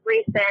most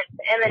recent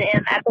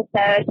M&M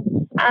episode.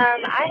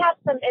 I have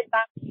some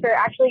advice for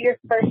actually your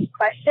first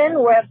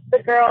question with the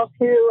girl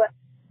who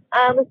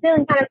was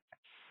feeling kind of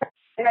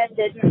and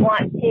didn't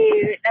want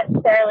to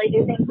necessarily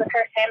do things with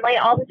her family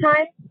all the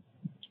time.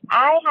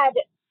 I had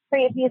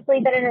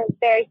previously been in a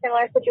very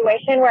similar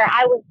situation where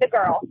I was the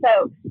girl.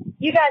 So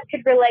you guys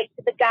could relate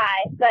to the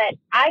guy, but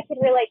I could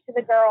relate to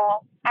the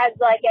girl as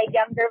like a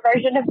younger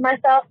version of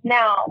myself.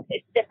 Now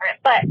it's different.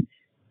 But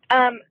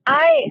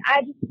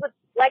I just would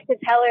like to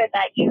tell her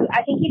that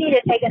I think you need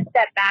to take a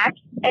step back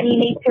and you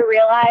need to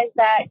realize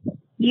that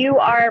you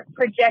are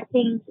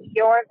projecting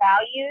your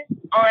values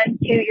onto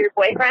your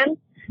boyfriend.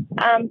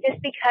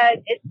 Just because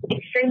it's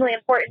extremely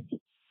important to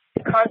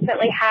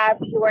constantly have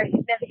your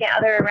significant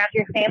other around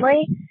your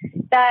family,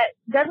 that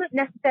doesn't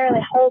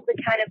necessarily hold the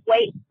kind of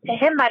weight to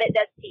him that it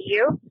does to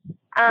you.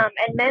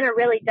 And men are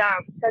really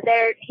dumb. So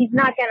he's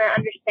not going to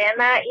understand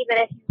that, even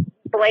if you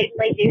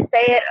blatantly do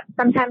say it.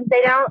 Sometimes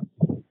they don't.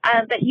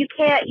 But you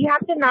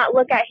have to not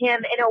look at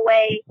him in a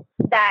way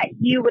that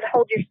you would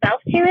hold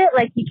yourself to it.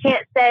 Like, you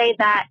can't say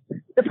that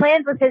the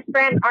plans with his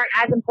friend aren't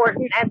as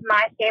important as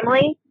my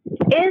family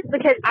is,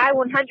 because I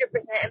 100%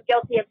 am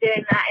guilty of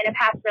doing that in a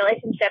past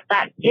relationship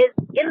that is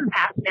in the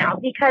past now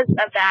because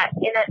of that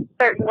in a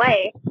certain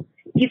way.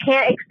 You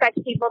can't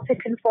expect people to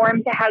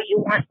conform to how you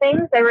want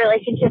things. A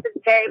relationship is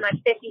very much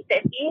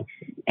 50-50,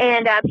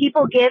 and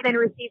people give and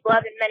receive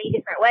love in many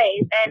different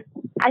ways. And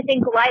I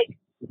think, like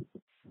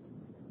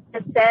I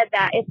said,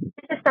 that if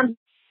this is some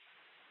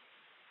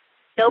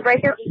deal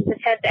breaker to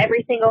test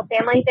every single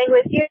family thing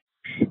with you,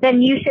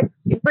 then you should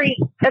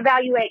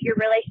reevaluate your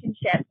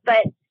relationship.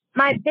 But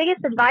my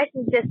biggest advice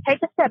is just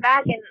take a step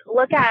back and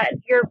look at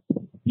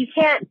you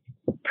can't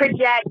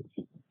project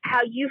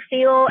how you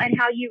feel and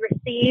how you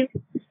receive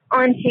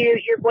onto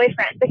your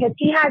boyfriend, because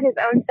he has his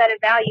own set of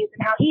values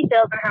and how he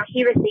feels and how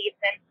he receives,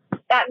 and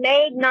that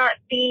may not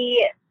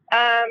be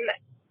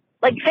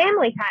like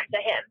family time to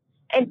him,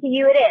 and to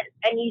you it is.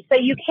 And you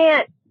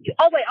can't,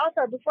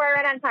 also, before I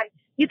run out of time,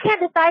 you can't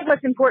decide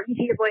what's important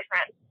to your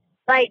boyfriend.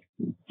 Like,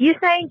 you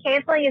saying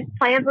canceling his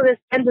plans with his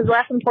friends is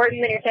less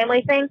important than your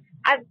family thing.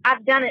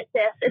 I've done it,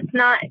 sis. It's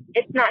not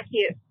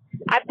cute.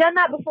 I've done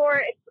that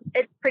before.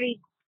 It's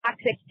pretty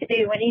toxic to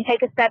do when you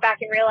take a step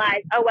back and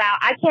realize, oh wow,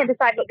 I can't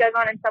decide what goes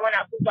on in someone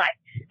else's life.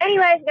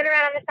 Anyways, I'm gonna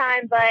run out of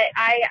time, but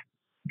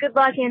good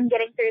luck in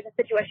getting through the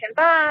situation.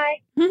 Bye.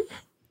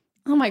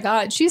 Oh my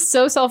God, she's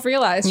so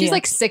self-realized. She's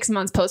like 6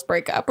 months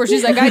post-breakup, where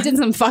she's like, I did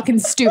some fucking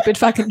stupid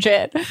fucking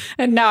shit,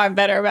 and now I'm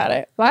better about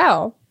it.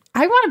 Wow.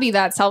 I want to be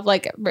that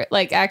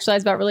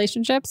actualized about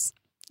relationships.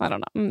 I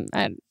don't know.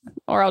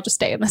 Or I'll just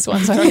stay in this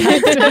one so I don't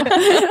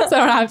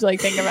have to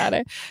think about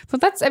it.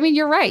 But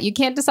you're right. You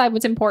can't decide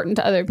what's important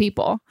to other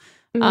people.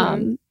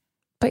 Mm-hmm.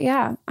 But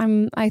yeah,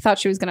 I thought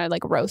she was going to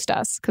roast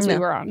us because we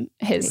were on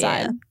his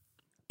side.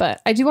 But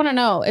I do want to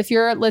know, if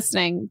you're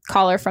listening,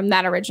 caller from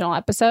that original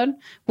episode,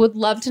 would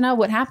love to know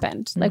what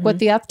happened, what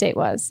the update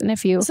was. And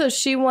if you... So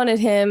she wanted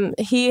him,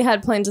 he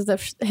had plans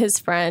with his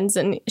friends,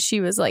 and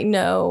she was like,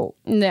 no,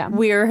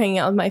 we're hanging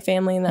out with my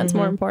family, and that's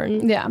more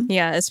important. Yeah.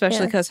 Yeah,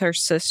 especially because her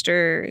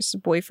sister's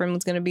boyfriend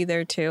was going to be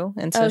there too.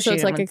 And so,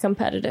 it's like a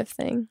competitive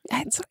thing.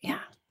 Yeah.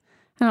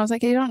 And I was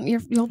like, you'll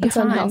be it's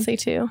fine. Unhealthy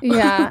too.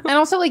 Yeah. And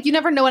also, you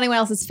never know anyone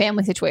else's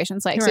family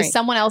situations. So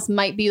someone else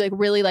might be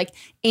really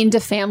into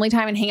family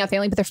time and hang out with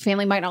family, but their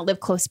family might not live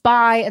close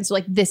by. And so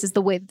this is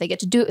the way that they get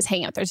to do it, is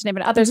hang out with their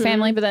significant other's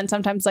family. But then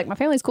sometimes my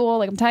family's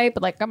cool, I'm tight,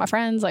 but I got my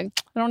friends, I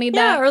don't need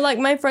that. Or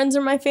my friends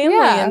are my family,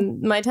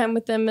 and my time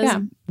with them is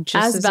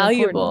just as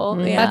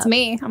valuable. Yeah. That's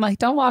me. I'm like,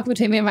 don't walk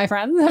between me and my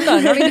friends. I'm done.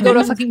 I don't need to go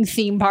to a fucking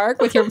theme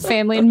park with your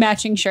family in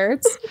matching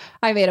shirts.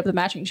 I made up the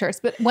matching shirts.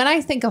 But when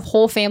I think of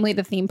whole family at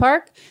the theme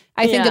park,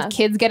 I think of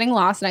kids getting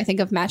lost, and I think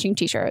of matching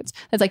t-shirts.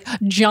 It's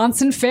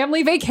Johnson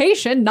Family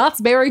Vacation, Knott's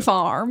Berry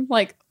Farm.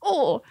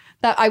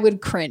 That I would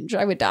cringe.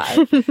 I would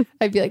die.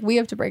 I'd be like, we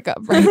have to break up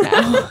right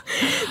now.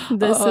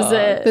 This is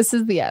it. This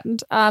is the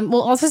end.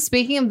 Well, also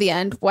speaking of the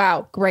end,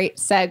 wow, great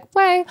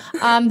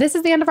segue. This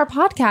is the end of our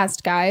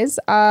podcast, guys.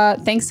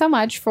 Thanks so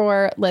much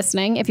for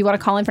listening. If you want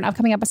to call in for an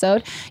upcoming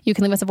episode, you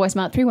can leave us a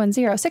voicemail at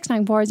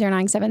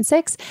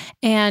 310-694-0976.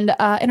 And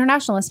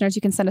international listeners,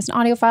 you can send us an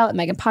audio file at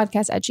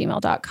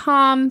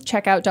meganpodcast@gmail.com.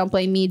 Check out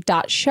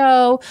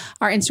don'tblameme.show.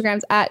 Our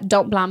Instagram's at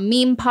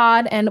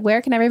don'tblamemepod. And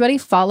where can everybody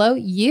follow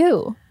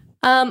you?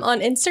 On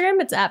Instagram,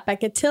 it's at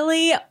Becca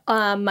Tilley.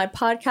 My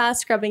podcast,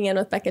 Scrubbing In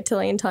with Becca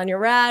Tilley and Tanya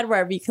Rad,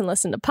 wherever you can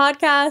listen to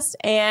podcasts.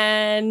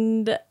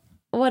 And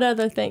what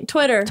other thing?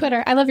 Twitter.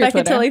 I love your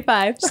Becca Twitter. Tilley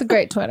 5. It's a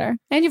great Twitter.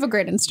 And you have a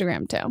great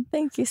Instagram, too.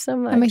 Thank you so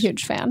much. I'm a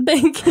huge fan.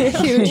 Thank you.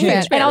 Huge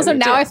fan. And also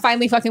now I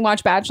finally fucking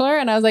watch Bachelor,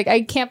 and I was like,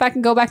 I can't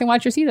go back and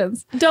watch your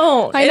seasons.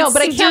 Don't. I know,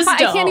 but I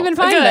can't even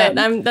find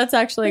them. That's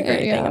actually a great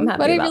thing. I'm happy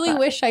but about I really that.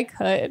 wish I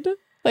could.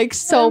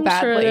 So I'm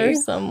badly. Sure they're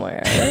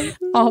somewhere. You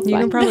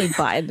can probably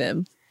buy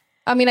them.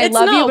 I mean, I It's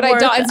love you, not but I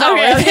don't. It's not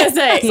okay, I was worth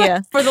gonna it. say,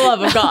 for the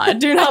love of God,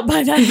 do not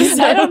buy that episode.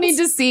 I don't need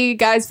to see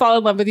guys fall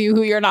in love with you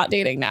who you're not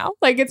dating now.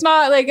 Like, it's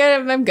not like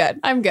I'm good.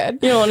 I'm good.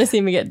 You don't want to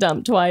see me get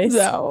dumped twice.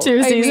 No,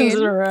 2 seasons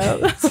in a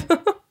row.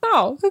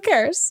 Oh, who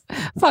cares?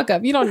 Fuck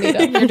up. You don't need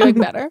them. You're doing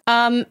better.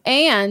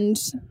 And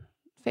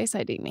Face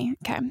ID me.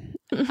 Okay.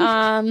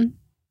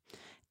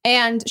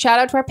 And shout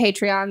out to our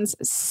Patreons,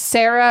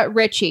 Sarah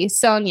Ritchie,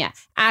 Sonia,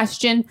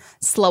 Ashton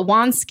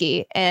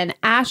Slawanski, and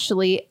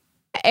Ashley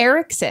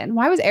Erickson.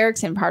 Why was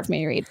Erickson hard for me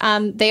to read?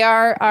 They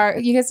are our,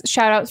 you guys,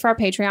 shout out for our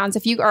Patreons.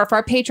 If you are for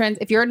our patrons,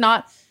 if you're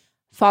not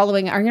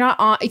following, or you're not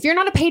on, if you're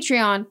not a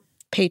patron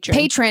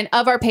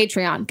of our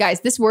Patreon,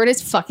 guys, this word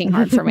is fucking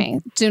hard for me.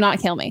 Do not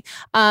kill me.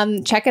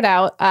 Check it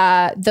out.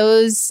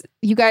 Those,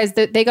 you guys,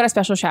 they got a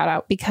special shout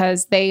out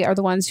because they are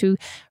the ones who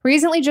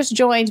recently just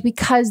joined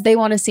because they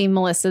want to see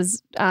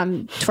Melissa's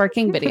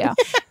twerking video.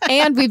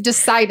 And we've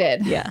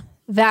decided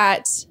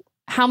that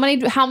how many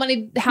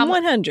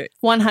 100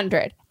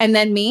 and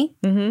then me.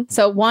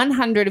 So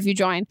 100 if you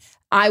join,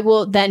 I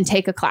will then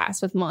take a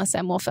class with Melissa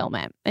and we'll film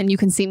it and you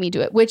can see me do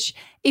it, which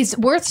is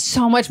worth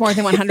so much more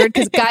than 100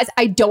 because guys,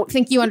 I don't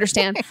think you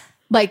understand.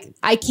 Like,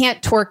 I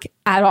can't twerk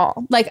at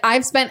all. Like,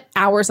 I've spent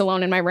hours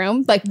alone in my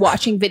room, like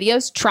watching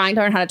videos, trying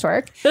to learn how to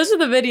twerk. Those are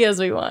the videos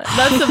we want.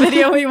 That's the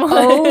video we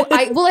want.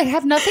 I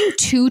have nothing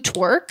to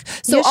twerk.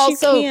 So yes,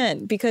 also, you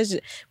can, because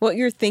what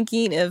you're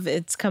thinking of,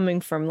 it's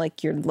coming from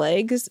like your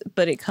legs,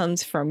 but it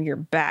comes from your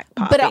back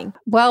popping.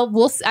 But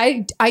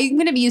I'm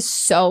gonna be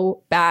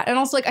so bad, and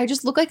also like I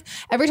just look like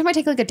every time I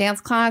take like a dance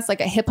class, like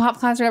a hip hop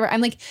class or whatever,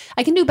 I'm like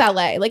I can do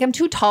ballet. Like I'm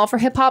too tall for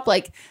hip hop.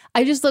 Like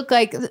I just look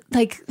like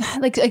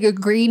a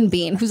green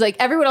bean who's like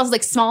everyone else is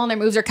like small and their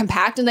moves are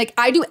compact, and like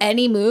I do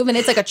any move and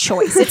it's like a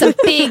choice. It's a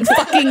big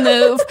fucking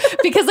move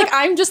because like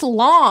I'm just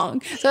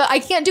long, so I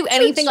can't do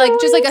anything like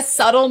just like a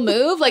subtle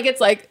move. Like it's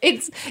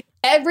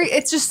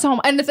just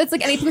so, and if it's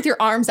like anything with your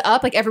arms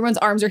up, like everyone's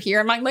arms are here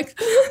and I'm like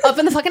up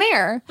in the fucking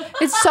air.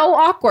 It's so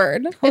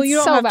awkward. Well, it's you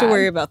don't so have bad. to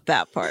worry about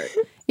that part.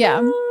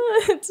 Yeah.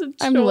 It's a choice.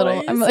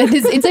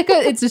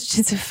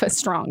 It's a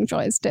strong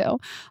choice too.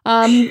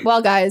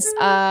 Well, guys,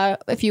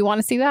 if you want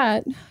to see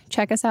that,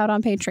 check us out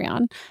on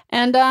Patreon,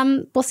 and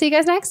we'll see you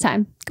guys next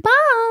time. Goodbye.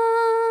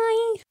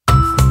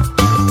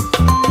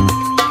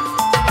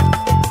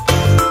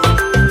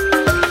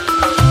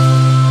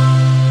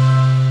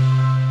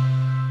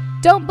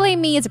 Don't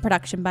Blame Me is a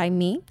production by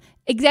me,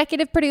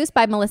 executive produced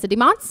by Melissa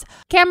DeMonts,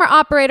 camera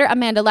operator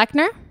Amanda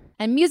Lechner,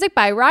 and music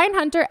by Ryan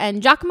Hunter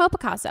and Giacomo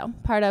Picasso,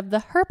 part of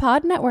the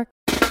HerPod Network.